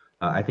 So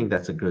I think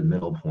that's a good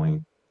middle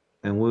point,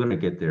 and we're going to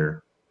get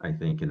there, I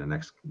think, in the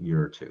next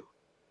year or two.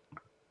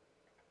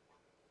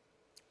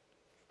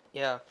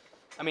 Yeah,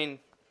 I mean,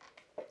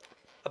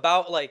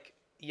 about like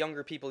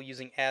younger people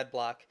using ad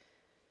block,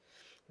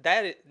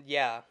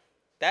 yeah,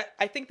 that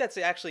I think that's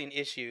actually an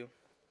issue,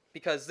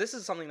 because this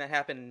is something that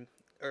happened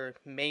or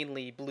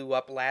mainly blew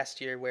up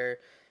last year, where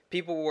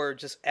people were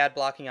just ad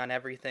blocking on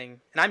everything,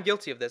 and I'm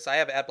guilty of this. I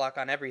have ad block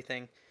on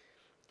everything,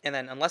 and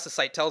then unless a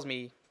site tells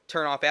me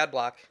turn off ad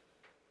block,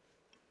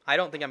 I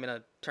don't think I'm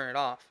gonna turn it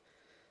off.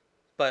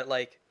 But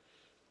like,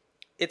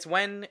 it's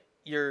when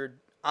you're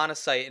on a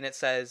site and it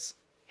says,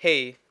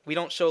 hey, we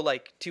don't show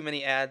like too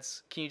many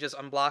ads, can you just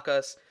unblock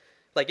us?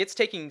 Like, it's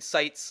taking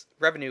sites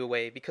revenue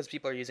away because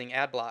people are using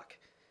ad block.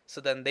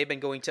 So then they've been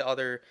going to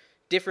other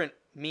different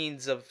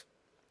means of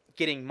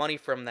getting money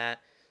from that.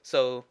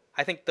 So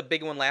I think the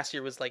big one last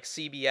year was like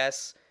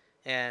CBS,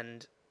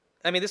 and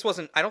I mean,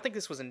 I don't think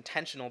this was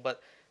intentional,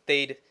 but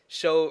they'd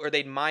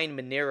mine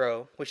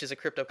Monero, which is a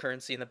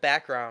cryptocurrency, in the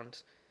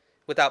background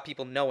without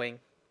people knowing,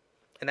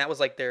 and that was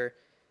like their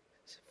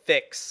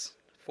fix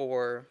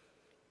for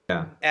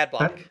Yeah. ad That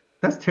block.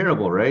 That's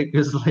terrible, right?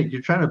 Because like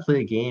you're trying to play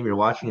a game, you're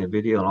watching a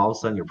video, and all of a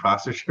sudden your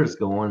processor is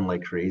going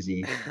like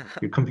crazy.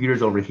 Your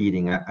computer's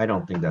overheating. I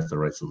don't think that's the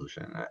right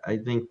solution. I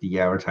think the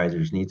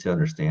advertisers need to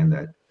understand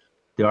that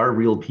there are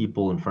real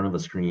people in front of a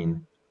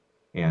screen,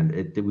 and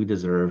we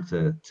deserve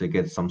to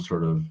get some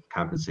sort of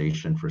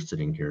compensation for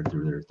sitting here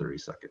through their 30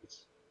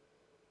 seconds.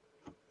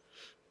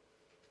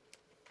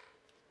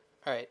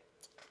 All right.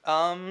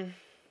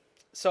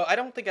 So I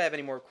don't think I have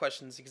any more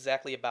questions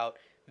exactly about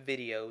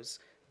videos,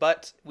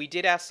 but we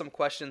did ask some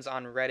questions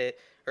on Reddit,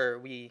 or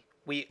we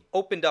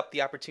opened up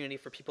the opportunity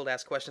for people to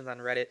ask questions on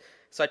Reddit.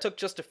 So I took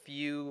just a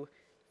few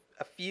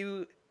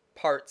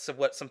parts of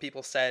what some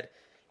people said,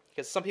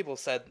 because some people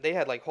said they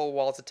had like whole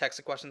walls of text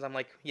of questions. I'm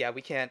like, yeah,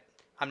 we can't.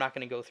 I'm not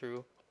going to go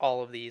through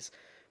all of these,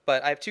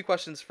 but I have two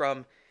questions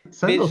from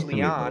Send those Vidge to me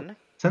though. Leon.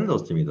 Send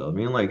those to me though. I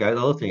mean, like I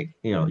don't think,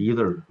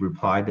 either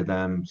reply to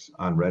them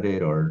on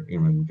Reddit, or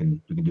we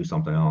can do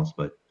something else.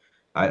 But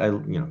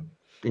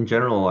in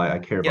general, I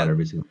care about Yeah,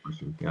 every single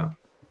question. Yeah.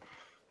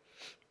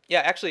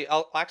 yeah. Actually,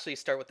 I'll actually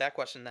start with that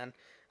question then.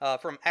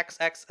 From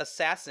XX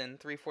Assassin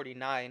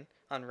 349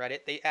 on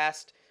Reddit, they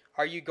asked,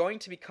 "Are you going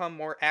to become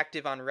more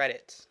active on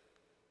Reddit?"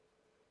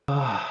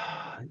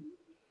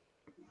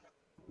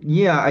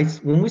 Yeah,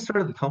 when we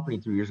started the company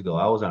 3 years ago,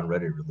 I was on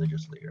Reddit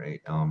religiously, right?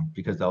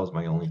 Because that was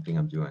my only thing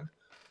I'm doing.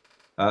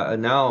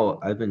 And now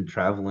I've been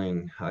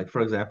traveling. Like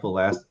for example,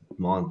 last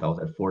month I was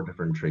at 4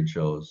 different trade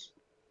shows,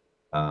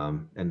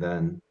 and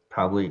then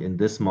probably in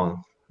this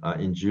month,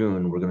 in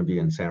June, we're going to be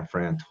in San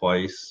Fran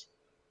twice,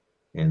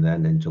 and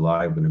then in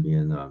July we're going to be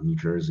in New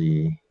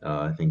Jersey,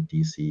 I think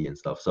DC and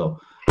stuff. So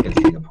in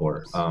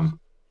Singapore.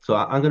 So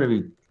I'm going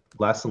to be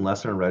less and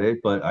less on Reddit,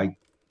 but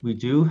we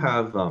do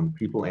have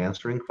people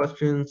answering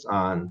questions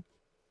on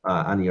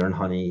the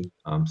EarnHoney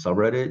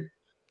subreddit.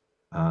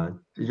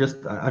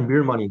 Just on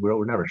Beermoney,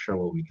 we're never sure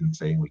what we can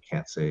say and we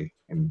can't say.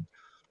 And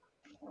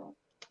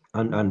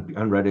on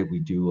Reddit, we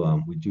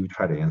do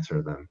try to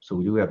answer them. So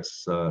we do have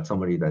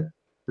somebody that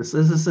this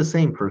is the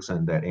same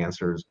person that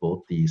answers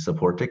both the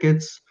support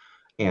tickets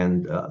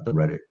and the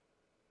Reddit.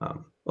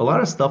 A lot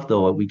of stuff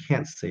though we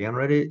can't say on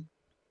Reddit,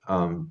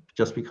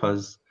 just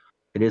because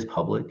it is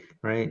public,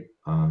 right?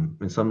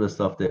 And some of the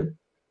stuff that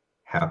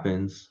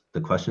happens,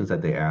 the questions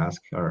that they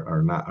ask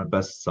are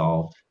best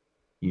solved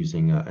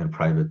using a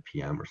private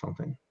PM or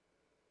something.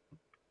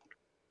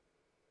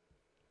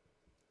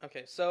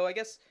 Okay, so I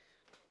guess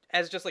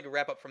as just like a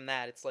wrap up from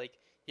that, it's like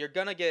you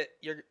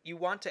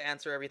want to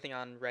answer everything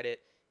on Reddit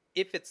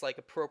if it's like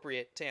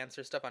appropriate to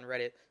answer stuff on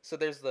Reddit. So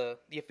there's the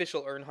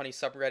official EarnHoney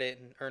subreddit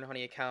and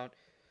EarnHoney account.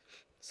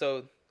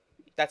 So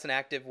that's an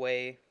active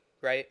way,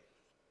 right?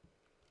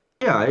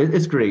 Yeah,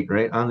 it's great,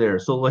 right? On there.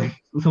 So like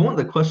one of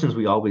the questions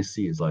we always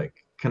see is like,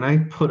 can I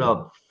put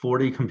up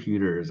 40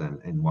 computers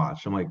and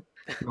watch? I'm like,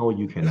 no,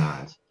 you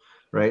cannot,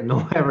 right?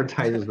 No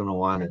advertiser is gonna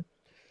want it.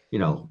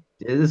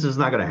 This is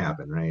not gonna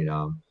happen, right?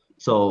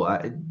 So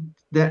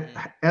that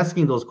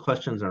asking those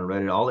questions on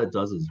Reddit, all it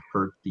does is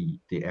hurt the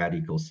ad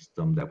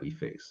ecosystem that we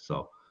face.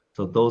 So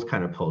those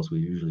kind of posts we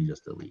usually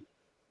just delete.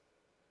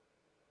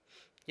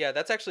 Yeah,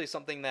 that's actually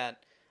something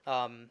that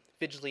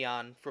Vidge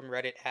Leon from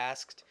Reddit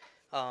asked.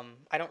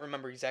 I don't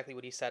remember exactly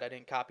what he said. I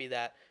didn't copy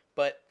that.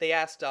 But they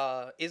asked,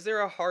 is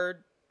there a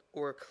hard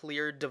or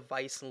clear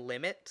device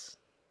limit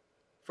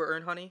for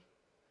EarnHoney?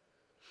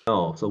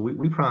 No, so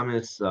we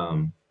promise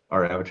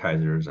our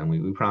advertisers, and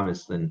we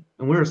promise, and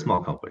we're a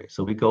small company,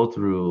 so we go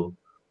through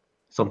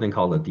something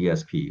called a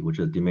DSP, which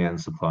is demand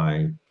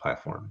supply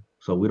platform.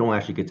 So we don't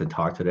actually get to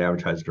talk to the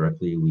advertiser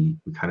directly. We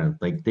kind of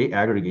like they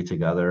aggregate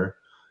together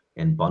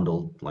and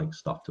bundle like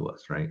stuff to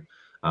us, right?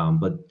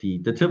 But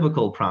the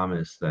typical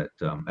promise that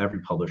every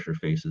publisher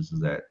faces is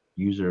that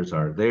users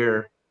are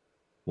there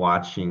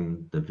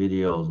watching the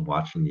videos,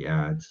 watching the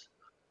ads.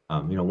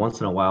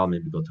 Once in a while,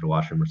 maybe go to the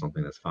washroom or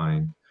something, that's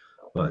fine.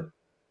 But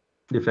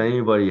if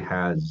anybody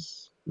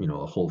has,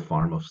 a whole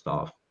farm of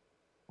stuff,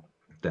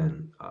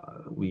 then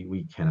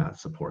we cannot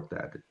support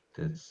that.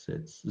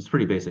 It's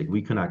pretty basic.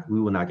 We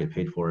will not get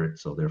paid for it,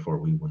 so therefore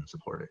we wouldn't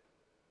support it.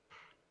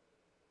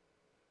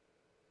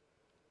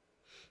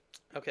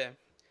 Okay.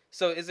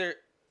 So is there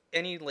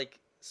any like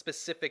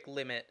specific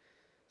limit?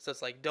 So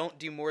it's like don't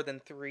do more than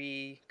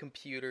 3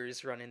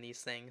 computers running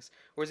these things,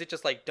 or is it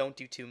just like don't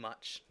do too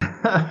much?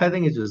 I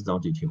think it's just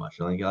don't do too much.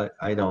 Like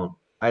I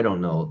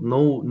don't know.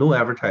 No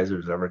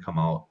advertisers ever come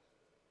out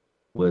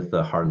with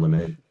a hard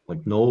limit.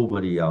 Like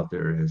nobody out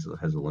there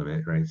has a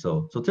limit, right?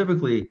 So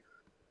typically,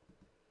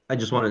 I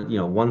just want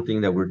to, one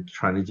thing that we're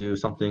trying to do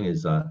something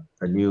is a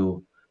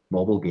new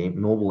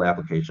mobile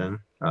application.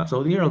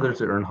 So there's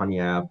the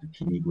EarnHoney app, the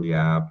TV Glee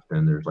app,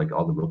 and there's like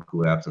all the Roku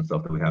apps and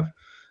stuff that we have.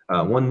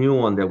 One new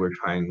one that we're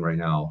trying right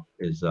now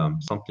is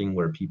something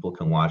where people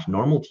can watch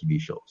normal TV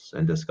shows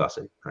and discuss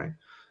it, right?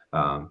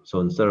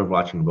 So instead of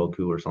watching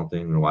Roku or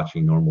something, we're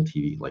watching normal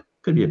TV, like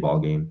could be a ball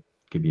game,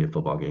 could be a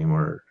football game,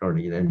 or the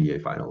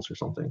NBA finals or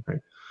something, right?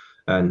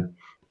 And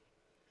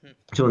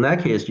so in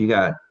that case, you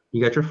got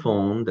your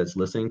phone that's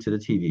listening to the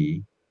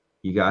TV,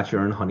 you got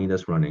your EarnHoney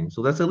that's running.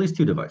 So that's at least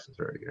 2 devices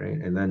already, right?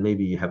 And then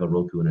maybe you have a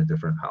Roku in a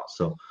different house.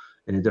 So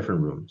in a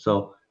different room.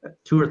 So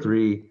 2 or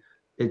 3,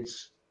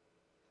 it's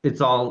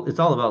all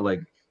about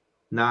like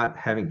not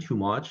having too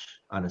much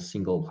on a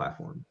single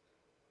platform,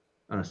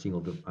 on a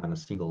single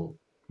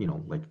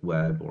like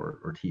web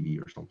or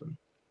TV or something.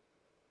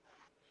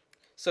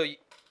 So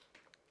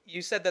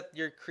you said that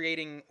you're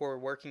creating or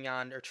working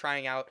on or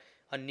trying out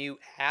a new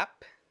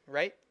app,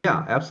 right?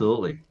 Yeah,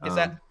 absolutely. Is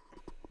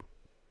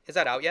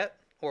that out yet,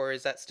 or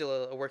is that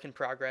still a work in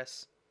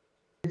progress?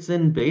 It's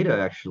in beta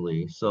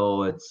actually,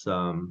 so it's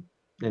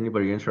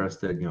anybody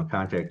interested,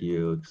 contact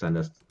you, send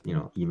us,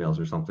 emails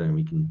or something.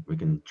 We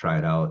can try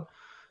it out.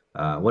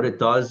 What it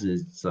does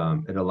is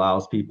it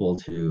allows people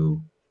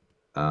to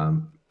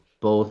um,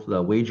 both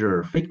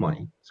wager fake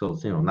money, so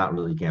it's not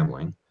really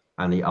gambling,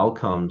 on the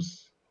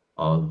outcomes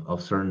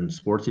of certain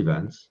sports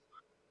events,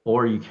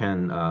 or you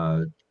can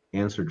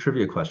answer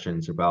trivia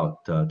questions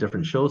about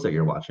different shows that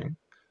you're watching.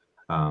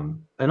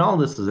 And all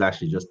this is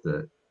actually just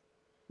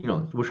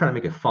we're trying to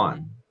make it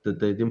fun.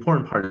 The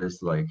important part is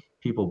like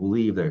people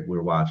believe that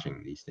we're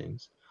watching these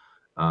things.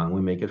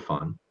 We make it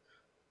fun,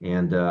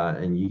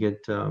 and you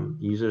get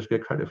users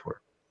get credit for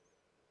it.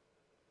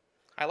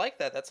 I like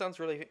that. That sounds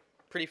really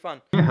pretty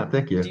fun. Yeah,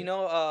 thank Do you. you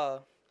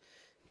know?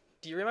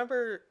 Do you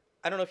remember?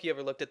 I don't know if you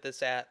ever looked at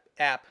this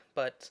app,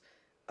 but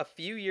a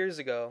few years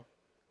ago,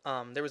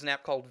 there was an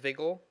app called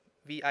Viggle,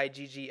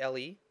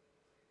 Viggle.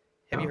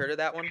 Have you Yeah. heard of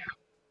that one?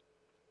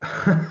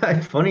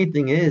 Funny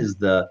thing is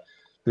the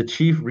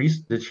chief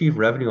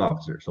revenue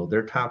officer, so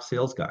their top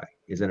sales guy,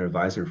 is an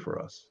advisor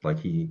for us. Like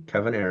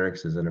Kevin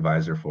Eriks is an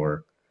advisor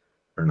for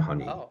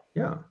EarnHoney. Oh,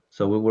 Yeah,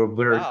 so we're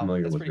very wow,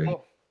 familiar that's with pretty Big.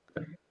 cool.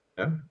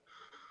 Yeah.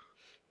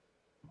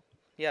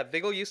 Yeah,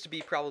 Viggle used to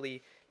be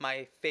probably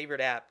my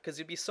favorite app because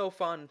it'd be so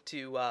fun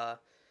to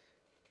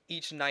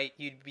each night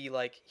you'd be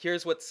like,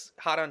 here's what's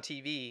hot on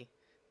TV.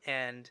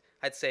 And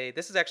I'd say,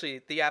 this is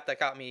actually the app that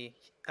got me.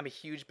 I'm a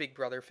huge Big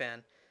Brother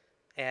fan.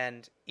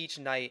 And each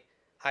night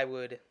I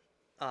would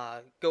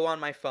go on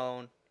my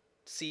phone,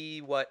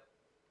 see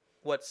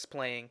what's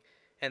playing,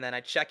 and then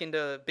I'd check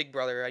into Big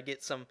Brother. I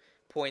get some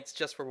points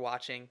just for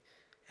watching.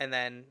 And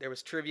then there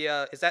was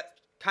trivia. Is that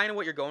kind of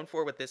what you're going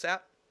for with this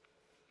app?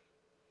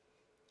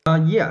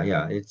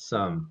 Yeah. It's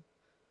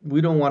we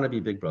don't want to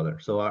be Big Brother,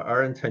 so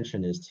our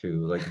intention is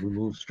to like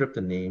strip the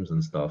names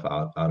and stuff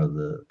out of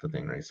the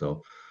thing, right?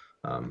 So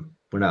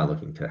we're not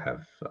looking to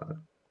have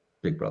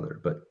Big Brother,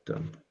 but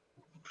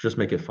just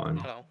make it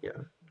fun. Oh, Yeah.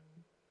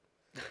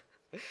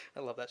 I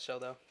love that show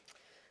though.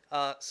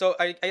 So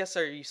I guess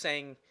are you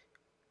saying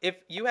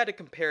if you had to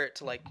compare it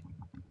to like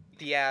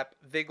the app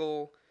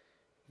Viggle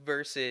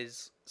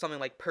versus something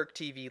like Perk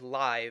TV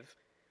Live,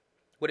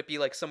 would it be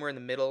like somewhere in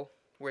the middle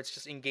where it's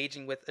just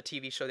engaging with a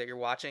TV show that you're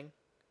watching?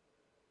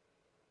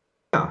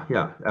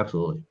 Yeah,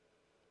 absolutely.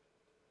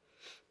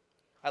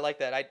 I like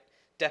that. I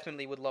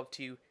definitely would love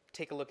to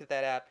take a look at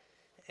that app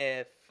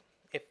if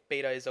if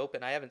beta is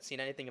open. I haven't seen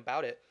anything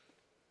about it.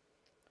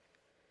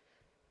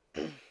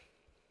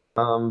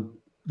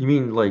 You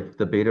mean like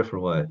the beta for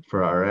what?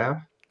 For our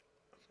app?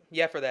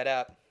 Yeah, for that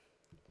app.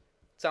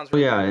 Sounds Oh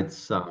really yeah, cool.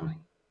 it's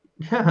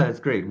yeah, it's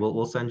great.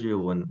 We'll send you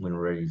when we're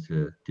ready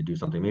to do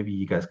something. Maybe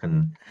you guys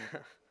can,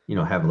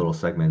 have a little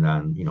segment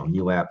on, new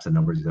apps and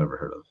numbers you've ever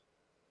heard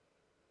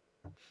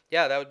of.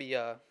 Yeah, that would be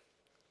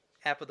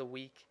app of the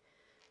week,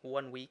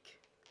 1 week.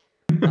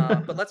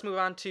 But let's move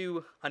on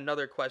to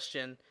another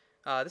question.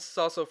 This is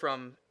also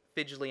from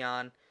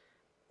Fidgeleon.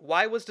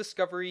 Why was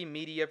Discovery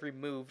Media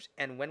removed,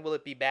 and when will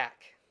it be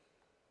back?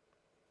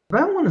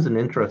 That one is an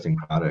interesting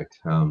product.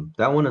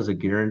 That one is a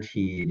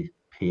guaranteed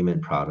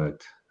payment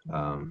product.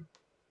 Um,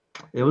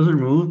 it was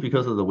removed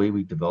because of the way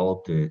we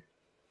developed it.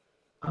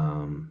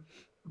 Um,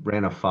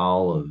 ran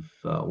afoul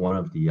of one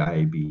of the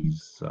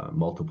IAB's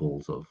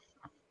multiples of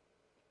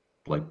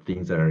like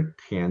things that are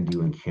can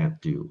do and can't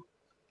do.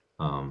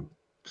 Um,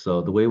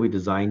 so the way we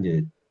designed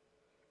it,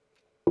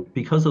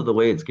 because of the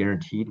way it's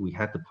guaranteed, we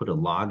had to put a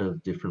lot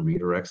of different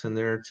redirects in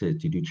there to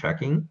do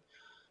checking.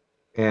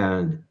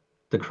 And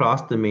the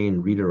cross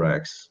domain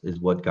redirects is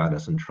what got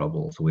us in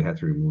trouble. So we had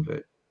to remove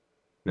it.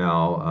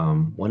 Now,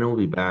 when it will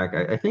be back,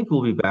 I think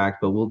we'll be back,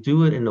 but we'll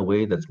do it in a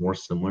way that's more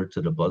similar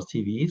to the Buzz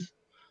TVs.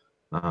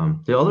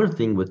 The other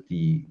thing with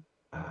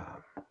uh,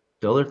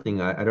 the other thing,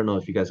 I don't know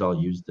if you guys all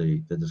use the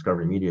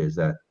Discovery Media, is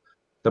that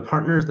the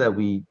partners that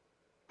we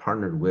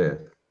partnered with,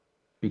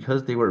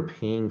 because they were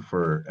paying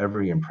for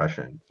every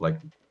impression, like,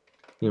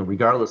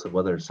 regardless of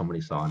whether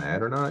somebody saw an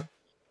ad or not,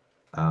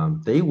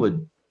 they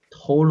would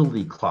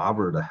totally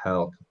clobber the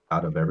hell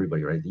out of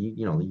everybody, right?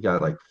 You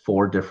got like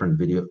four different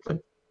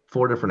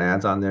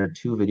ads on there,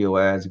 two video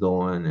ads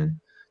going and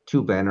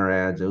two banner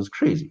ads. It was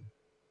crazy,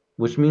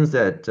 which means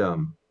that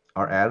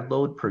our ad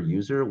load per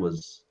user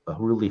was a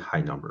really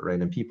high number,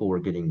 right? And people were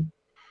getting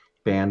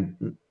banned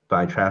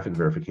by traffic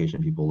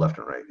verification people left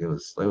and right. It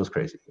was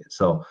crazy.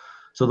 So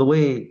the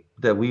way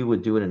that we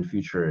would do it in the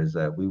future is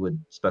that we would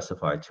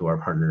specify to our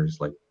partners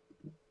like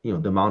the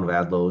amount of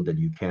ad load that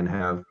you can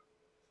have,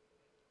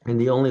 and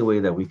the only way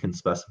that we can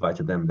specify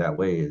to them that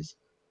way is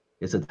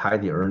to tie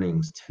the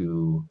earnings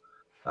to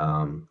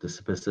the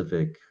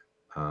specific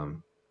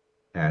um,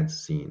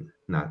 ads seen,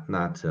 not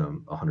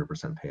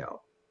 100% payout.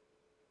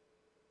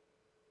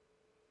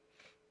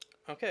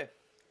 Okay,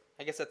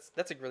 I guess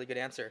that's a really good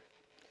answer.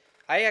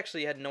 I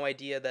actually had no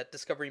idea that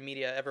Discovery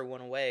Media ever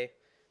went away.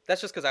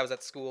 That's just because I was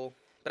at school.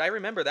 But I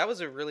remember that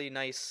was a really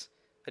nice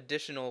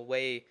additional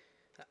way,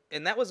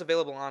 and that was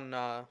available on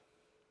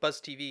Buzz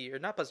TV or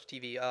not Buzz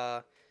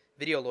TV,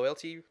 Video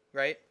Loyalty,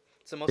 right?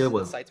 So most It of the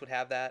was, sites would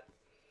have that.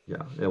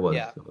 yeah, it was.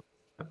 Yeah.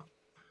 Yeah,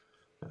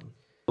 yeah.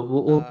 But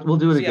we'll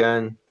do it So yeah.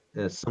 again,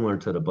 similar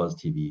to the Buzz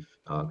TV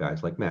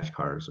guys, like Match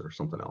Cars or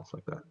something else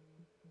like that.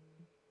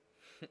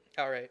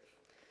 All right.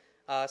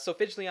 So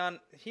Fidge Leon,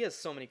 he has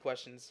so many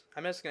questions.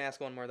 I'm just gonna ask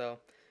one more though.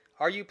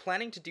 Are you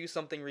planning to do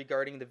something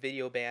regarding the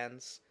video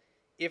bans?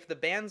 If the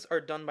bans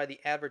are done by the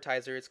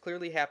advertiser, it's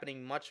clearly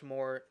happening much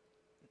more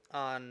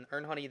on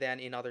EarnHoney than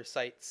in other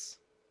sites.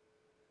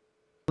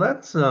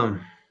 That's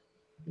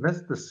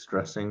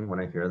distressing when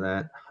I hear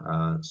that.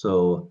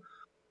 So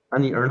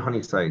on the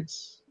EarnHoney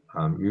sites,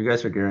 you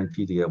guys are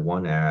guaranteed to get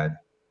one ad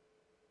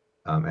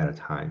at a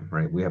time,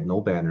 right? We have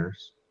no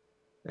banners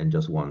and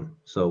just one.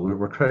 So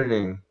we're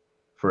crediting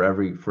for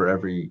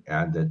every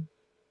ad that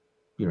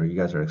you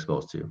guys are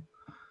exposed to,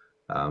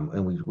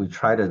 and we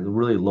try to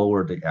really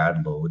lower the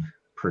ad load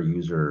per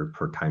user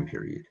per time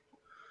period.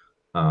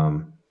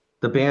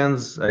 The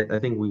bans, I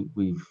think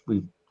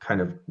we've kind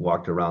of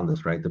walked around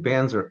this, right? The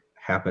bans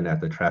happen at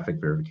the traffic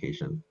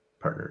verification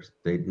partners.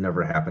 They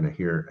never happen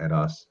here at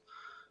us.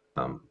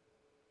 Um,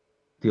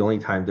 the only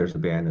time there's a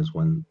ban is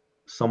when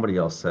somebody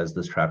else says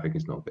this traffic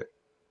is no good,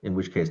 in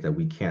which case that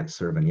we can't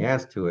serve any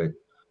ads to it,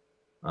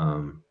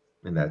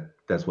 and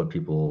that's what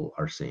people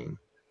are seeing.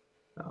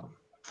 Um,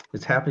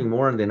 it's happening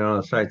more than on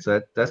other sites.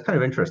 That's kind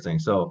of interesting.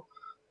 So,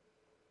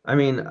 I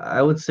mean,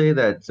 I would say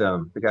that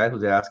the guy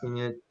who's asking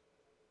it,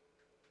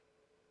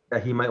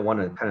 that he might want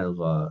to kind of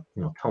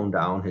tone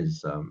down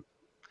his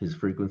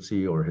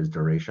frequency or his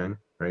duration,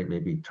 right?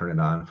 Maybe turn it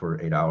on for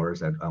 8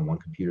 hours on one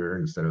computer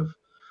instead of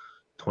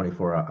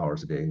 24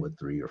 hours a day with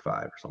 3 or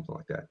 5 or something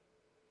like that.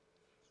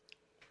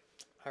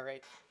 All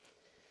right.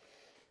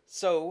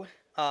 So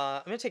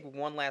I'm gonna take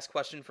one last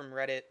question from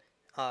Reddit.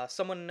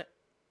 Someone,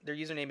 their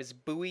username is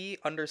buoy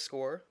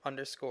underscore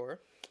underscore.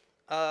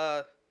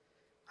 I'm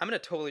gonna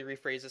totally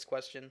rephrase this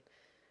question.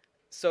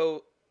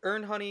 So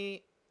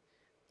EarnHoney,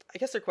 I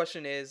guess their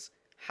question is,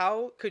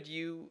 how could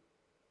you,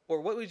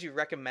 or what would you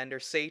recommend or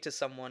say to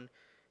someone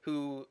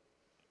who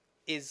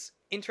is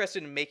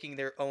interested in making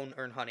their own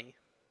EarnHoney?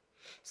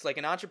 It's like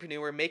an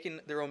entrepreneur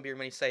making their own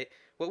Beermoney site.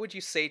 What would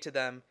you say to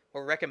them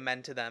or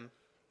recommend to them,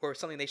 or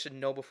something they should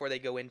know before they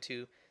go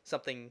into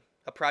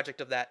a project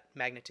of that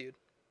magnitude?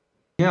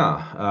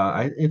 Yeah,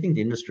 I think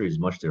the industry is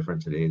much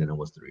different today than it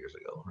was 3 years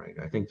ago, right?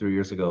 I think 3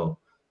 years ago,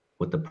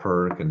 with the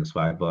perk and the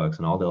swag bucks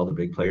and all the other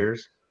big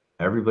players,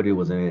 everybody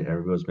was in it.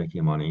 Everybody was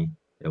making money.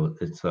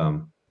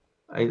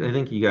 I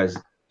think you guys,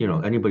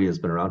 anybody that's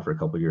been around for a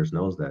couple of years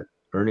knows that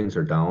earnings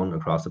are down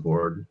across the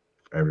board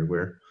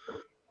everywhere.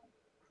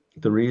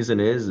 The reason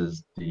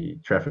is the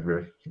traffic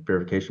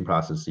verification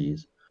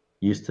processes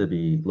used to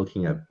be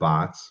looking at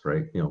bots,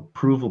 right?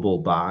 Provable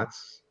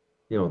bots.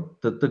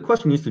 The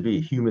question used to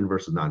be human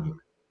versus non-human.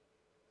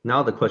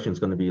 Now the question is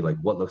going to be like,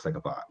 what looks like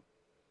a bot?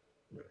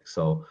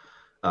 So,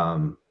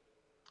 um,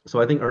 so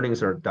I think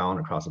earnings are down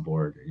across the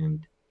board,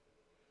 and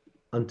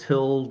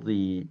until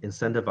the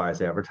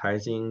incentivized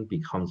advertising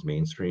becomes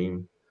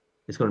mainstream,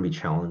 it's going to be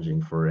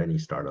challenging for any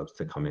startups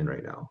to come in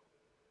right now.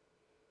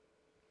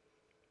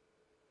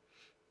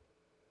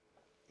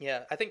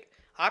 Yeah, I think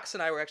Ox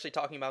and I were actually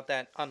talking about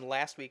that on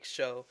last week's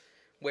show,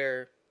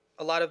 where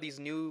a lot of these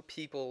new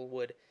people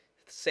would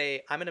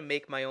say, I'm going to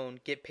make my own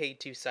get paid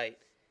to site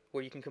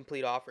where you can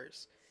complete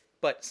offers.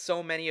 But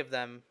so many of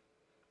them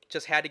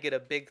just had to get a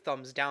big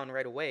thumbs down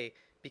right away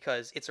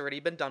because it's already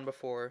been done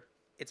before,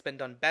 it's been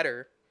done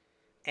better,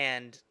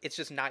 and it's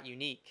just not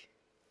unique.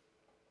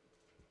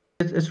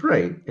 It's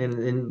right,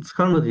 and it's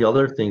kind of the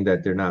other thing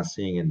that they're not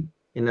seeing.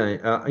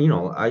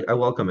 I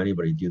welcome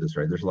anybody to do this,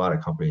 right? There's a lot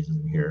of companies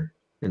in here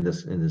in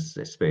this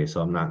space,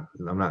 so I'm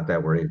not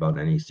that worried about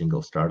any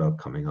single startup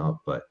coming up.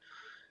 But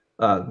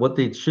what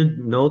they should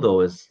know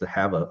though is to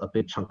have a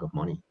big chunk of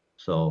money.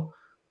 So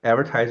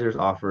advertisers,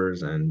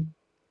 offers, and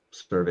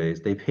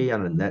surveys, they pay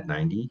on a net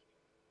 90,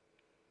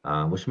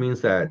 which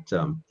means that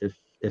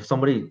if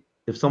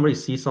somebody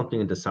sees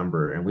something in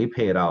December and we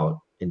pay it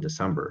out in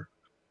December,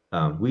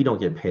 we don't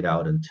get paid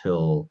out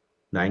until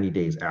 90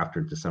 days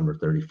after December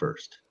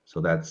 31st. So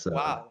that's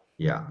Wow.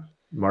 yeah,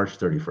 March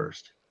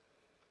 31st.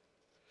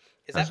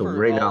 Is that So for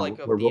right all now like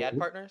of the ad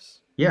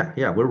partners?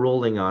 yeah, we're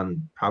rolling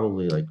on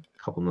probably like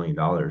a couple $1 million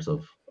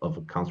of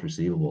accounts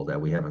receivable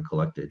that we haven't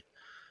collected.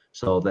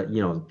 So that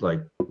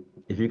like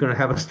if you're gonna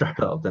have a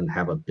startup, then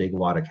have a big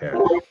wad of cash.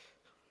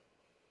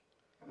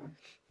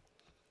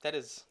 That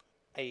is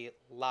a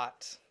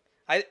lot.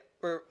 I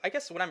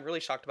guess what I'm really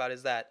shocked about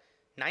is that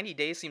 90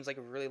 days seems like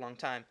a really long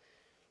time.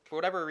 For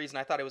whatever reason,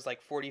 I thought it was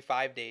like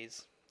 45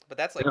 days, but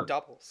that's like Yeah.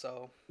 double.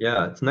 So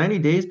Yeah, it's 90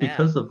 days man,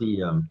 because of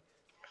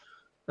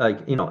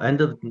like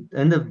end of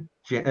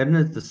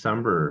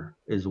December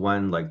is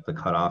when like the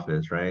cutoff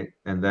is, right?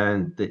 And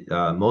then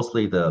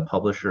mostly the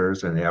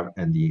publishers and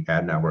the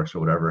ad networks or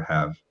whatever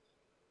have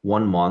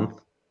 1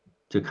 month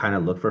to kind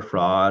of look for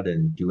fraud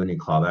and do any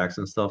clawbacks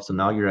and stuff. So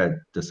now you're at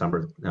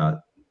December,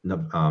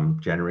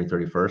 January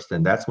 31st,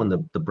 and that's when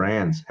the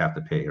brands have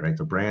to pay, right?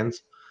 The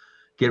brands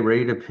get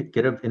ready to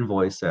get an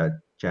invoice at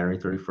January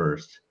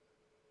 31st.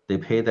 They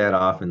pay that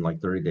off in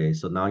like 30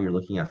 days. So now you're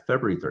looking at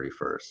February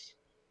 31st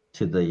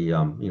to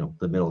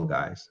the middle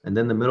guys. And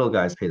then the middle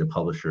guys pay the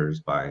publishers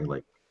by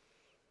like,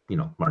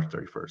 March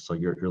 31st. So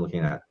you're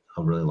looking at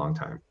a really long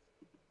time.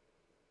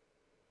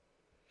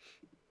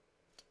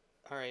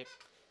 All right.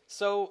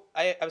 So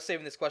I was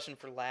saving this question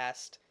for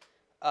last.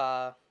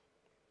 Uh,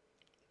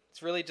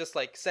 it's really just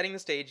like setting the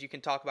stage. You can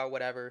talk about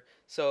whatever.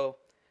 So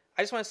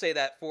I just want to say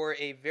that for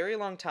a very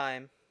long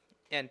time,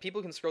 and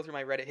people can scroll through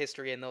my Reddit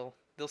history and they'll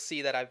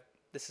see that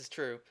this is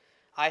true.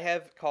 I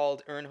have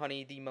called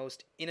EarnHoney the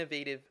most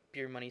innovative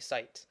beer money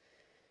site,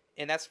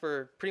 and that's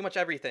for pretty much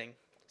everything.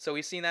 So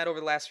we've seen that over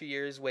the last few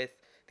years with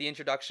the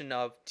introduction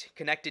of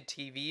connected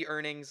TV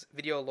earnings,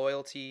 video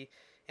loyalty,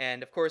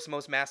 and of course,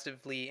 most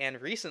massively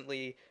and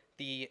recently,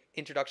 the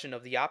introduction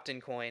of the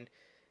opt-in coin.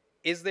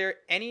 Is there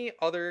any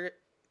other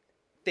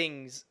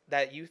things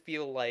that you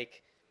feel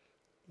like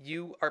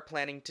you are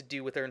planning to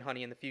do with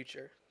EarnHoney in the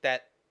future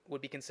that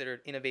would be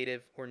considered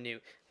innovative or new?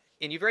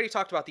 And you've already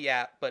talked about the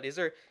app, but is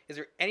there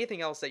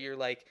anything else that you're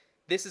like,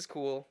 this is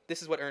cool,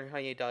 this is what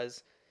EarnHoney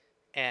does,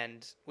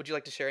 and would you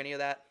like to share any of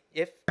that,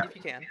 if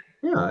you can?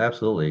 Yeah,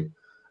 absolutely.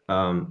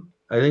 I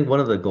think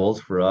one of the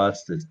goals for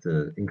us is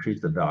to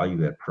increase the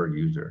value at per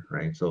user,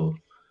 right? So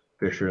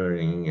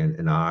Fishering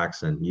and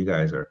Ox and you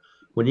guys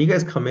when you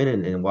guys come in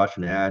and watch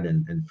an ad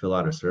and fill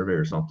out a survey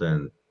or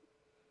something,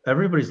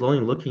 everybody's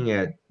only looking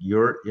at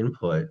your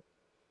input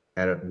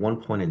at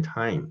one point in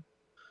time,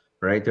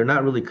 right? They're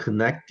not really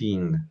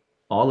connecting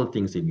all the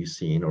things that you've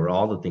seen or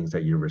all the things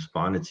that you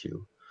responded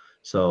to.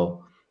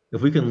 So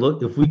if we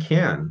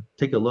can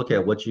take a look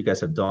at what you guys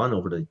have done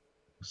over the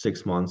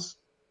 6 months,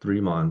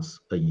 3 months,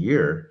 a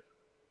year,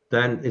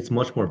 then it's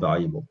much more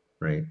valuable,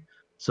 right?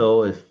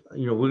 So if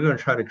we're going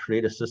to try to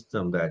create a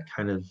system that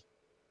kind of,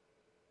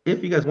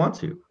 if you guys want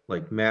to,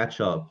 like match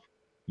up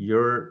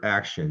your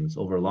actions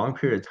over a long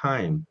period of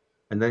time,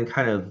 and then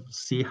kind of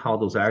see how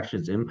those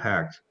actions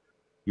impact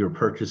your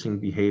purchasing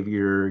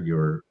behavior,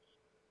 your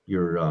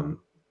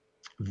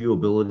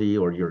viewability,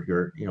 or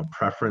your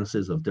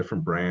preferences of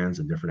different brands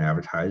and different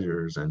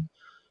advertisers, and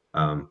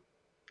um,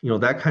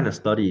 that kind of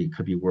study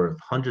could be worth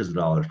hundreds of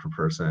dollars per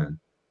person,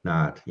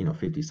 not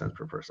 50 cents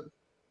per person.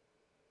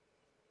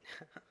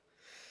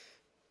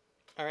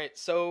 All right,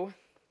 so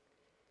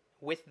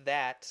with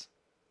that,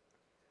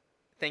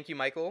 thank you,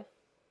 Michael.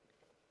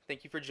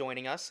 Thank you for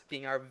joining us,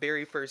 being our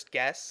very first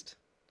guest.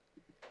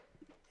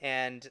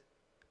 And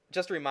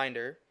just a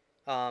reminder,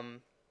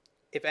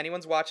 if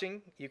anyone's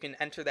watching, you can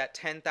enter that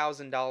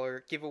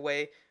 $10,000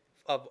 giveaway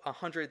of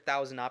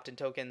 100,000 opt-in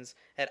tokens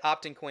at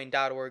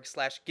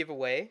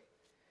optincoin.org/giveaway.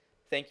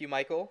 Thank you,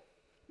 Michael.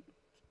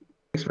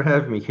 Thanks for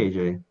having me,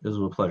 KJ. This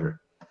was a pleasure.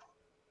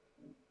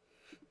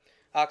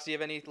 Ox, do you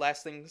have any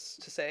last things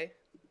to say?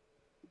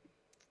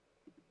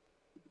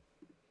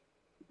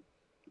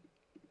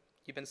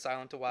 You've been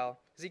silent a while.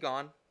 Is he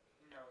gone?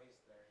 No,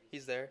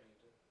 he's there.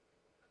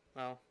 He's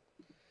there? Oh.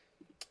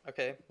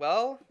 Okay,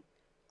 well,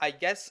 I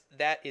guess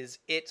that is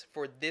it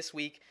for this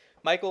week.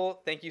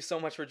 Michael, thank you so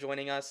much for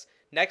joining us.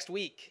 Next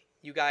week,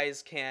 you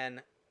guys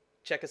can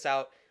check us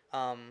out.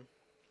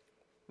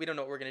 We don't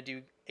know what we're going to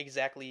do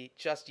exactly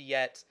just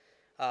yet.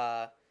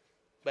 But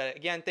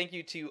again, thank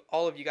you to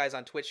all of you guys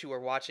on Twitch who are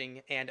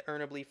watching, and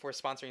Earnably for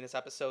sponsoring this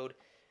episode.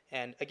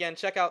 And again,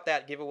 check out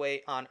that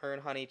giveaway on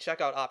EarnHoney. Check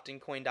out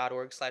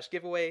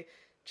optincoin.org/giveaway.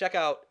 Check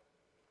out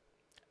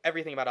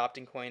everything about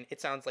OptinCoin.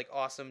 It sounds like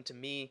awesome to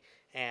me.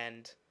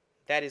 And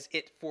that is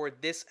it for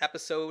this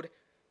episode.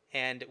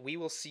 And we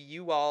will see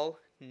you all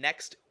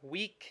next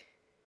week.